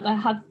this, my brother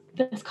had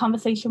this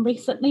conversation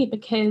recently,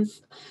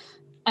 because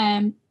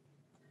when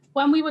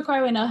we were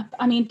growing up,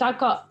 I mean, Dad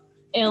got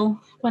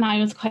ill when I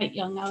was quite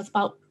young. I was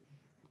about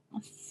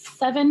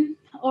 7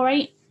 or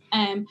 8.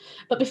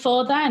 But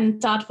before then,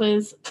 Dad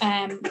was,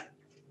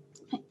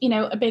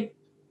 a big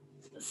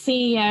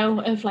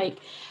CEO of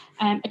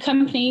a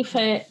company,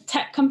 for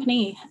tech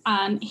company,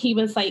 and he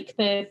was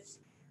the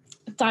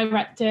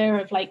director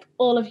of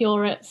all of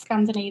Europe,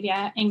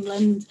 Scandinavia,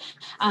 England,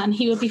 and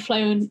he would be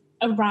flown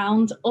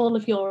around all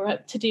of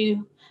Europe to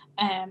do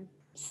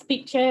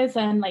speeches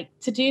and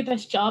to do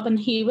this job, and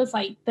he was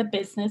the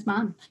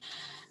businessman.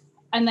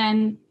 And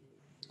then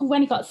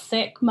when he got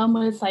sick, Mum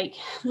was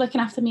looking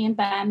after me and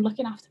Ben,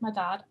 looking after my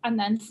dad, and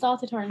then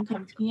started her own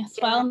company as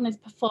well, and is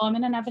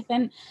performing and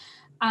everything.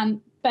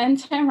 And Ben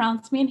turned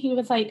around to me and he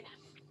was like,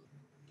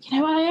 I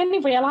only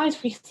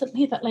realised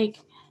recently that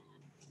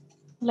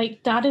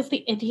Dad is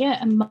the idiot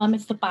and Mum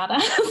is the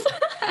badass.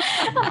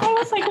 I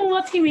was like, well,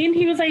 what do you mean?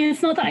 He was like,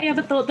 it's not that I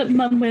ever thought that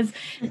Mum was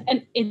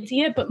an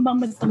idiot, but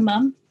Mum was the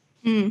mum.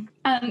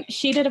 And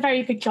she did a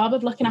very good job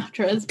of looking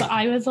after us, but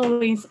I was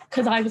always,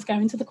 because I was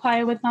going to the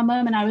choir with my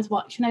mum and I was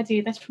watching her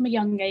do this from a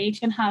young age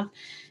and have,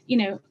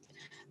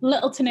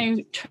 little to no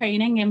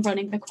training in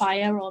running the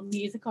choir or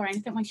music or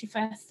anything when she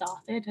first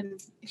started,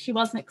 and she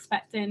wasn't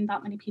expecting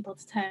that many people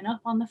to turn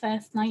up on the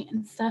first night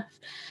and stuff.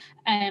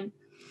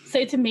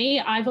 So to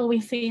me, I've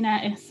always seen her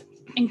as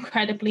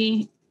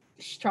incredibly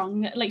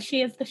strong.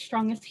 She is the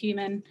strongest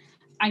human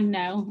I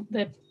know,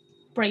 the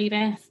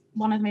bravest,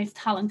 one of the most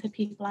talented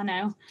people I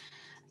know.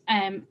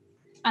 And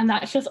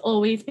that's just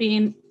always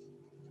been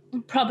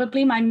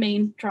probably my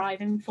main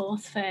driving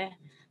force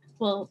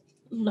for,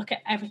 look at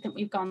everything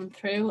we've gone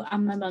through,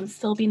 and my mum's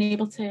still been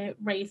able to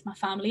raise my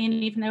family. And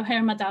even though her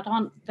and my dad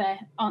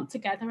aren't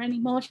together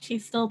anymore,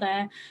 she's still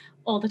there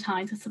all the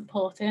time to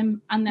support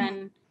him, and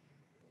then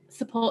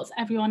supports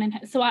everyone in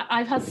her. So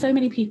I've had so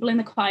many people in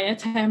the choir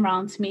turn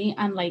around to me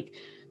and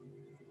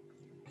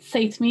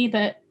say to me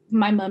that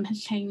my mum has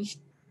changed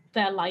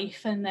their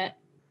life, and that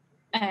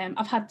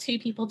I've had 2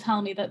 people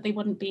tell me that they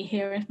wouldn't be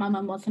here if my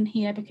mum wasn't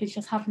here, because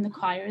just having the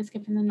choir is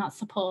giving them that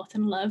support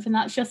and love. And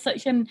that's just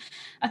such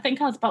I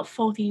think I was about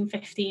 14,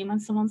 15 when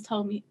someone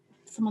told me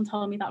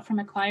that from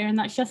a choir, and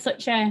that's just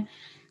such a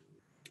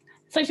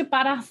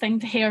badass thing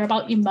to hear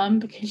about your mum,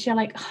 because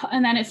you're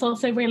and then it's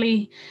also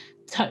really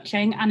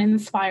touching and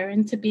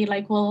inspiring to be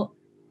well,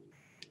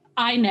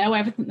 I know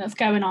everything that's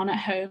going on at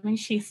home and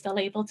she's still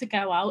able to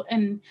go out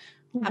and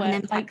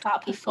work like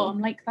that, perform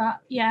like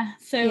that.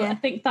 So I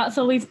think that's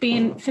always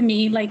been for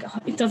me,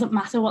 it doesn't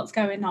matter what's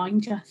going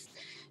on, just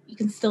you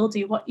can still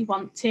do what you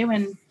want to,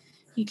 and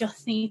you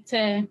just need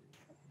to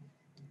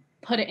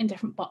put it in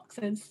different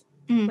boxes,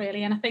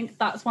 really. And I think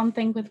that's one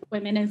thing with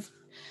women is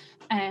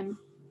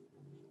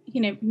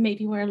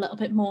maybe we're a little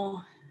bit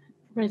more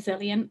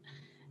resilient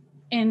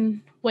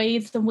in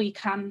ways than we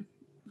can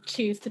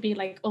choose to be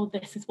oh,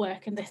 this is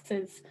work and this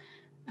is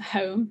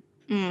home.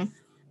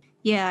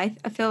 Yeah,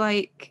 I feel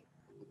like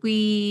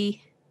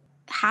we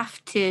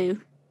have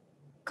to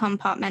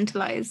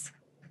compartmentalize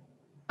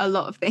a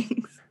lot of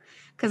things.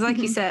 Because like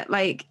you said,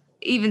 like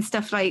even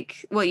stuff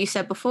like what you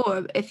said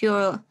before, if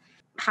you're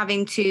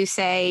having to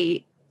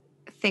say,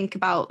 think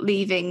about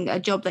leaving a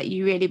job that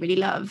you really, really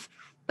love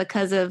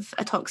because of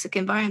a toxic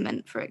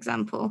environment, for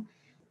example,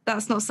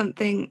 that's not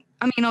something,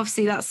 I mean,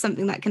 obviously that's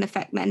something that can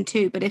affect men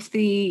too, but if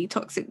the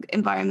toxic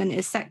environment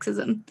is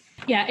sexism.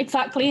 Yeah,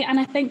 exactly. And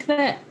I think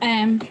that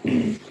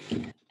if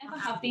I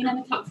have been in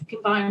a toxic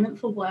environment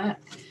for work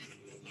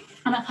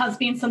and it has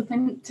been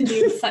something to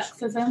do with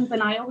sexism,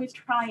 then I always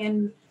try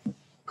and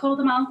call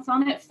them out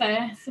on it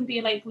first and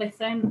be like,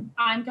 listen,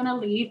 I'm going to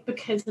leave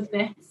because of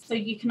this. So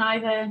you can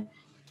either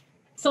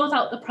sort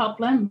out the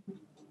problem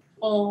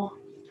or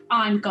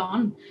I'm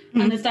gone.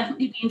 And there's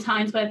definitely been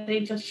times where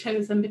they've just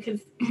chosen,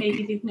 because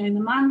maybe they've known the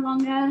man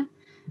longer,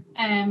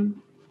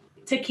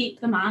 to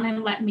keep the man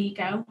and let me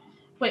go,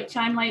 which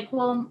I'm like,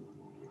 well,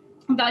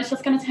 that's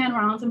just going to turn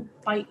around and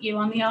bite you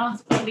on the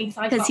arse, but at least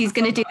I because he's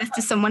going to do this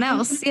to someone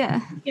else. Yeah,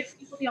 give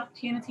people the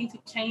opportunity to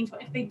change,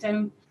 but if they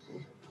don't,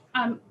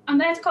 I'm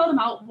there to call them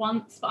out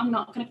once, but I'm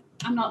not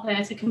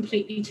there to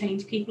completely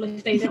change people.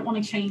 If they don't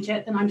want to change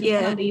it, then I'm just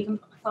going to leave and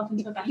put myself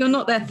into a better. You're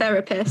not their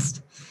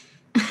therapist.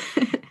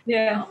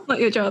 Yeah, not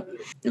your job.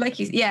 Like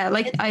you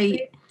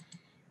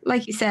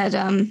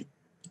said,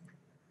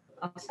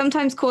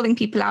 sometimes calling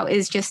people out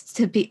is just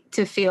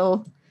to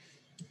feel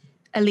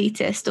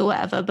elitist or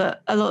whatever,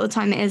 but a lot of the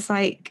time it is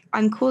like,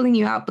 I'm calling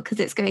you out because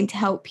it's going to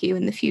help you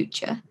in the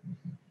future.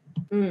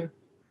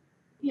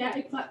 Yeah,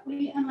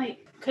 exactly. And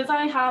like, because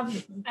I have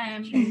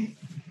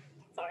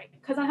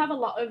a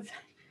lot of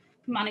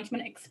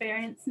management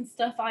experience and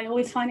stuff, I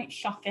always find it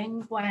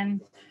shocking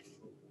when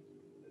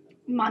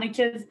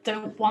managers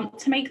don't want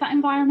to make that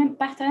environment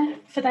better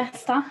for their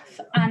staff.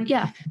 And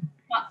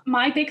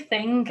my big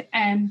thing,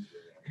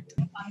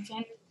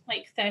 managing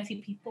like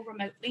 30 people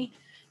remotely,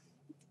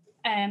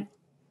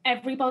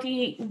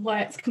 everybody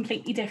works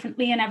completely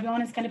differently and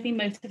everyone is going to be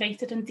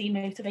motivated and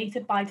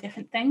demotivated by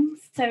different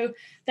things. So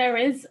there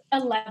is a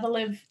level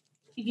of,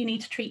 you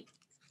need to treat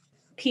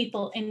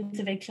people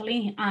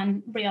individually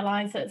and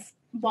realise that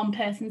one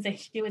person's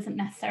issue isn't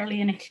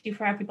necessarily an issue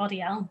for everybody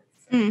else.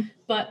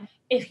 But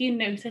if you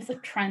notice a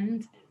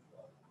trend,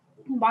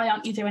 why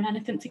aren't you doing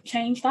anything to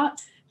change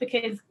that?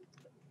 Because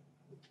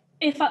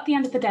if at the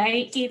end of the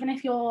day, even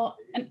if you're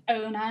an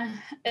owner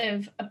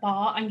of a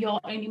bar and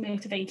your only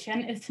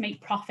motivation is to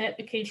make profit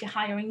because you're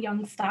hiring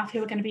young staff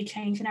who are going to be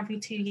changing every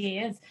 2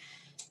 years,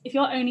 if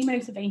your only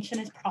motivation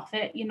is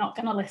profit, you're not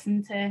going to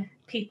listen to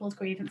people's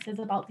grievances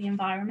about the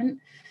environment.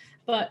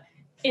 But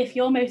if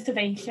your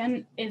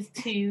motivation is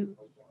to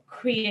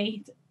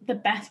create the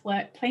best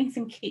workplace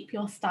and keep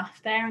your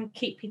staff there and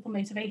keep people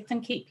motivated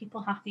and keep people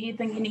happy,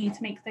 then you need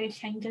to make those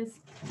changes.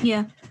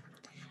 Yeah.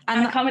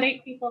 And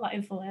accommodate people, that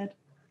is the word.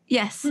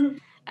 Yes.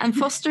 And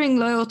fostering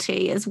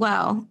loyalty as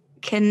well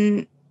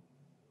can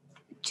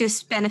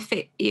just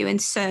benefit you in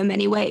so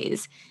many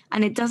ways.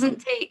 And it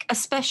doesn't take,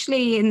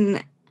 especially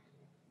in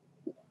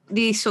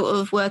the sort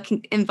of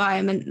working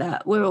environment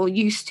that we're all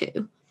used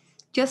to,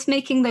 just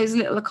making those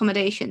little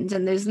accommodations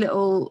and those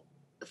little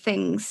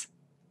things,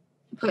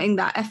 putting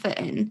that effort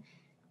in,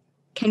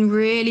 can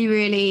really,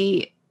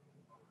 really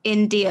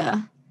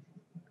endear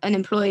an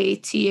employee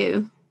to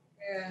you.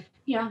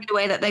 Yeah. In a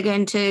way that they're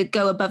going to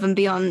go above and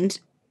beyond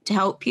to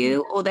help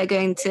you, or they're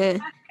going to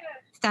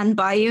stand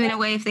by you in a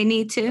way if they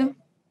need to.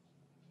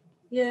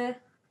 Yeah.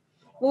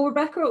 Well,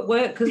 Rebecca at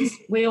work, because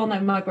we all know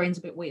my brain's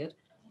a bit weird,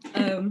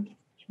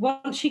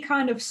 once she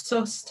kind of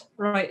sussed,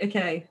 right,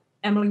 okay,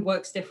 Emily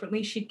works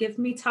differently, she'd give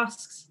me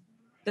tasks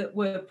that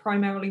were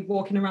primarily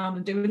walking around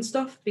and doing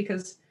stuff,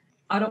 because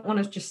I don't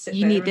want to just sit there.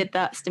 You needed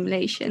that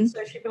stimulation.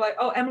 So she'd be like,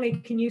 oh, Emily,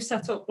 can you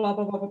set up blah,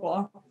 blah, blah, blah,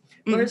 blah.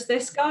 Whereas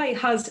this guy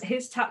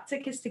his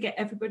tactic is to get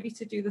everybody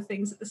to do the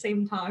things at the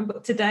same time.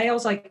 But today I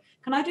was like,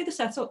 can I do the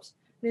setups?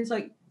 And he's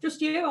like,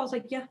 just you? I was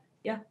like, yeah.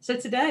 So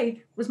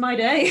today was my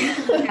day.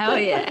 Oh,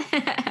 yeah.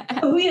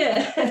 Oh,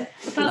 yeah.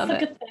 That's a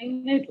good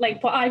thing.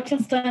 Like what I've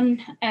just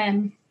done, I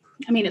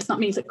mean, it's not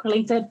music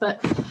related,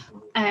 but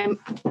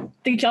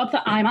the job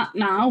that I'm at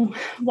now,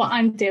 what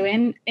I'm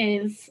doing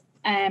is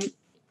I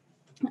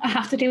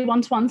have to do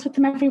one-to-ones with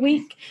them every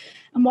week.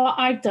 And what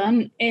I've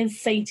done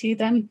is say to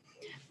them,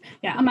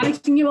 yeah, I'm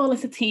managing you all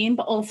as a team,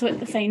 but also at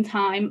the same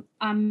time,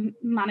 I'm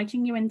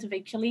managing you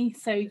individually.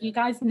 So you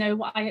guys know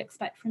what I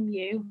expect from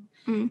you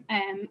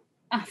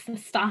as the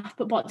staff,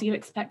 but what do you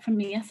expect from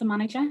me as a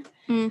manager?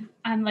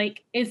 And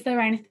like, is there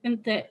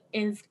anything that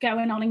is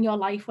going on in your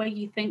life where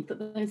you think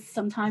that there's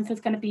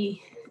going to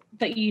be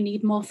that you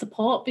need more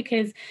support?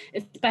 Because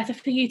it's better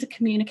for you to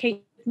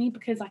communicate with me,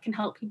 because I can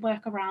help you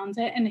work around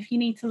it. And if you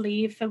need to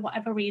leave for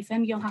whatever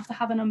reason, you'll have to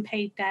have an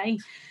unpaid day,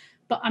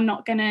 but I'm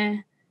not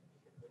gonna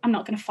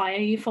fire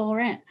you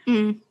for it.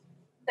 So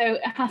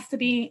it has to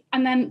be,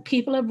 and then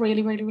people are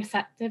really, really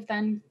receptive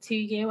then to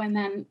you. And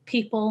then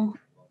people,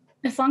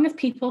 as long as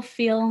people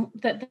feel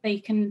that they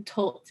can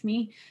talk to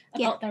me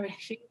about their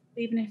issues,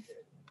 even if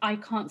I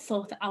can't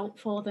sort it out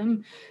for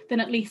them, then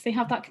at least they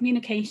have that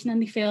communication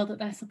and they feel that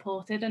they're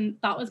supported. And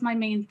that was my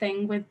main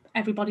thing with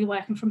everybody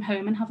working from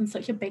home and having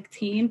such a big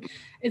team,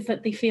 is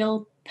that they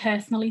feel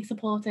personally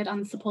supported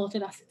and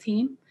supported as a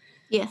team.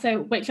 Yeah.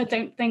 So, which I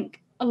don't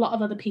think a lot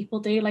of other people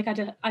do. Like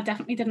I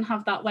definitely didn't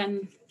have that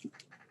when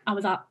I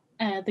was at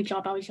the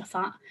job I was just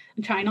at.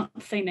 I'm trying not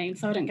to say names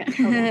so I don't get in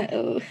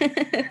trouble.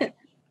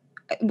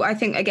 I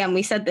think, again,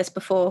 we said this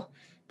before,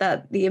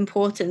 that the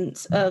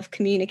importance of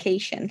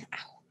communication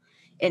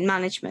in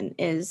management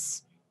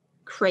is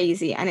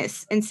crazy, and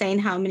it's insane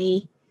how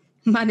many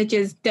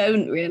managers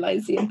don't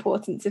realize the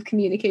importance of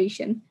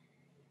communication.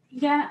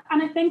 Yeah,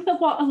 and I think that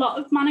what a lot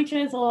of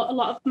managers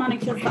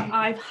that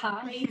I've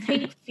had, they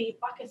take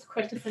feedback as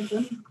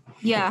criticism.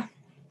 Yeah.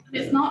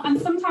 It's not, and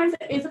sometimes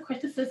it is a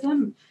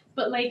criticism,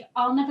 but like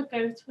I'll never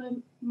go to a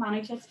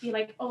manager to be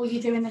like, oh,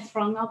 you're doing this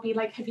wrong. I'll be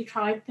like, have you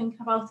tried thinking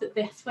about it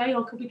this way,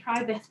 or could we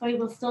try this way?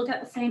 We'll still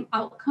get the same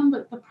outcome,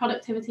 but the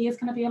productivity is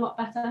going to be a lot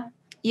better.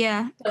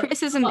 Yeah, but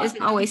criticism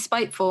isn't always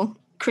spiteful.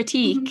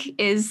 Critique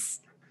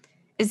is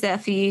there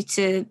for you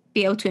to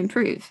be able to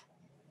improve.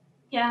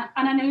 Yeah,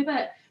 and I know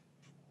that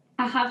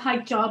I have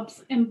had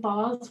jobs in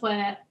bars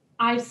where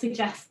I've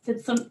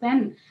suggested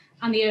something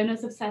and the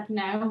owners have said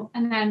no,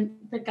 and then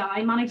the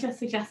guy manager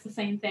suggests the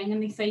same thing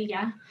and they say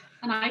yeah.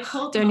 And I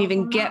told them, don't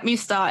even get me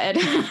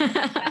started.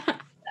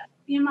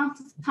 The amount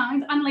of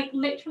times, and like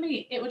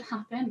literally it would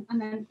happen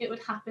and then it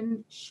would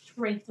happen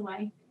straight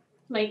away.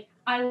 Like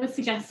I would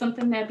suggest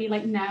something, they'd be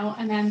like no,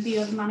 and then the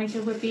other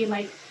manager would be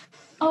like,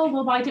 oh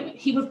well, why didn't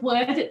he would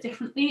word it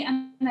differently,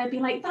 and they'd be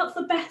like, that's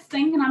the best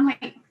thing, and I'm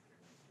like,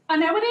 I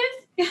know it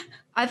is.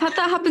 I've had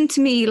that happen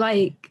to me,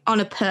 like on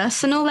a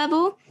personal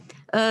level,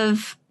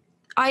 of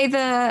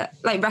either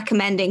like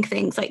recommending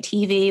things like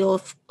TV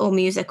or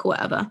music or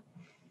whatever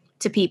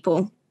to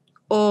people,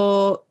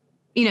 or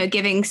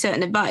giving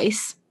certain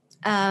advice.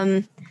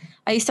 I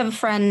used to have a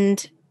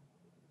friend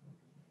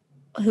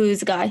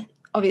who's a guy,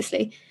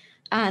 obviously,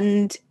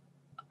 and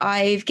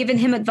I've given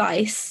him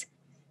advice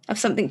of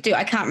something to do.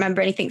 I can't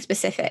remember anything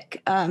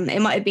specific.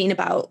 It might have been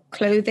about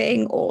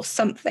clothing or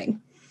something,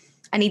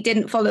 and he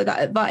didn't follow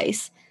that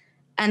advice.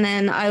 And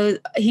then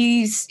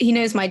he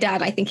knows my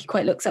dad. I think he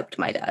quite looks up to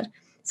my dad.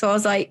 So I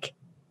was like,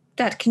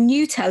 Dad, can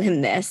you tell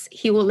him this?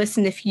 He will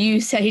listen if you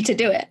say to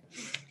do it.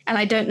 And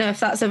I don't know if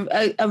that's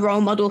a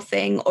role model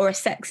thing or a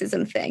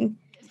sexism thing.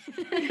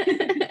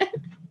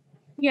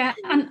 Yeah,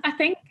 and I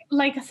think,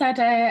 like I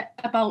said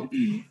about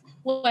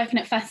working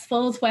at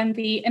festivals, when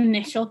the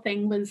initial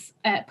thing was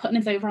putting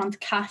us over onto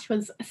cash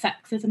was a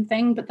sexism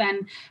thing, but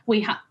then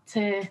we had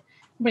to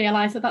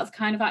realise that that's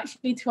kind of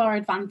actually to our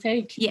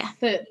advantage. Yeah.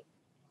 That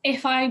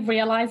if I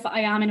realise that I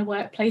am in a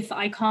workplace that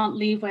I can't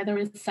leave where there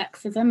is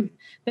sexism,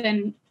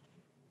 then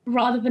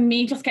rather than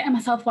me just getting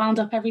myself wound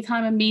up every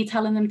time and me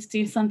telling them to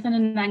do something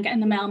and then getting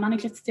the male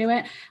manager to do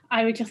it,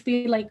 I would just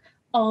be like,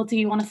 oh, do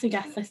you want to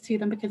suggest this to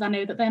them? Because I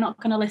know that they're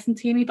not going to listen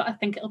to me, but I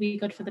think it'll be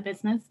good for the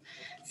business.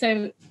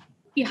 So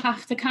you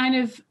have to kind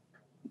of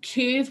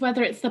choose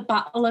whether it's the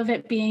battle of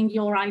it being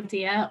your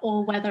idea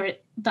or whether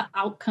the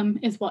outcome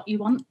is what you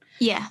want.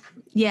 Yeah.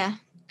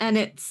 And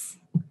it's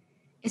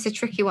a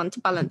tricky one to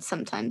balance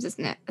sometimes,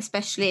 isn't it?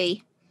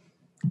 Especially,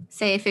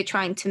 say, if you're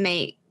trying to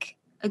make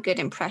a good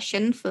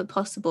impression for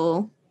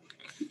possible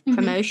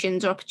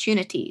promotions or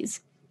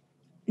opportunities.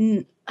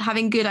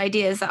 Having good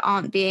ideas that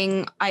aren't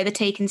being either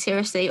taken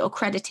seriously or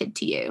credited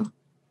to you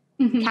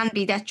can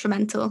be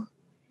detrimental.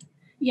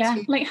 Yeah,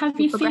 like have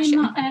you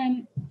seen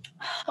that?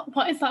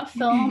 What is that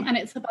film? And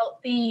it's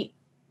about the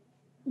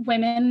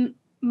women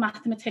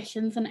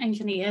mathematicians and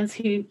engineers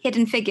who...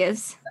 Hidden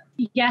Figures.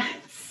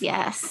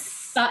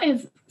 Yes. That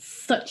is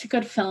such a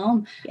good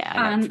film. Yeah,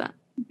 I like that.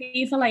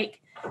 These are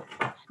like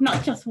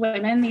not just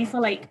women, these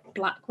are like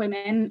Black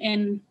women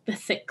in the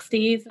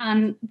 60s,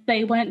 and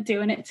they weren't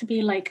doing it to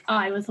be like,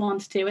 I was the one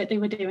to do it. They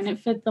were doing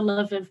it for the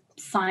love of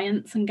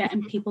science and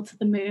getting people to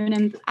the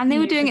moon. And they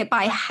were doing it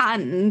by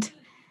hand.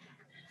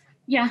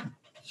 Yeah,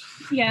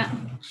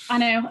 I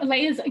know.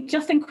 Like, it's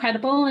just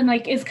incredible, and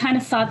like it's kind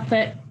of sad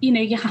that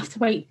you have to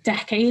wait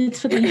decades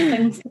for these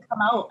things to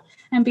come out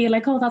and be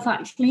like, oh, that's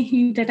actually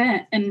who did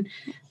it.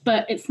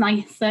 But it's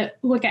nice that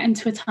we're getting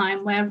to a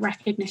time where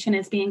recognition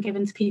is being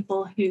given to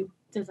people who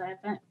deserve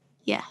it.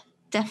 Yeah,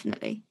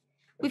 definitely.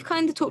 We've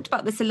kind of talked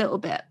about this a little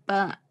bit,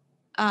 but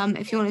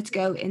if you wanted to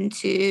go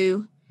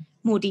into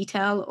more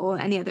detail or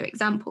any other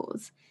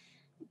examples.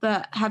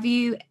 But have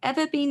you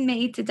ever been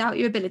made to doubt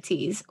your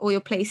abilities or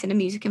your place in a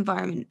music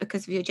environment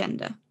because of your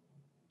gender?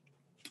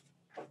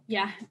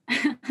 Yeah.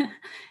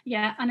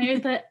 Yeah, I know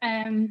that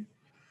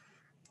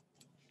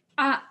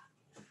at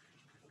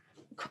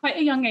quite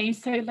a young age,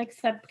 so like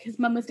I said, because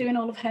Mum was doing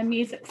all of her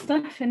music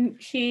stuff,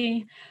 and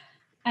she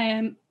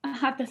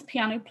had this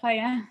piano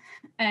player,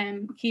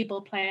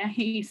 keyboard player,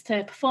 who used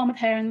to perform with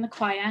her in the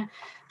choir,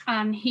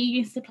 and he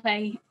used to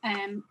play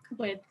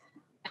with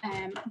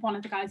one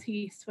of the guys who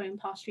used to own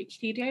Park Street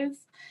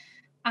Studios.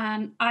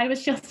 And I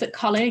was just at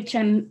college,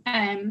 and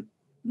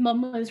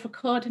mum was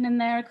recording in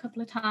there a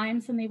couple of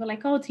times, and they were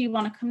like, oh, do you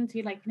want to come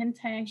do like an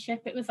internship?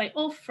 It was like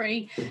all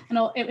free, and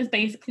it was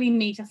basically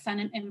me just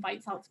sending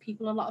invites out to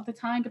people a lot of the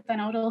time, but then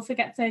I would also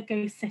get to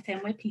go sit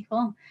in with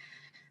people.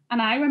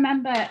 And I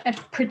remember a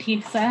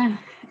producer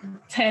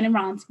turning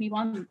around to me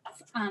once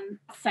and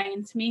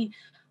saying to me,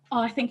 oh,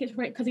 I think it's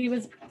because he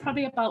was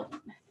probably about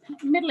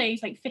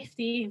middle-aged, like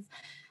 50s.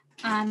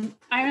 And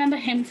I remember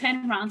him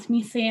turning around to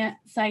me saying,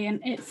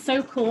 it's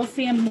so cool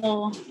seeing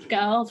more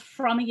girls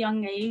from a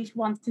young age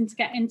wanting to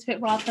get into it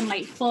rather than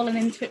like falling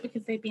into it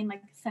because they've been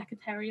like a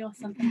secretary or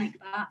something like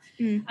that.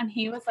 And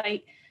he was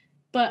like,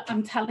 but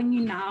I'm telling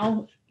you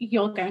now,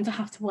 you're going to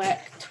have to work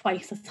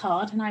twice as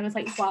hard. And I was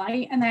like,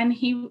 why? And then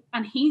he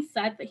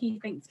said that he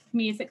thinks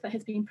music that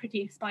has been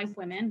produced by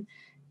women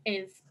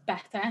is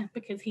better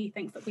because he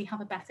thinks that we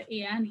have a better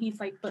ear. And he's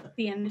like, but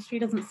the industry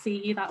doesn't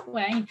see you that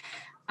way.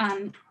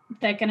 And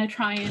they're going to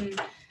try and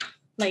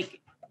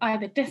like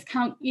either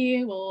discount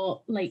you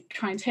or like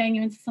try and turn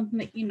you into something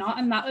that you're not.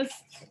 And that was,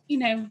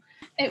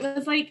 it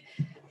was like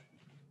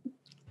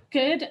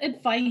good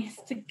advice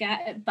to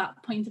get at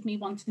that point of me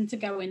wanting to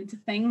go into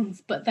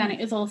things. But then it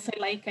was also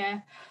like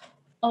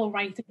oh,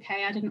 right,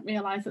 okay, I didn't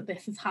realise that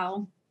this is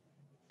how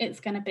it's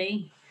going to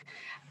be.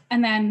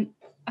 And then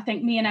I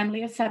think me and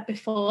Emily have said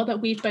before that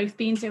we've both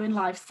been doing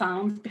live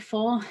sound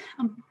before,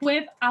 and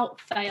without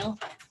fail,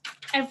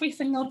 every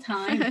single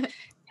time,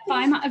 if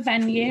I'm at a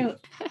venue,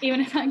 even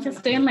if I'm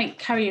just doing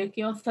like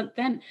karaoke or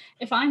something,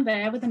 if I'm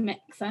there with a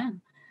mixer,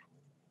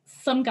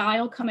 some guy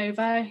will come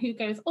over who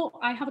goes, oh,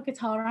 I have a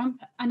guitar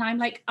amp, and I'm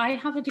like, I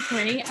have a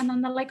degree, and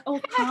then they're like, oh,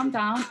 calm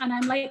down, and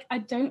I'm like,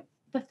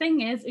 the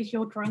thing is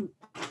you're drunk.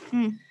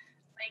 Like,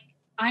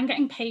 I'm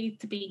getting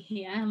paid to be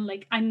here, and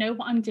like, I know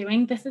what I'm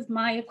doing. This is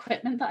my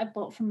equipment that I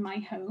bought from my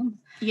home.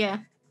 Yeah.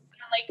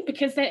 Like,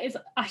 because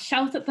I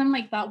shout at them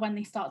like that when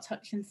they start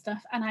touching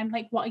stuff, and I'm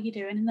like, what are you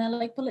doing? And they're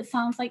like, well, it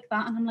sounds like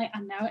that. And I'm like, I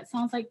know it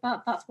sounds like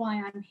that. That's why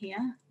I'm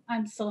here.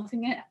 I'm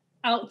sorting it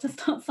out to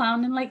start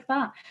sounding like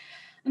that.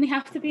 And they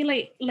have to be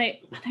like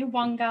I know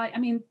one guy, I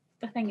mean,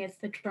 the thing is,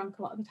 they're drunk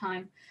a lot of the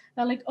time.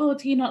 They're like, oh,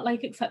 do you not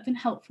like accepting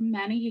help from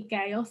men? Are you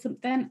gay or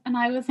something? And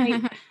I was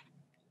like,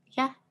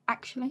 yeah,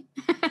 actually.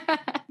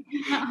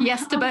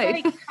 Yes to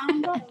both. Like,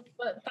 kind of,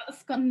 but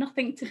that's got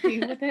nothing to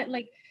do with it.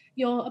 Like,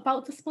 you're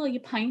about to spill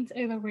your pint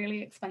over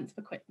really expensive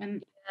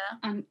equipment,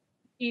 and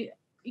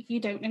you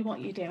don't know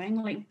what you're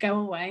doing. Like, go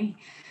away.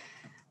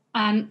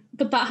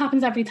 But that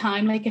happens every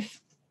time. Like,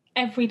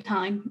 every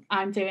time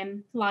I'm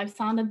doing live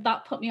sound, and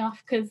that put me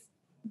off because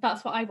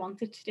that's what I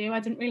wanted to do. I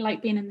didn't really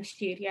like being in the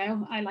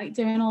studio. I like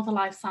doing all the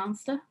live sound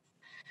stuff.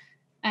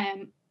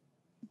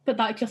 But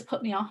that just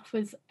put me off.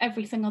 Was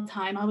every single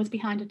time I was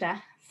behind a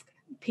desk,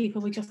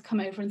 people would just come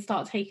over and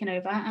start taking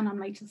over, and I'm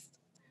like, just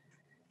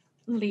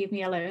leave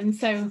me alone.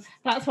 So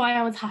that's why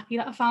I was happy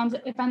that I found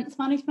events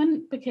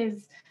management,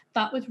 because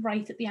that was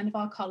right at the end of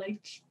our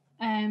college.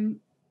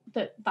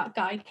 That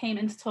guy came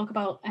in to talk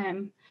about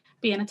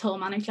being a tour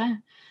manager.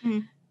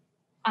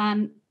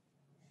 And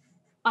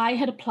I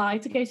had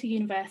applied to go to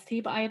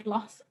university, but I had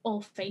lost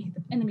all faith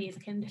in the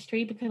music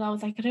industry because I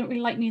was like, I don't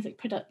really like music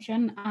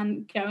production,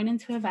 and going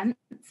into events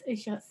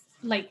is just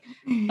like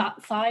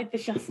that side.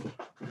 There's just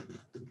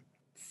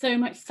so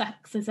much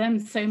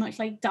sexism, so much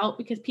like doubt,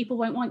 because people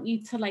won't want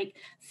you to like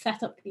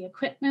set up the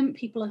equipment.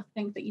 People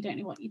think that you don't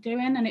know what you're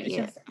doing, and it was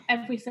just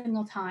every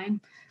single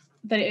time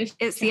that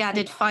it's the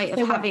added fight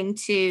of having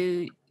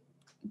to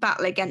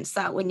battle against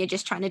that when you're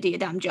just trying to do your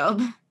damn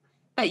job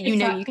that you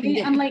know you can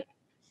do. And like,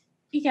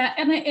 yeah,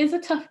 and it is a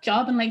tough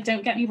job, and like,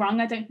 don't get me wrong,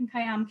 I don't think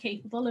I am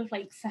capable of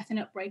like setting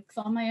up breaks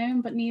on my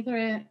own, but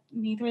neither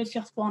is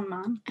just one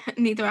man.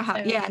 Neither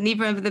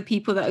are the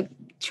people that are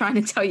trying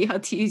to tell you how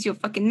to use your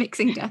fucking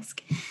mixing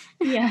desk.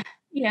 Yeah.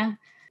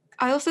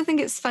 I also think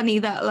it's funny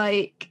that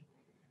like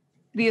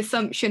the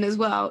assumption as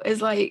well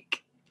is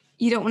like,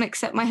 you don't want to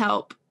accept my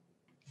help.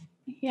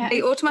 Yeah.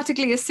 They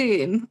automatically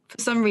assume for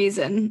some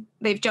reason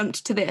they've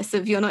jumped to this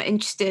of, you're not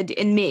interested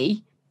in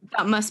me.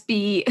 That must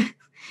be,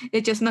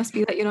 it just must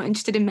be that you're not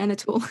interested in men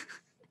at all.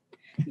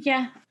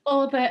 Yeah.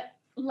 Or that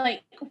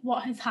like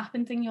what has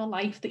happened in your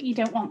life that you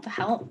don't want to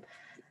help.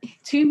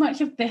 Too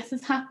much of this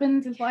has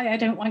happened is why I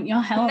don't want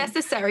your help.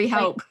 Necessary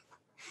help.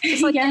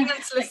 Just like getting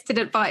unsolicited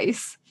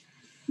advice.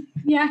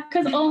 Yeah,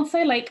 because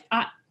also like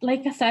I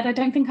said, I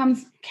don't think I'm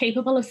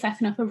capable of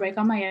setting up a rig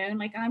on my own.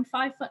 Like, I'm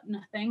 5 foot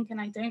nothing, and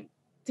I don't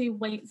do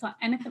weights or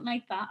anything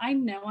like that. I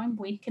know I'm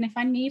weak, and if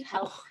I need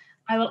help,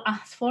 I will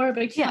ask for it.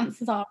 But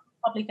chances are I'm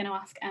probably going to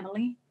ask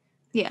Emily.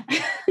 Yeah.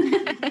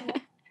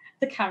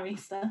 To carry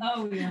stuff.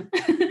 Oh yeah.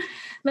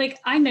 Like,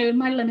 I know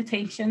my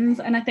limitations,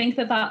 and I think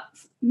that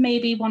that's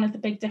maybe one of the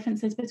big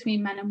differences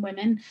between men and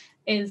women,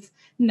 is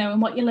knowing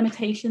what your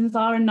limitations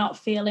are and not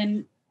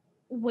feeling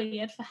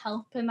weird for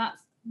help. And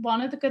that's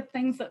one of the good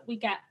things that we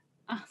get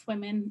as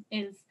women,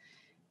 is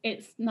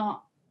it's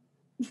not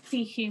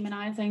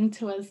dehumanizing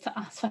to us to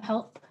ask for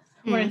help,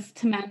 whereas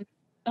to men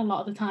a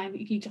lot of the time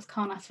you just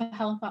can't ask for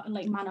help.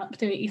 Like, man up,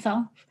 do it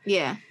yourself.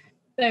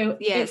 So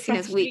it's seen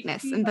as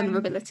weakness and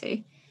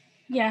vulnerability.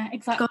 Yeah,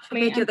 exactly. God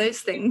forbid you're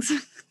those things.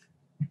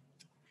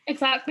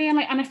 Exactly. And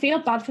I feel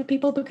bad for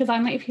people because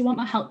I'm like, if you want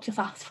my help, just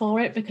ask for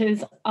it,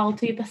 because I'll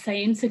do the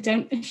same. So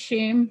don't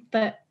assume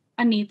that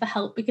I need the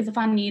help, because if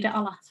I need it,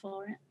 I'll ask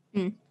for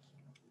it.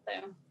 So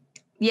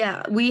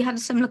yeah, we had a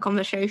similar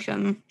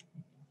conversation.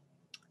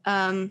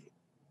 I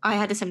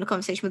had a similar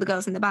conversation with the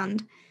girls in the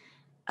band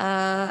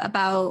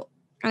about,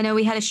 I know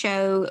we had a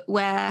show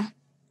where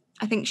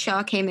I think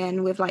Shah came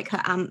in with like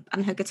her amp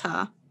and her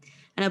guitar,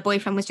 and her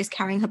boyfriend was just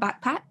carrying her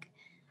backpack.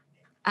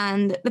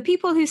 And the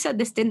people who said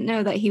this didn't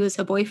know that he was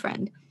her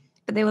boyfriend,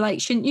 but they were like,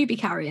 shouldn't you be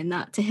carrying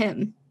that to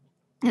him?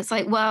 And it's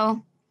like,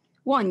 well,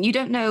 one, you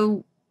don't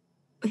know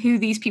who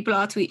these people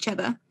are to each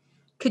other.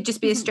 Could just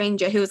be a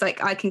stranger who was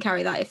like, I can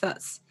carry that if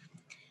that's,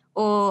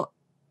 or,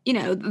 you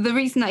know, the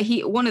reason that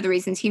one of the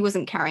reasons he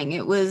wasn't carrying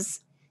it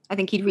was, I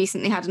think he'd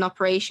recently had an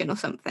operation or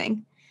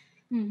something.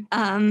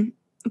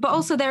 But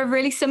also they're a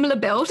really similar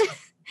build.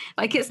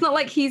 Like, it's not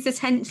like he's this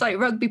hench, like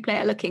rugby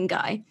player looking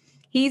guy.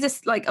 He's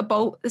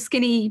a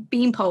skinny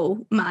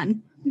beanpole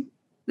man,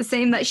 the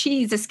same that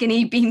she's a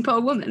skinny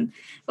beanpole woman.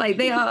 Like,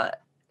 they are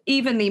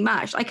evenly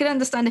matched. I could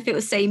understand if it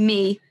was, say,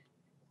 me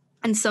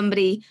and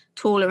somebody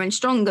taller and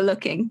stronger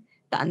looking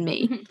than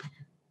me.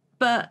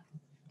 But,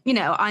 you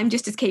know, I'm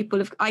just as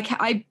capable of,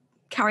 I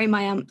carry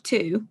my amp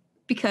too,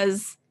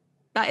 because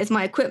that is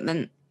my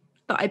equipment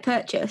that I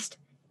purchased,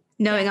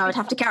 knowing I would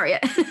have to carry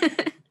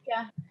it.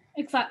 Yeah,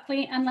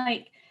 exactly. And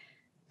like,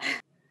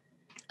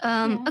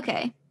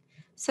 okay.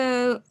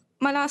 So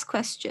my last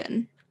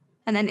question,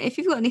 and then if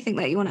you've got anything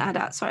that you want to add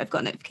out, sorry, I've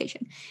got a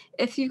notification.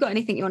 If you've got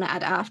anything you want to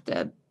add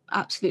after,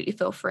 absolutely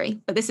feel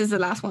free. But this is the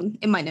last one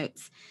in my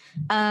notes.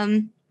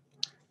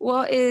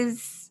 What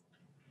is,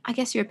 I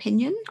guess, your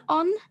opinion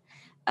on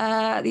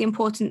the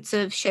importance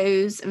of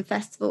shows and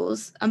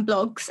festivals and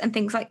blogs and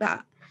things like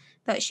that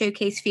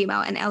showcase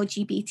female and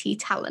LGBT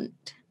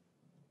talent?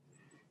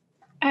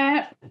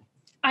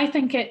 I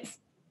think it's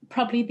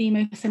probably the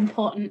most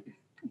important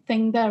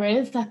thing there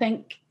is. I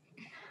think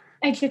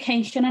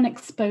education and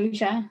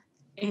exposure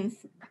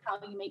is how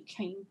you make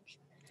change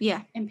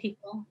in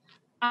people.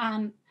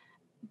 And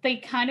they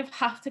kind of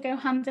have to go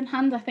hand in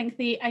hand. I think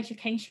the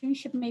education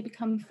should maybe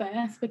come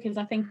first, because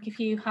I think if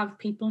you have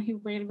people who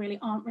really, really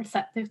aren't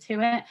receptive to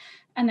it,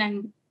 and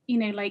then, you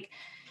know, like,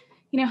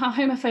 you know how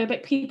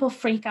homophobic people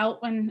freak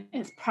out when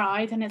it's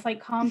Pride, and it's like,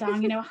 calm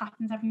down, you know, it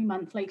happens every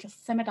month, like,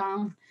 just simmer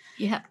down.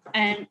 Yeah.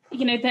 And,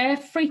 you know, they're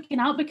freaking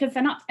out because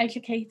they're not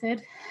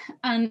educated,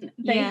 and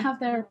they have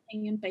their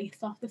opinion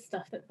based off the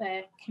stuff that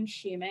they're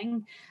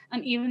consuming.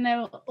 And even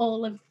though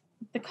all of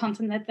the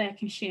content that they're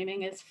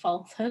consuming is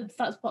falsehoods,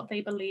 that's what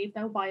they believe,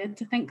 they're wired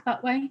to think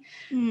that way.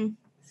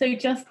 So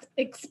just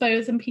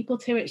exposing people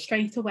to it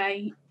straight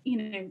away. You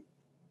know,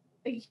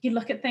 you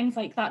look at things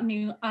like that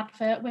new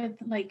advert with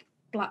like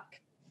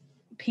black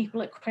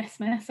people at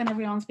Christmas, and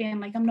everyone's being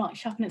like, I'm not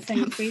shopping at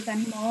Sainsbury's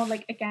anymore.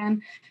 Like,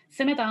 again,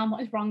 simmer down,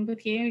 what is wrong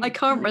with you? I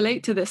can't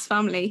relate to this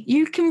family.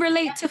 You can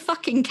relate to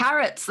fucking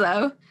carrots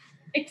though.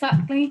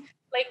 Exactly.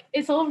 Like,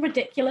 it's all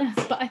ridiculous,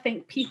 but I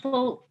think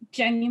people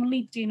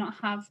genuinely do not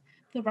have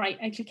the right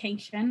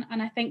education.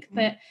 And I think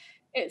that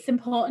it's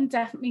important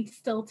definitely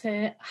still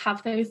to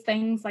have those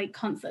things like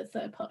concerts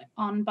that are put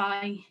on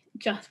by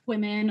just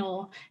women,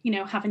 or, you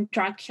know, having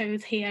drag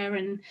shows here,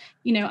 and,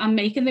 you know, and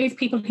making those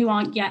people who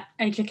aren't yet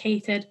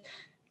educated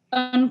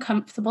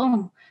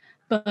uncomfortable.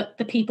 But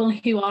the people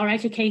who are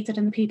educated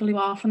and the people who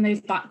are from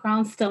those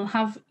backgrounds still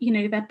have, you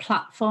know, their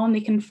platform.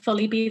 They can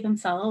fully be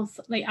themselves.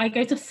 Like, I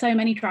go to so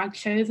many drag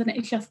shows, and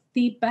it's just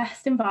the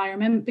best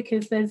environment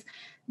because there's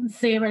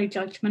zero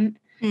judgment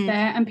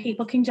there, and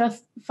people can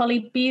just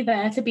fully be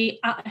there to be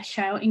at a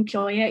show,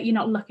 enjoy it. You're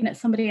not looking at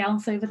somebody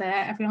else over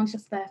there. Everyone's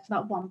just there for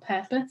that one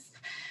purpose.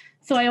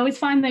 So I always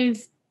find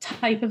those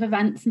type of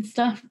events and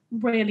stuff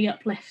really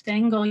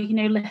uplifting, or, you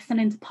know,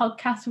 listening to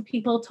podcasts with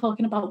people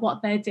talking about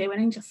what they're doing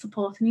and just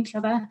supporting each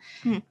other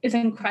is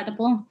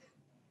incredible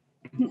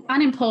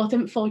and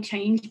important for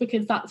change,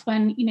 because that's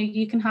when, you know,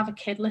 you can have a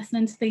kid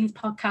listening to these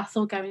podcasts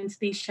or going to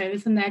these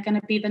shows, and they're going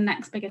to be the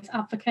next biggest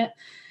advocate.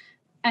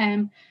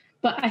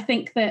 But I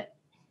think that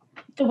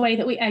the way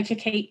that we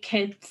educate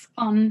kids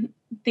on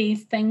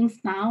these things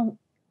now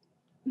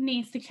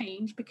needs to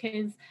change,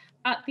 because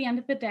at the end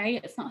of the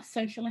day, it's not a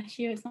social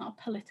issue, it's not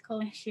a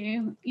political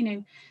issue. You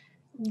know,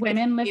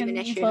 women live in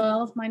these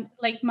worlds,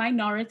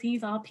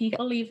 minorities are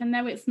people, even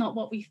though it's not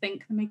what we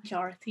think the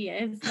majority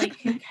is. Like,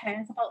 who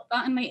cares about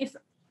that? And like,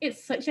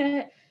 it's such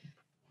a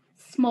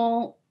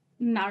small,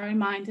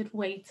 narrow-minded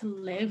way to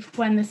live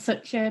when there's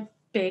such a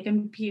big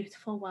and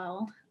beautiful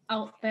world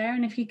out there.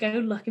 And if you go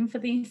looking for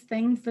these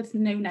things, there's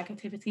no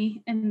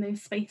negativity in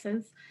those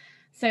spaces.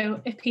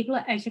 So if people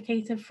are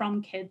educated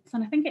from kids,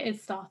 and I think it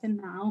is starting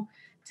now,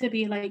 to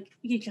be like,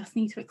 you just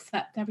need to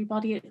accept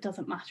everybody, it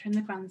doesn't matter in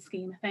the grand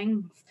scheme of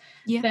things,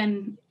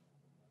 then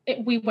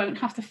we won't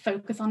have to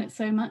focus on it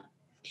so much.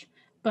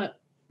 But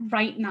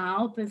right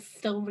now, there's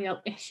still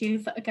real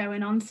issues that are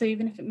going on. So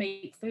even if it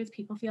makes those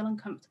people feel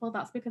uncomfortable,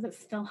 that's because it's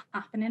still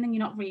happening, and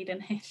you're not reading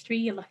history,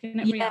 you're looking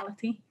at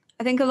reality.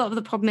 I think a lot of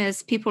the problem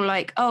is people are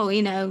like, oh,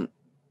 you know,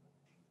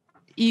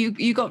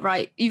 you've got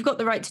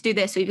the right to do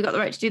this, or you've got the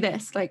right to do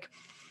this. Like,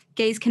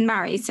 gays can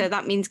marry, so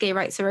that means gay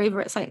rights are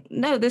over. It's like,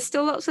 no, there's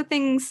still lots of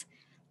things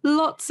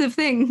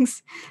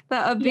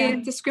that are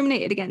being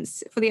discriminated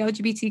against for the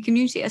LGBT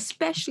community,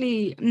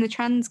 especially in the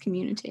trans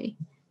community.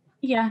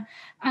 Yeah,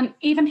 and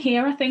even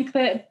here, I think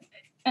that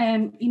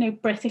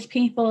British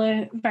people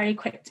are very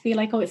quick to be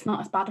like, oh, it's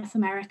not as bad as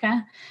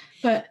America,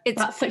 but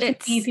that's such an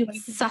easy way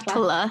to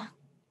subtler.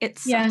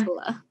 It's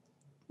subtler.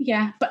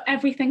 Yeah, but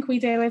everything we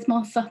do is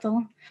more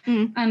subtle,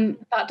 and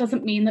that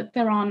doesn't mean that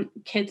there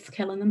aren't kids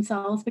killing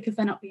themselves because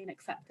they're not being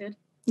accepted.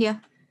 Yeah,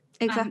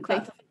 exactly.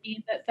 And that doesn't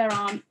mean that there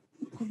aren't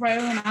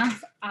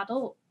grown-ass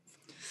adults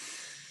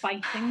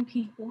fighting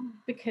people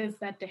because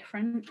they're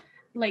different.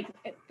 Like,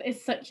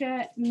 it's such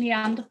a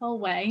Neanderthal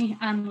way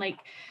and like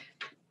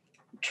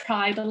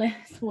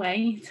tribalist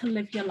way to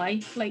live your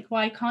life. Like,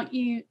 why can't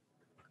you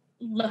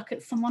look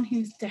at someone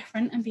who's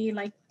different and be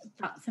like,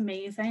 that's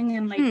amazing,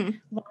 and like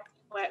why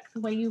you work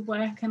the way you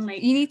work, and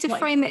like you need to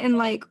frame it in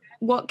like,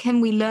 what can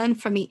we learn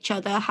from each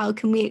other? How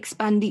can we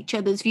expand each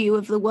other's view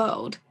of the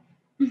world?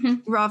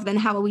 Rather than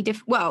how are we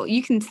different? Well,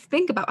 you can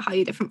think about how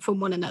you're different from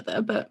one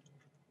another, but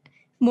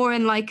more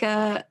in like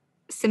a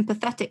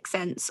sympathetic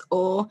sense,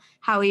 or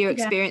how your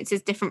experience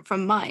is different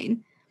from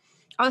mine.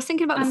 I was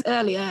thinking about this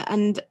earlier,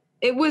 and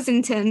it was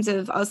in terms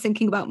of, I was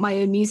thinking about my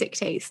own music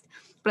taste,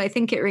 but I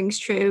think it rings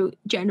true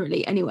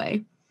generally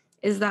anyway,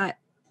 is that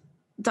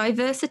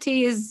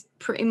diversity is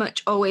pretty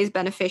much always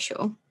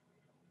beneficial.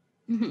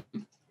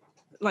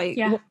 Like,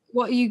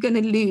 what are you going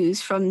to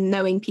lose from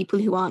knowing people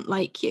who aren't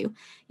like you?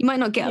 You might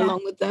not get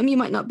along with them. You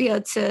might not be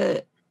able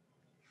to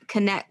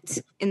connect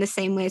in the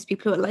same way as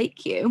people who are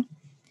like you.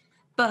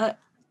 But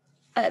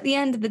at the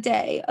end of the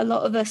day, a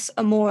lot of us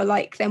are more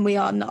alike than we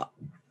are not.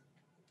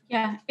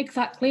 Yeah,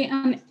 exactly.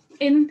 And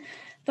in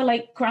the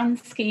like grand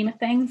scheme of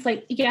things,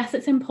 like, yes,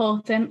 it's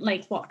important,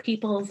 like what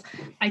people's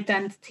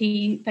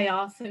identity they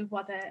are, so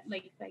whether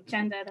like their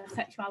gender, their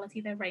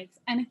sexuality, their race,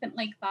 anything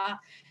like that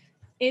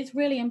is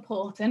really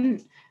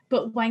important.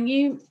 But when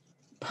you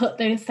put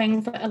those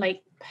things that are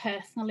like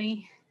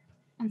personally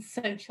and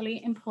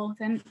socially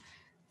important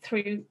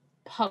through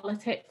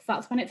politics,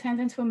 that's when it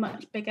turns into a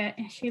much bigger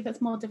issue that's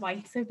more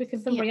divisive,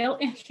 because the real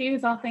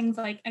issues are things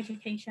like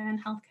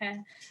education,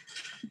 healthcare,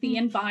 the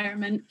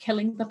environment,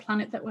 killing the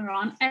planet that we're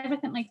on,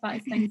 everything like that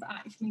is things that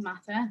actually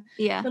matter.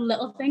 The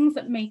little things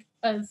that make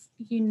us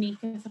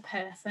unique as a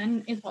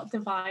person is what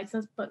divides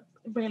us, but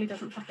really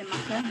doesn't fucking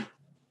matter.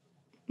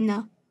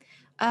 No.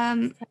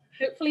 So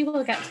hopefully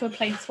we'll get to a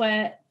place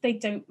where they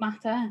don't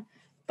matter,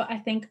 but I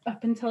think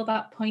up until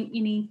that point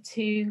you need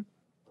to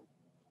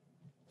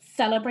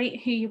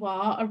celebrate who you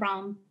are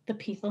around the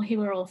people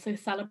who are also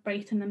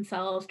celebrating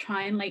themselves.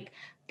 Try and like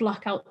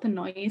block out the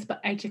noise,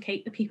 but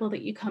educate the people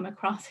that you come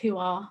across who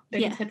are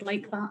bigoted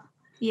like that.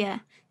 Yeah,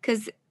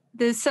 because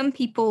there's some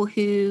people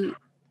who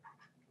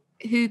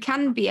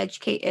can be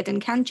educated and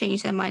can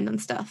change their mind on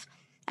stuff,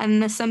 and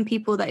there's some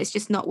people that it's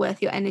just not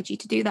worth your energy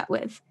to do that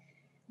with.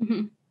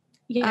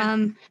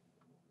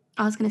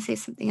 I was going to say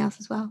something else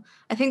as well.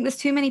 I think there's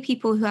too many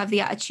people who have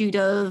the attitude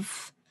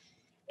of,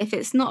 if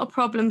it's not a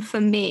problem for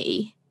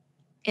me,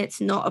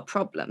 it's not a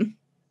problem.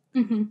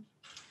 And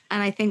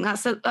I think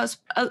that's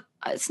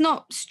it's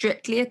not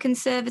strictly a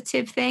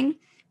conservative thing,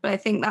 but I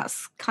think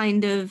that's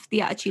kind of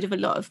the attitude of a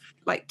lot of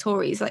like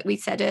Tories, like we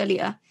said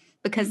earlier,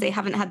 because they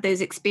haven't had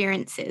those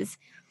experiences.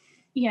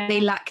 They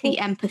lack the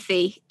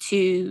empathy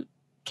to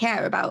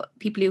care about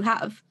people who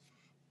have.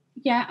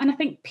 Yeah, and I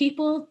think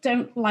people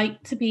don't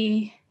like to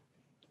be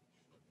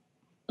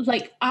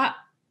like,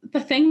 the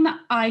thing that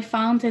I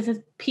found is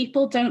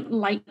people don't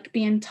like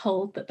being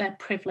told that they're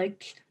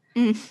privileged,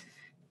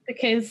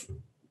 because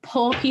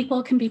poor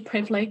people can be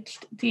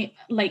privileged.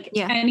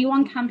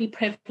 Anyone can be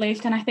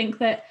privileged, and I think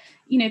that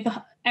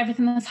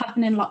everything that's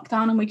happened in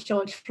lockdown and with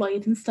George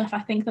Floyd and stuff, I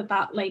think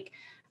that like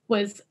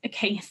was a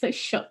case that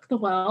shook the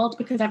world,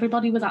 because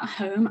everybody was at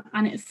home,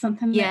 and it's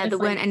something that there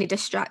weren't any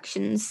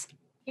distractions.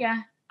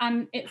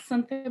 And it's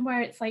something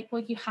where it's like,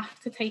 well, you have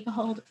to take a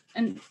hold,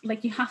 and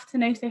like you have to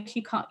notice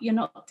you're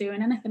not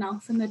doing anything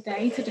else in the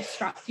day to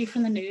distract you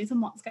from the news and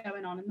what's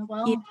going on in the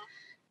world.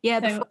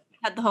 Before we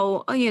had the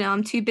whole,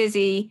 I'm too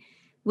busy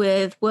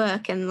with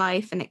work and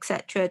life and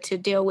etc. to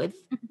deal with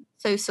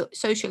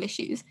social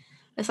issues.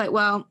 It's like,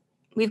 well,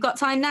 we've got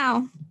time now.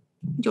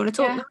 Do you want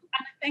to talk? And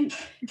I think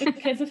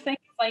because of things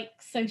like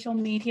social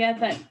media,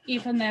 that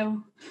even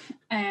though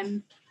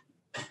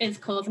is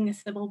causing a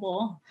civil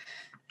war,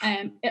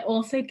 it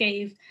also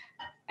gave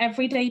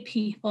everyday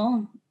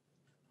people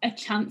a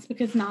chance,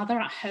 because now they're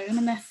at home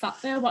and they're sat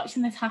there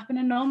watching this happen,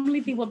 and normally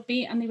they would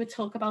be and they would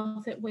talk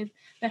about it with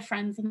their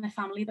friends and their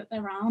family that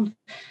they're around,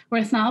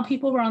 whereas now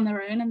people were on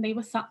their own and they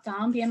were sat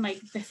down being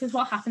like, this is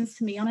what happens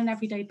to me on an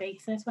everyday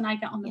basis when I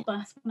get on the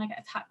bus, when I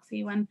get a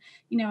taxi, when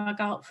I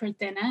go out for a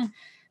dinner.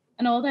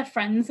 And all their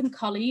friends and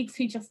colleagues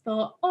who just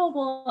thought, oh,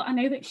 well, I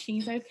know that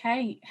she's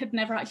okay, had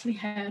never actually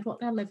heard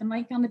what they're living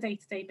like on a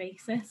day-to-day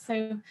basis.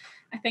 So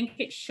I think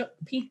it shook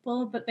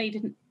people that they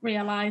didn't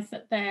realise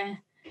that their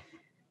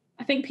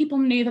I think people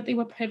knew that they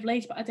were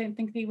privileged, but I don't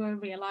think they were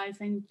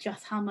realizing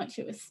just how much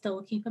it was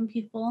still keeping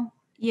people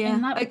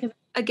in that. Because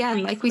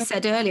again, like we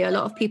said earlier, a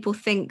lot of people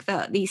think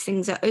that these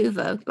things are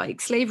over, like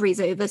slavery's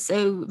over,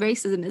 so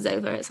racism is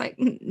over. It's like,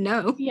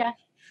 no. Yeah.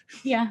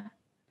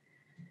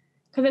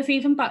 Because it's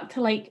even back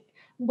to like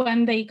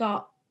when they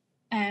got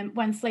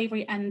when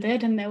slavery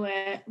ended and there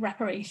were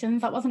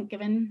reparations, that wasn't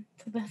given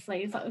to the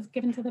slaves, that was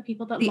given to the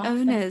people that lost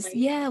owners. Their slaves.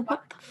 Yeah,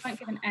 what the they weren't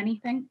given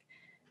anything.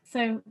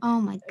 So oh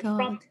my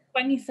god,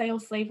 when you say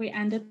slavery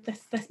ended,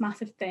 this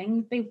massive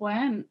thing, they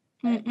weren't.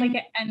 Like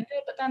it ended,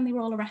 but then they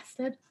were all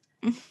arrested.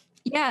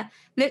 Yeah,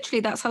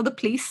 literally, that's how the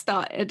police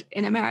started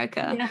in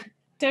America. Yeah,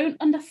 don't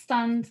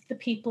understand the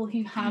people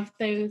who have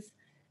those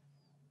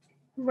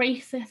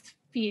racist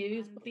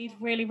views, but these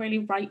really, really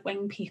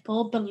right-wing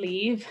people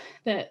believe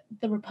that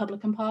the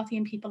Republican Party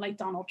and people like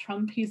Donald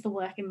Trump, who's the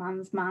working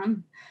man's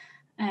man,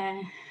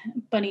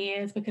 bunny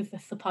ears because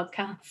this is a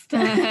podcast.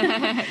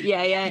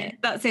 yeah,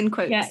 that's in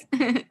quotes,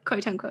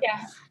 quote unquote.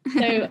 Yeah,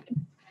 so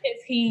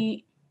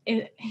he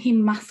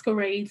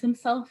masquerades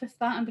himself as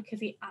that, and because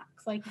he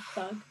acts like a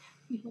thug,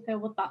 people go,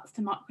 well, that's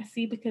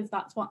democracy because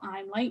that's what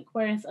I'm like,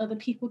 whereas other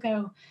people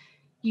go,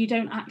 you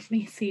don't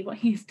actually see what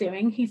he's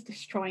doing, he's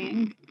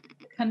destroying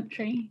the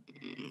country.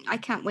 I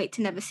can't wait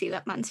to never see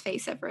that man's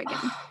face ever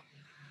again.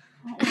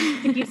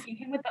 Did you see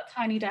him with that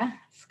tiny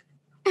desk?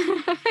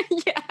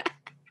 Yeah.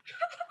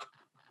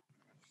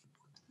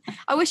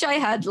 I wish I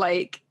had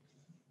like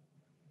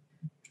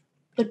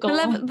the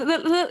level,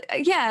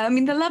 I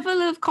mean the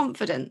level of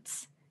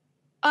confidence,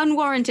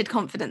 unwarranted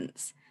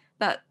confidence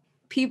that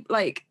people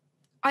like.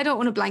 I don't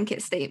want a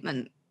blanket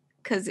statement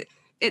because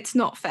it's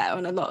not fair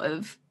on a lot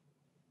of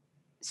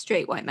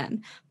straight white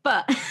men,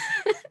 but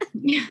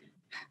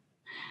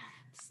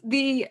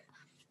the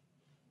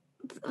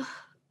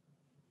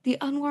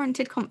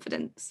unwarranted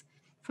confidence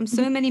from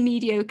so many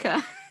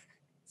mediocre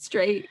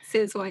straight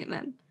cis white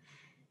men.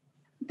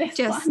 This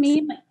is what I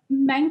mean. Like,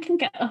 men can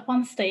get up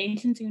on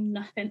stage and do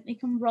nothing. They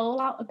can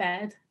roll out of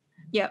bed.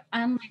 Yep.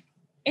 And like,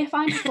 if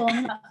I'm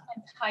performing, that's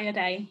an entire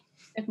day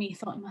of me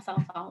sorting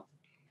myself out.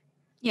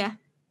 Yeah.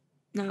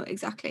 No,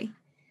 exactly.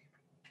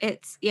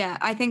 It's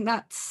I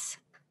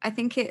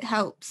think it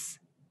helps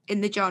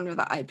in the genre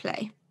that I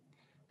play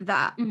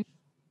that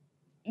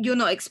you're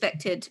not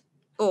expected,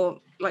 or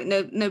like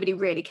nobody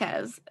really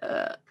cares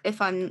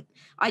if I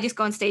just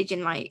go on stage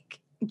in like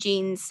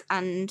jeans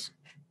and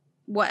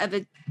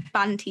whatever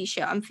band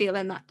t-shirt I'm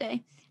feeling that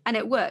day, and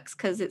it works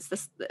because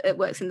it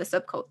works in the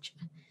subculture.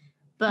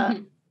 But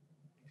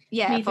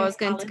if I was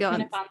going to go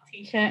on a band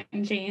t-shirt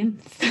and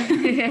jeans,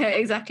 yeah,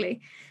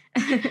 exactly.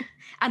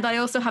 And I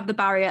also have the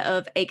barrier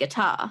of a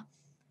guitar,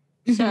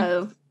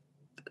 so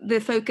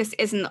the focus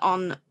isn't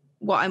on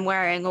what I'm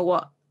wearing or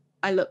what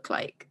I look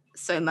like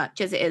so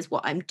much as it is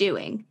what I'm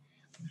doing.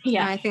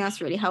 Yeah, and I think that's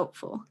really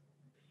helpful.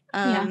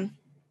 But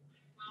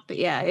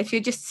yeah, if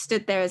you're just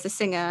stood there as a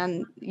singer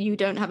and you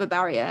don't have a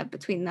barrier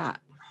between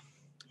that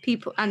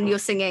people, and you're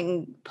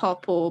singing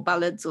pop or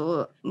ballads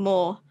or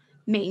more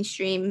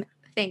mainstream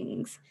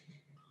things,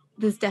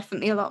 there's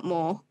definitely a lot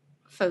more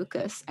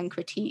focus and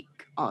critique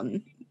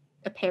on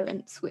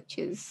appearance, which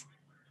is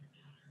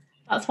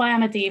that's why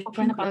I'm a diva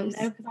in a band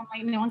now, because I'm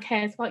like, no one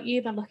cares about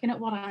you, they're looking at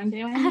what I'm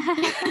doing.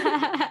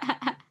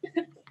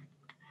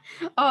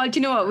 Oh, do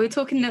you know what we were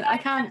talking I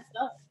can't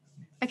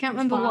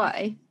remember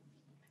why,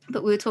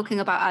 but we were talking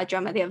about our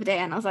drummer the other day,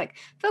 and I was like,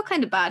 I feel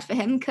kind of bad for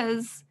him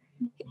because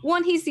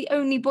one, he's the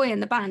only boy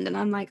in the band, and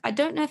I'm like, I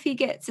don't know if he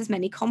gets as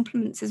many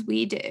compliments as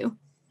we do,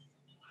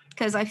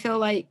 because I feel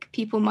like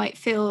people might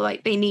feel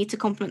like they need to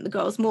compliment the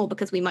girls more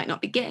because we might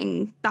not be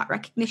getting that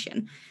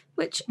recognition,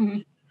 which,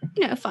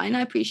 fine,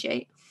 I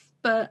appreciate.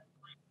 But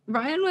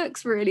Ryan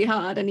works really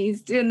hard and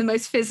he's doing the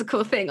most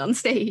physical thing on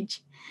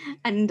stage.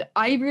 And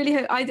I really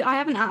hope, I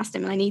haven't asked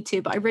him and I need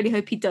to, but I really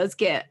hope he does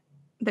get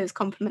those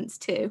compliments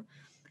too.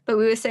 But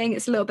we were saying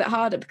it's a little bit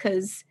harder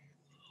because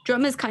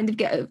drummers kind of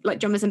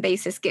drummers and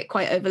bassists get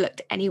quite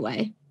overlooked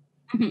anyway.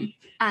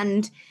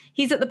 And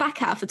he's at the back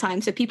half the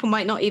time, so people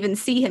might not even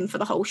see him for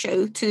the whole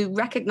show to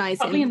recognize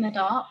him. Probably in the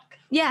dark.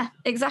 Yeah,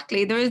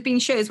 exactly. There has been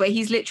shows where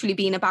he's literally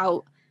been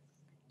about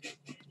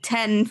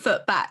 10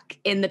 foot back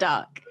in the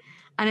dark.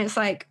 And it's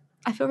like,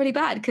 I feel really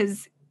bad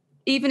because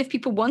even if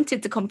people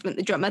wanted to compliment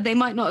the drummer, they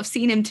might not have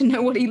seen him to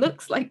know what he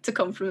looks like to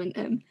compliment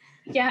him.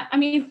 Yeah, I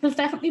mean, there's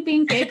definitely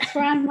been gigs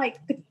where I'm like,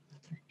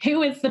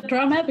 who is the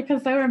drummer?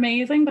 Because they're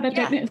amazing, but I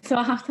don't know. So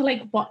I have to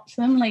like watch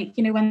them, like,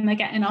 when they're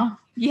getting off.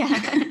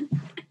 Yeah.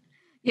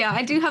 Yeah,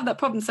 I do have that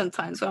problem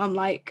sometimes where I'm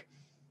like,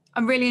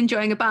 I'm really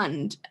enjoying a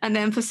band, and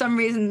then for some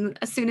reason,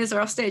 as soon as they're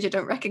off stage, I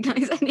don't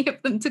recognize any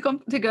of them to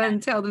go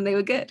and tell them they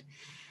were good.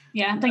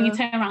 Yeah, then you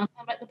turn around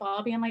at the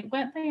bar being like,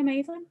 weren't they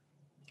amazing?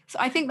 So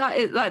I think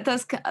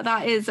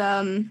that is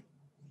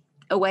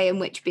a way in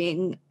which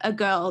being a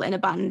girl in a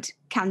band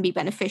can be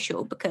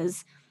beneficial,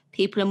 because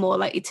people are more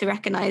likely to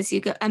recognize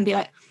you and be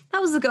like,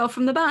 that was the girl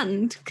from the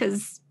band,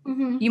 because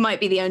you might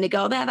be the only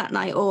girl there that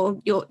night,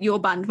 or your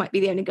band might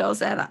be the only girls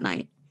there that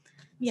night.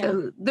 Yeah.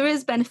 So there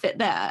is benefit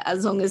there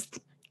as long as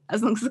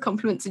the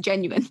compliments are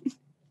genuine.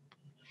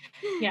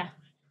 Yeah.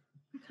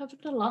 We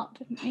covered a lot,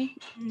 didn't we?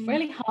 It's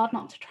really hard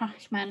not to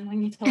trash men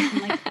when you're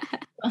talking like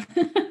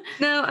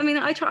No, I mean,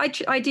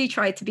 I do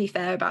try to be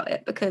fair about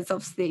it, because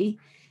obviously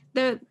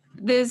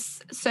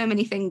there's so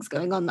many things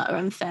going on that are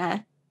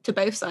unfair to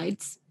both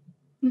sides.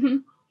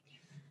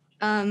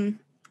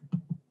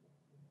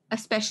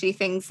 Especially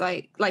things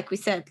like we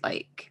said,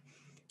 like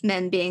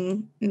men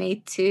being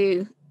made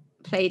to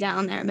play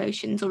down their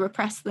emotions or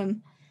repress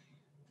them,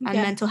 and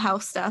mental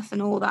health stuff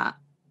and all that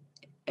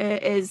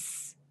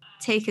is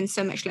taken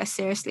so much less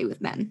seriously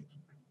with men.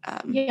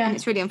 And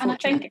it's really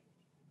unfortunate. And I think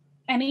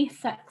any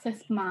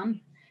sexist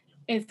man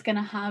is going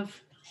to have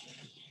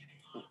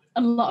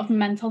a lot of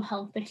mental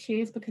health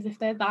issues, because if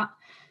they're that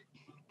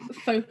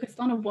focused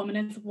on a woman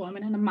as a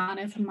woman and a man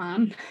as a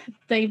man,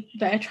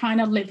 they're trying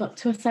to live up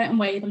to a certain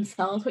way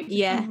themselves, which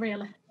is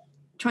unrealistic.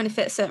 Trying to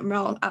fit a certain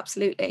role,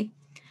 absolutely.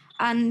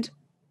 And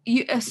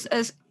you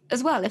as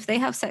well, if they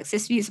have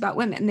sexist views about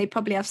women, they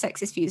probably have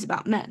sexist views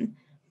about men.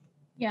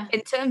 Yeah.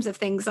 In terms of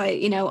things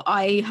like,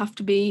 I have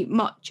to be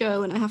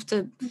macho and I have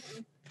to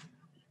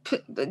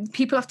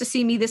people have to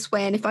see me this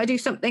way, and if I do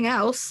something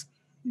else,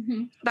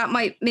 that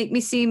might make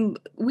me seem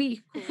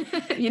weak.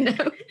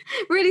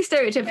 Really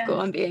stereotypical.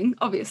 I'm being,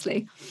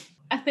 obviously.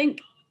 I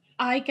think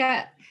I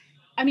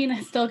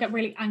still get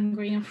really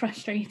angry and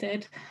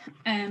frustrated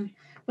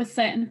with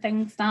certain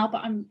things now,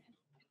 but I'm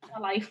in a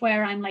life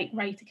where I'm like,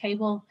 right, okay,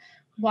 well,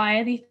 why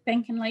are they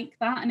thinking like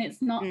that? And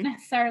it's not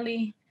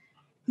necessarily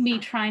me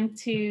trying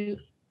to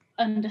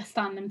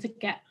understand them to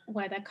get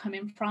where they're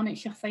coming from.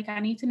 It's just like, I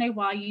need to know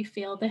why you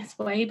feel this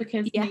way,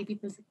 because maybe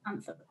there's a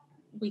chance that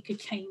we could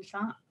change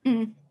that.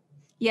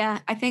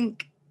 I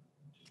think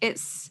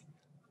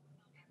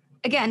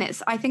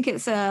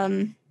it's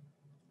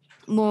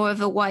more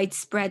of a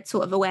widespread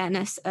sort of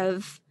awareness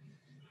of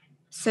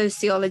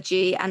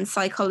sociology and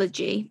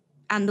psychology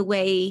and the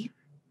way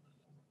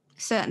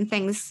certain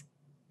things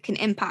can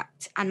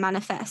impact and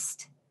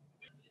manifest,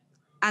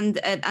 and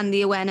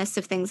the awareness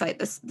of things like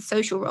the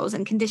social roles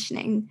and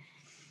conditioning,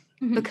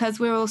 because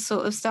we're all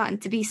sort of starting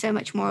to be so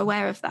much more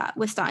aware of that.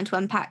 We're starting to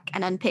unpack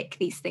and unpick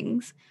these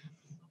things,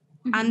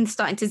 and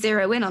starting to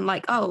zero in on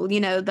like, oh,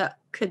 that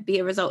could be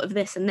a result of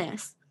this and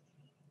this.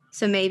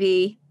 So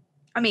maybe,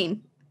 I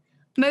mean,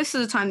 most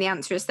of the time the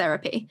answer is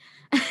therapy.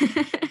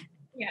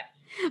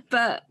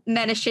 But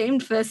men are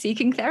shamed for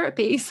seeking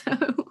therapy, so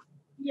and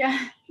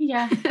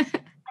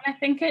I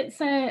think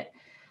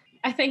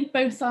I think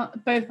both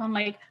on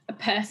like a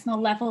personal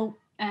level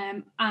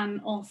and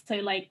also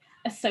like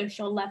a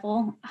social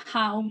level,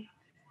 how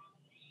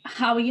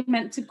are you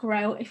meant to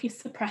grow if you're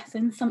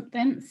suppressing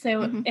something?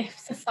 So if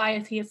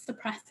society is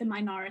suppressing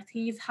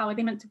minorities, how are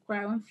they meant to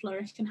grow and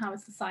flourish, and how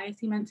is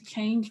society meant to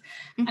change?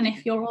 And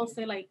if you're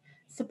also like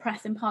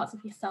suppressing parts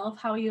of yourself,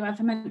 how are you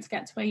ever meant to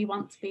get to where you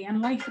want to be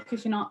in life,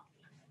 because you're not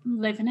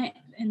living it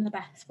in the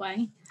best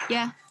way?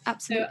 Yeah,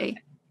 absolutely.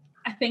 So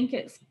I think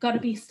it's got to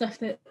be stuff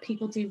that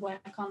people do work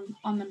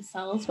on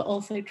themselves, but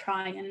also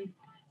try and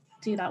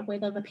do that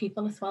with other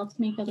people as well, to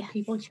make other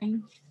people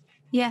change.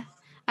 Yeah.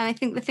 And I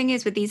think the thing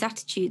is with these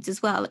attitudes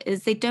as well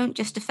is they don't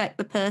just affect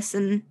the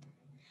person.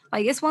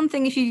 Like, it's one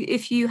thing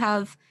if you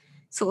have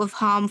sort of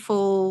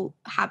harmful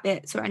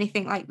habits or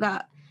anything like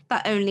that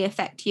only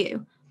affect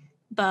you.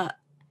 But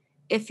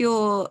if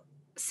you're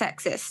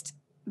sexist,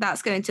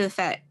 that's going to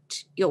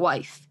affect your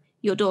wife,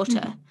 your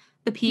daughter,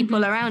 the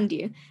people around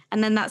you.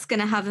 And then that's going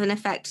to have an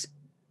effect.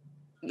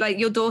 Like,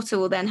 your daughter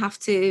will then have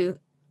to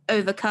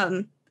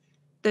overcome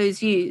those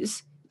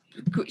views.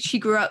 She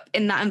grew up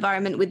in that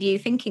environment with you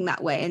thinking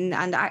that way and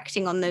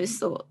acting on those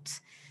thoughts.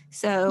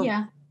 So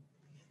yeah.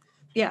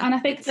 And I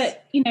think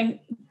that,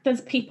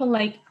 there's people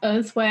like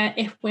us where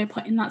if we're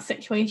put in that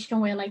situation,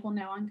 we're like, well,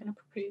 no, I'm going to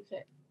prove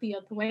it the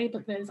other way.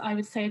 But there's, I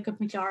would say, a good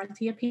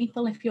majority of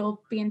people, if you're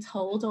being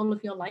told all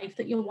of your life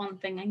that you're one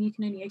thing and you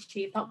can only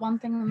achieve that one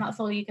thing, and that's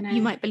all you're going to...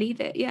 You might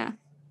believe it, yeah.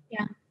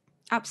 Yeah.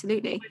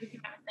 Absolutely. Why would you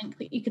ever think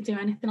that you could do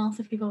anything else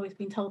if you've always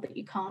been told that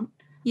you can't?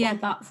 Yeah. Well,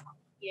 that's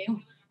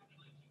you.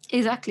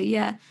 Exactly,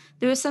 yeah.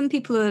 There are some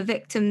people who are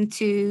victim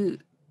to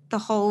the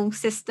whole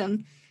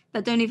system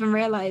that don't even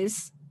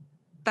realise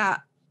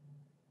that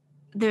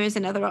there is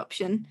another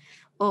option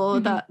or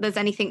that there's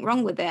anything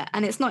wrong with it.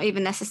 And it's not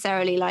even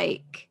necessarily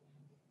like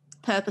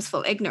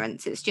purposeful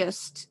ignorance. It's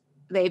just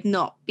they've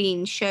not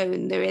been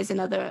shown there is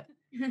another,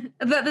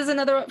 that there's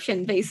another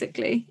option,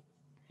 basically.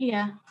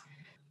 Yeah.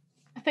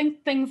 I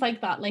think things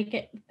like that, like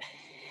it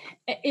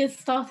is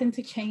starting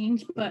to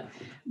change, but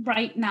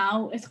right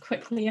now, as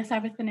quickly as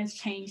everything is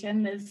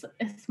changing, there's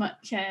as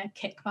much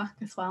kickback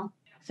as well.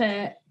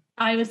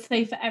 I would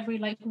say for every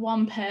like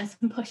one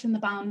person pushing the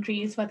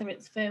boundaries, whether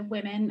it's for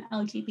women,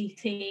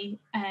 LGBT,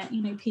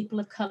 people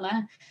of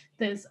colour,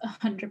 there's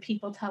 100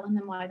 people telling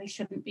them why they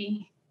shouldn't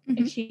be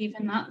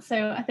achieving that.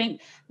 So I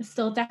think there's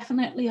still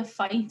definitely a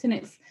fight, and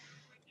it's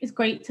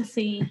great to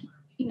see,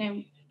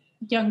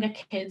 younger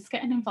kids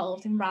getting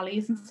involved in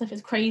rallies and stuff.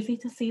 It's crazy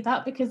to see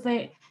that, because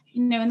they,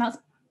 and that's,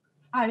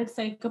 I would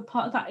say, a good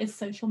part of that is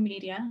social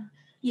media.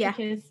 Yeah.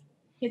 Because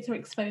kids are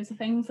exposed to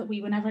things that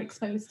we were never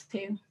exposed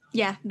to.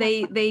 Yeah,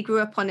 they grew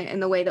up on it in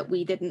the way that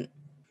we didn't.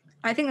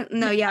 I think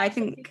I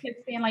think kids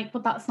being like,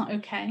 but that's not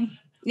okay.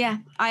 Yeah,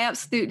 I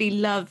absolutely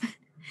love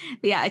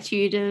the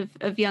attitude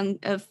of young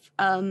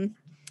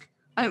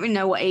I don't really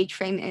know what age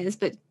frame it is,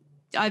 but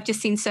I've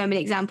just seen so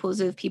many examples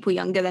of people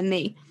younger than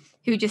me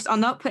who just are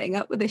not putting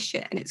up with this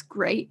shit, and it's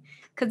great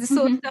because the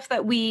sort of stuff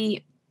that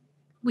we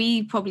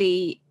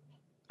probably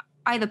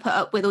either put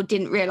up with or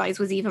didn't realize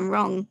was even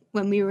wrong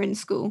when we were in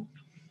school.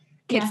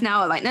 Kids now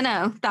are like,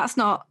 no, that's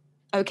not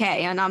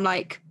okay, and I'm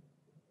like,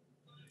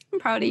 I'm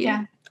proud of you.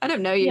 Yeah. I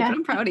don't know you, but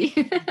I'm proud of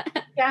you.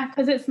 Yeah,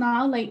 because it's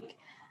now like,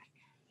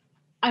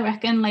 I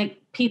reckon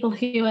like people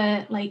who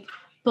are like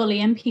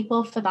bullying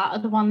people for that are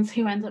the ones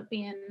who end up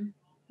being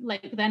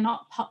like, they're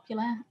not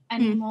popular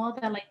anymore.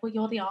 They're like, well,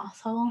 you're the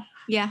arsehole.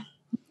 Yeah.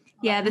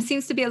 There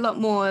seems to be a lot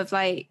more of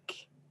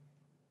like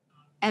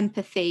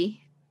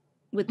empathy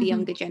with the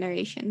younger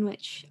generation,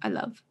 which I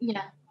love.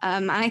 Yeah.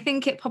 And I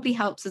think it probably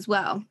helps as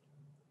well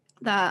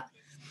that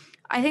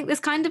I think there's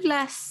kind of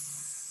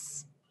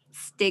less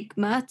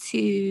stigma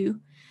to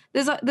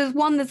there's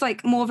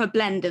like more of a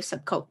blend of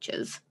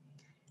subcultures,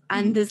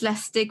 and there's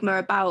less stigma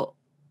about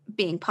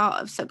being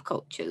part of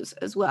subcultures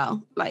as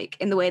well, like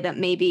in the way that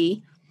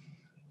maybe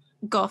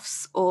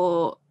goths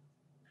or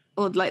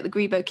like the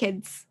Grebo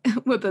kids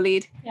were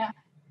bullied.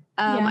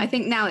 I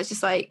think now it's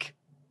just like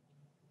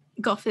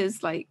goth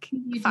is like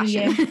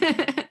fashion.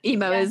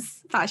 Emo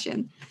is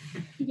fashion.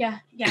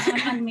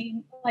 I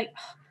mean, like,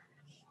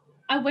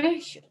 I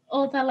wish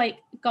all the like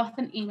goth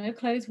and emo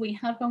clothes we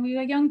had when we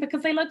were young,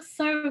 because they look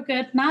so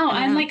good now.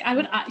 And like, I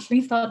would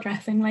actually start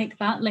dressing like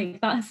that.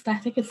 Like, that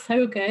aesthetic is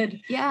so good.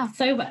 Yeah.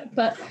 So,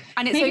 but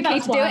and it's okay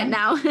to do it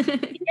now.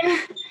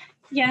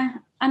 Yeah.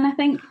 And I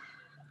think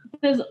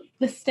there's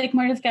the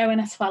stigma is going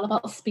as well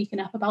about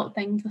speaking up about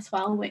things as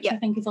well, which I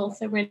think is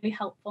also really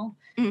helpful.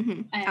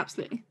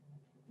 Absolutely.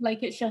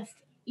 Like, it's just,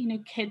 you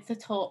know, kids are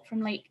taught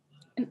from like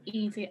an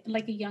easy,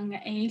 like a younger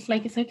age,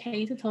 like, it's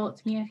okay to talk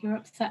to me if you're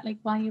upset. Like,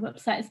 why are you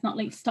upset? It's not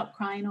like stop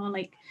crying or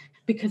like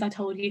because I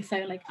told you so.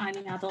 Like, I'm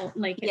an adult.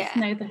 Like, it's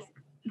no, this,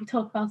 we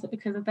talk about it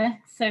because of this.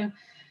 So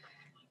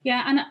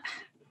and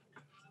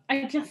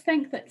I just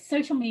think that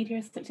social media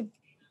is such a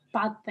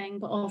bad thing,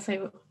 but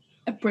also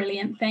a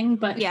brilliant thing.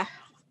 But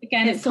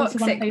again, it's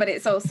toxic, but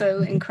it's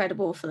also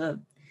incredible for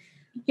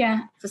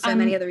so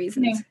many other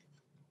reasons. You know,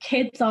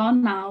 kids are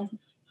now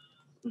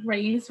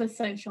raised with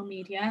social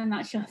media, and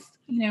that's just,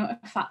 you know,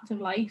 a fact of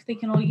life. They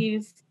can all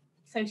use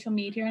social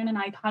media and an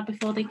iPad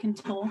before they can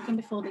talk and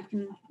before they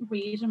can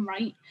read and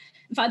write.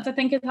 In fact, I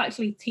think it's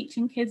actually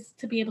teaching kids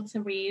to be able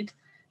to read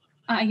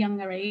at a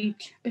younger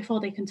age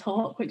before they can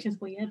talk, which is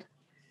weird.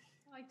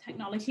 Like,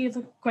 technology is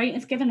great.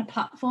 It's given a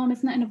platform,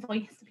 isn't it, and a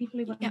voice to people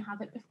who wouldn't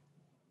have it before.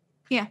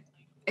 Yeah,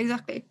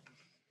 exactly.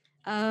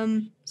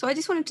 So I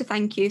just wanted to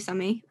thank you,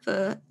 Sammi,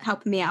 for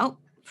helping me out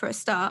for a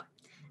start.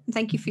 And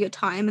thank you for your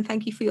time, and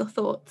thank you for your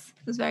thoughts.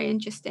 It was very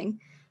interesting.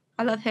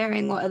 I love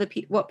hearing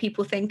what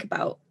people think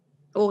about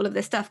all of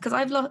this stuff, because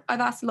I've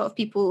asked a lot of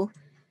people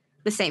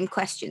the same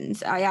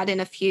questions. I add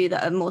in a few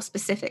that are more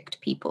specific to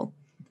people,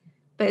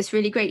 but it's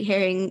really great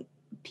hearing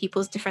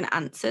people's different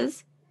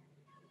answers.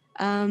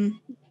 And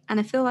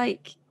I feel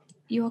like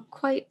you're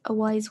quite a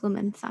wise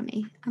woman,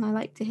 Sammi, and I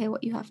like to hear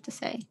what you have to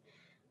say.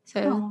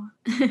 So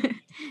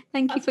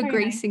thank you for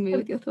gracing me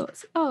with your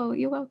thoughts. Oh,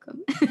 you're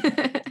welcome.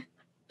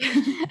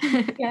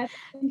 I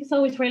think it's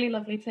always really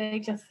lovely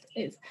to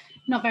it's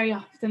not very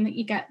often that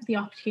you get the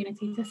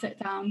opportunity to sit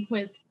down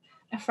with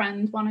a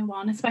friend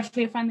one-on-one,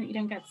 especially a friend that you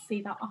don't get to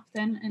see that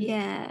often,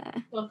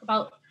 and talk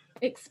about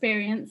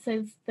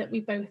experiences that we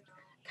both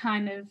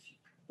kind of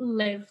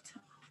lived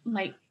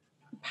like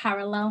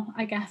parallel,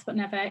 I guess, but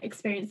never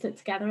experienced it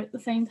together at the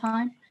same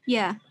time.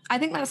 Yeah, I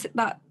think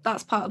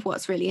that's part of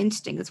what's really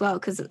interesting as well,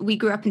 because we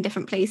grew up in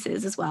different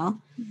places as well.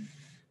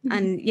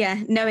 And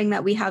knowing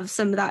that we have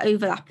some of that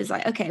overlap is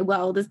like, okay,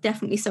 well, there's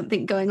definitely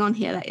something going on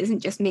here that isn't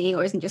just me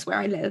or isn't just where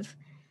I live.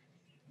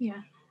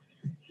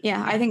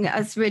 I think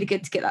that's really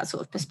good to get that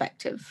sort of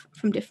perspective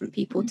from different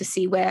people to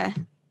see where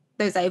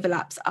those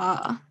overlaps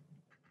are.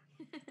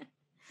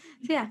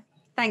 So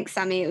thanks,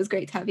 Sammi. It was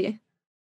great to have you.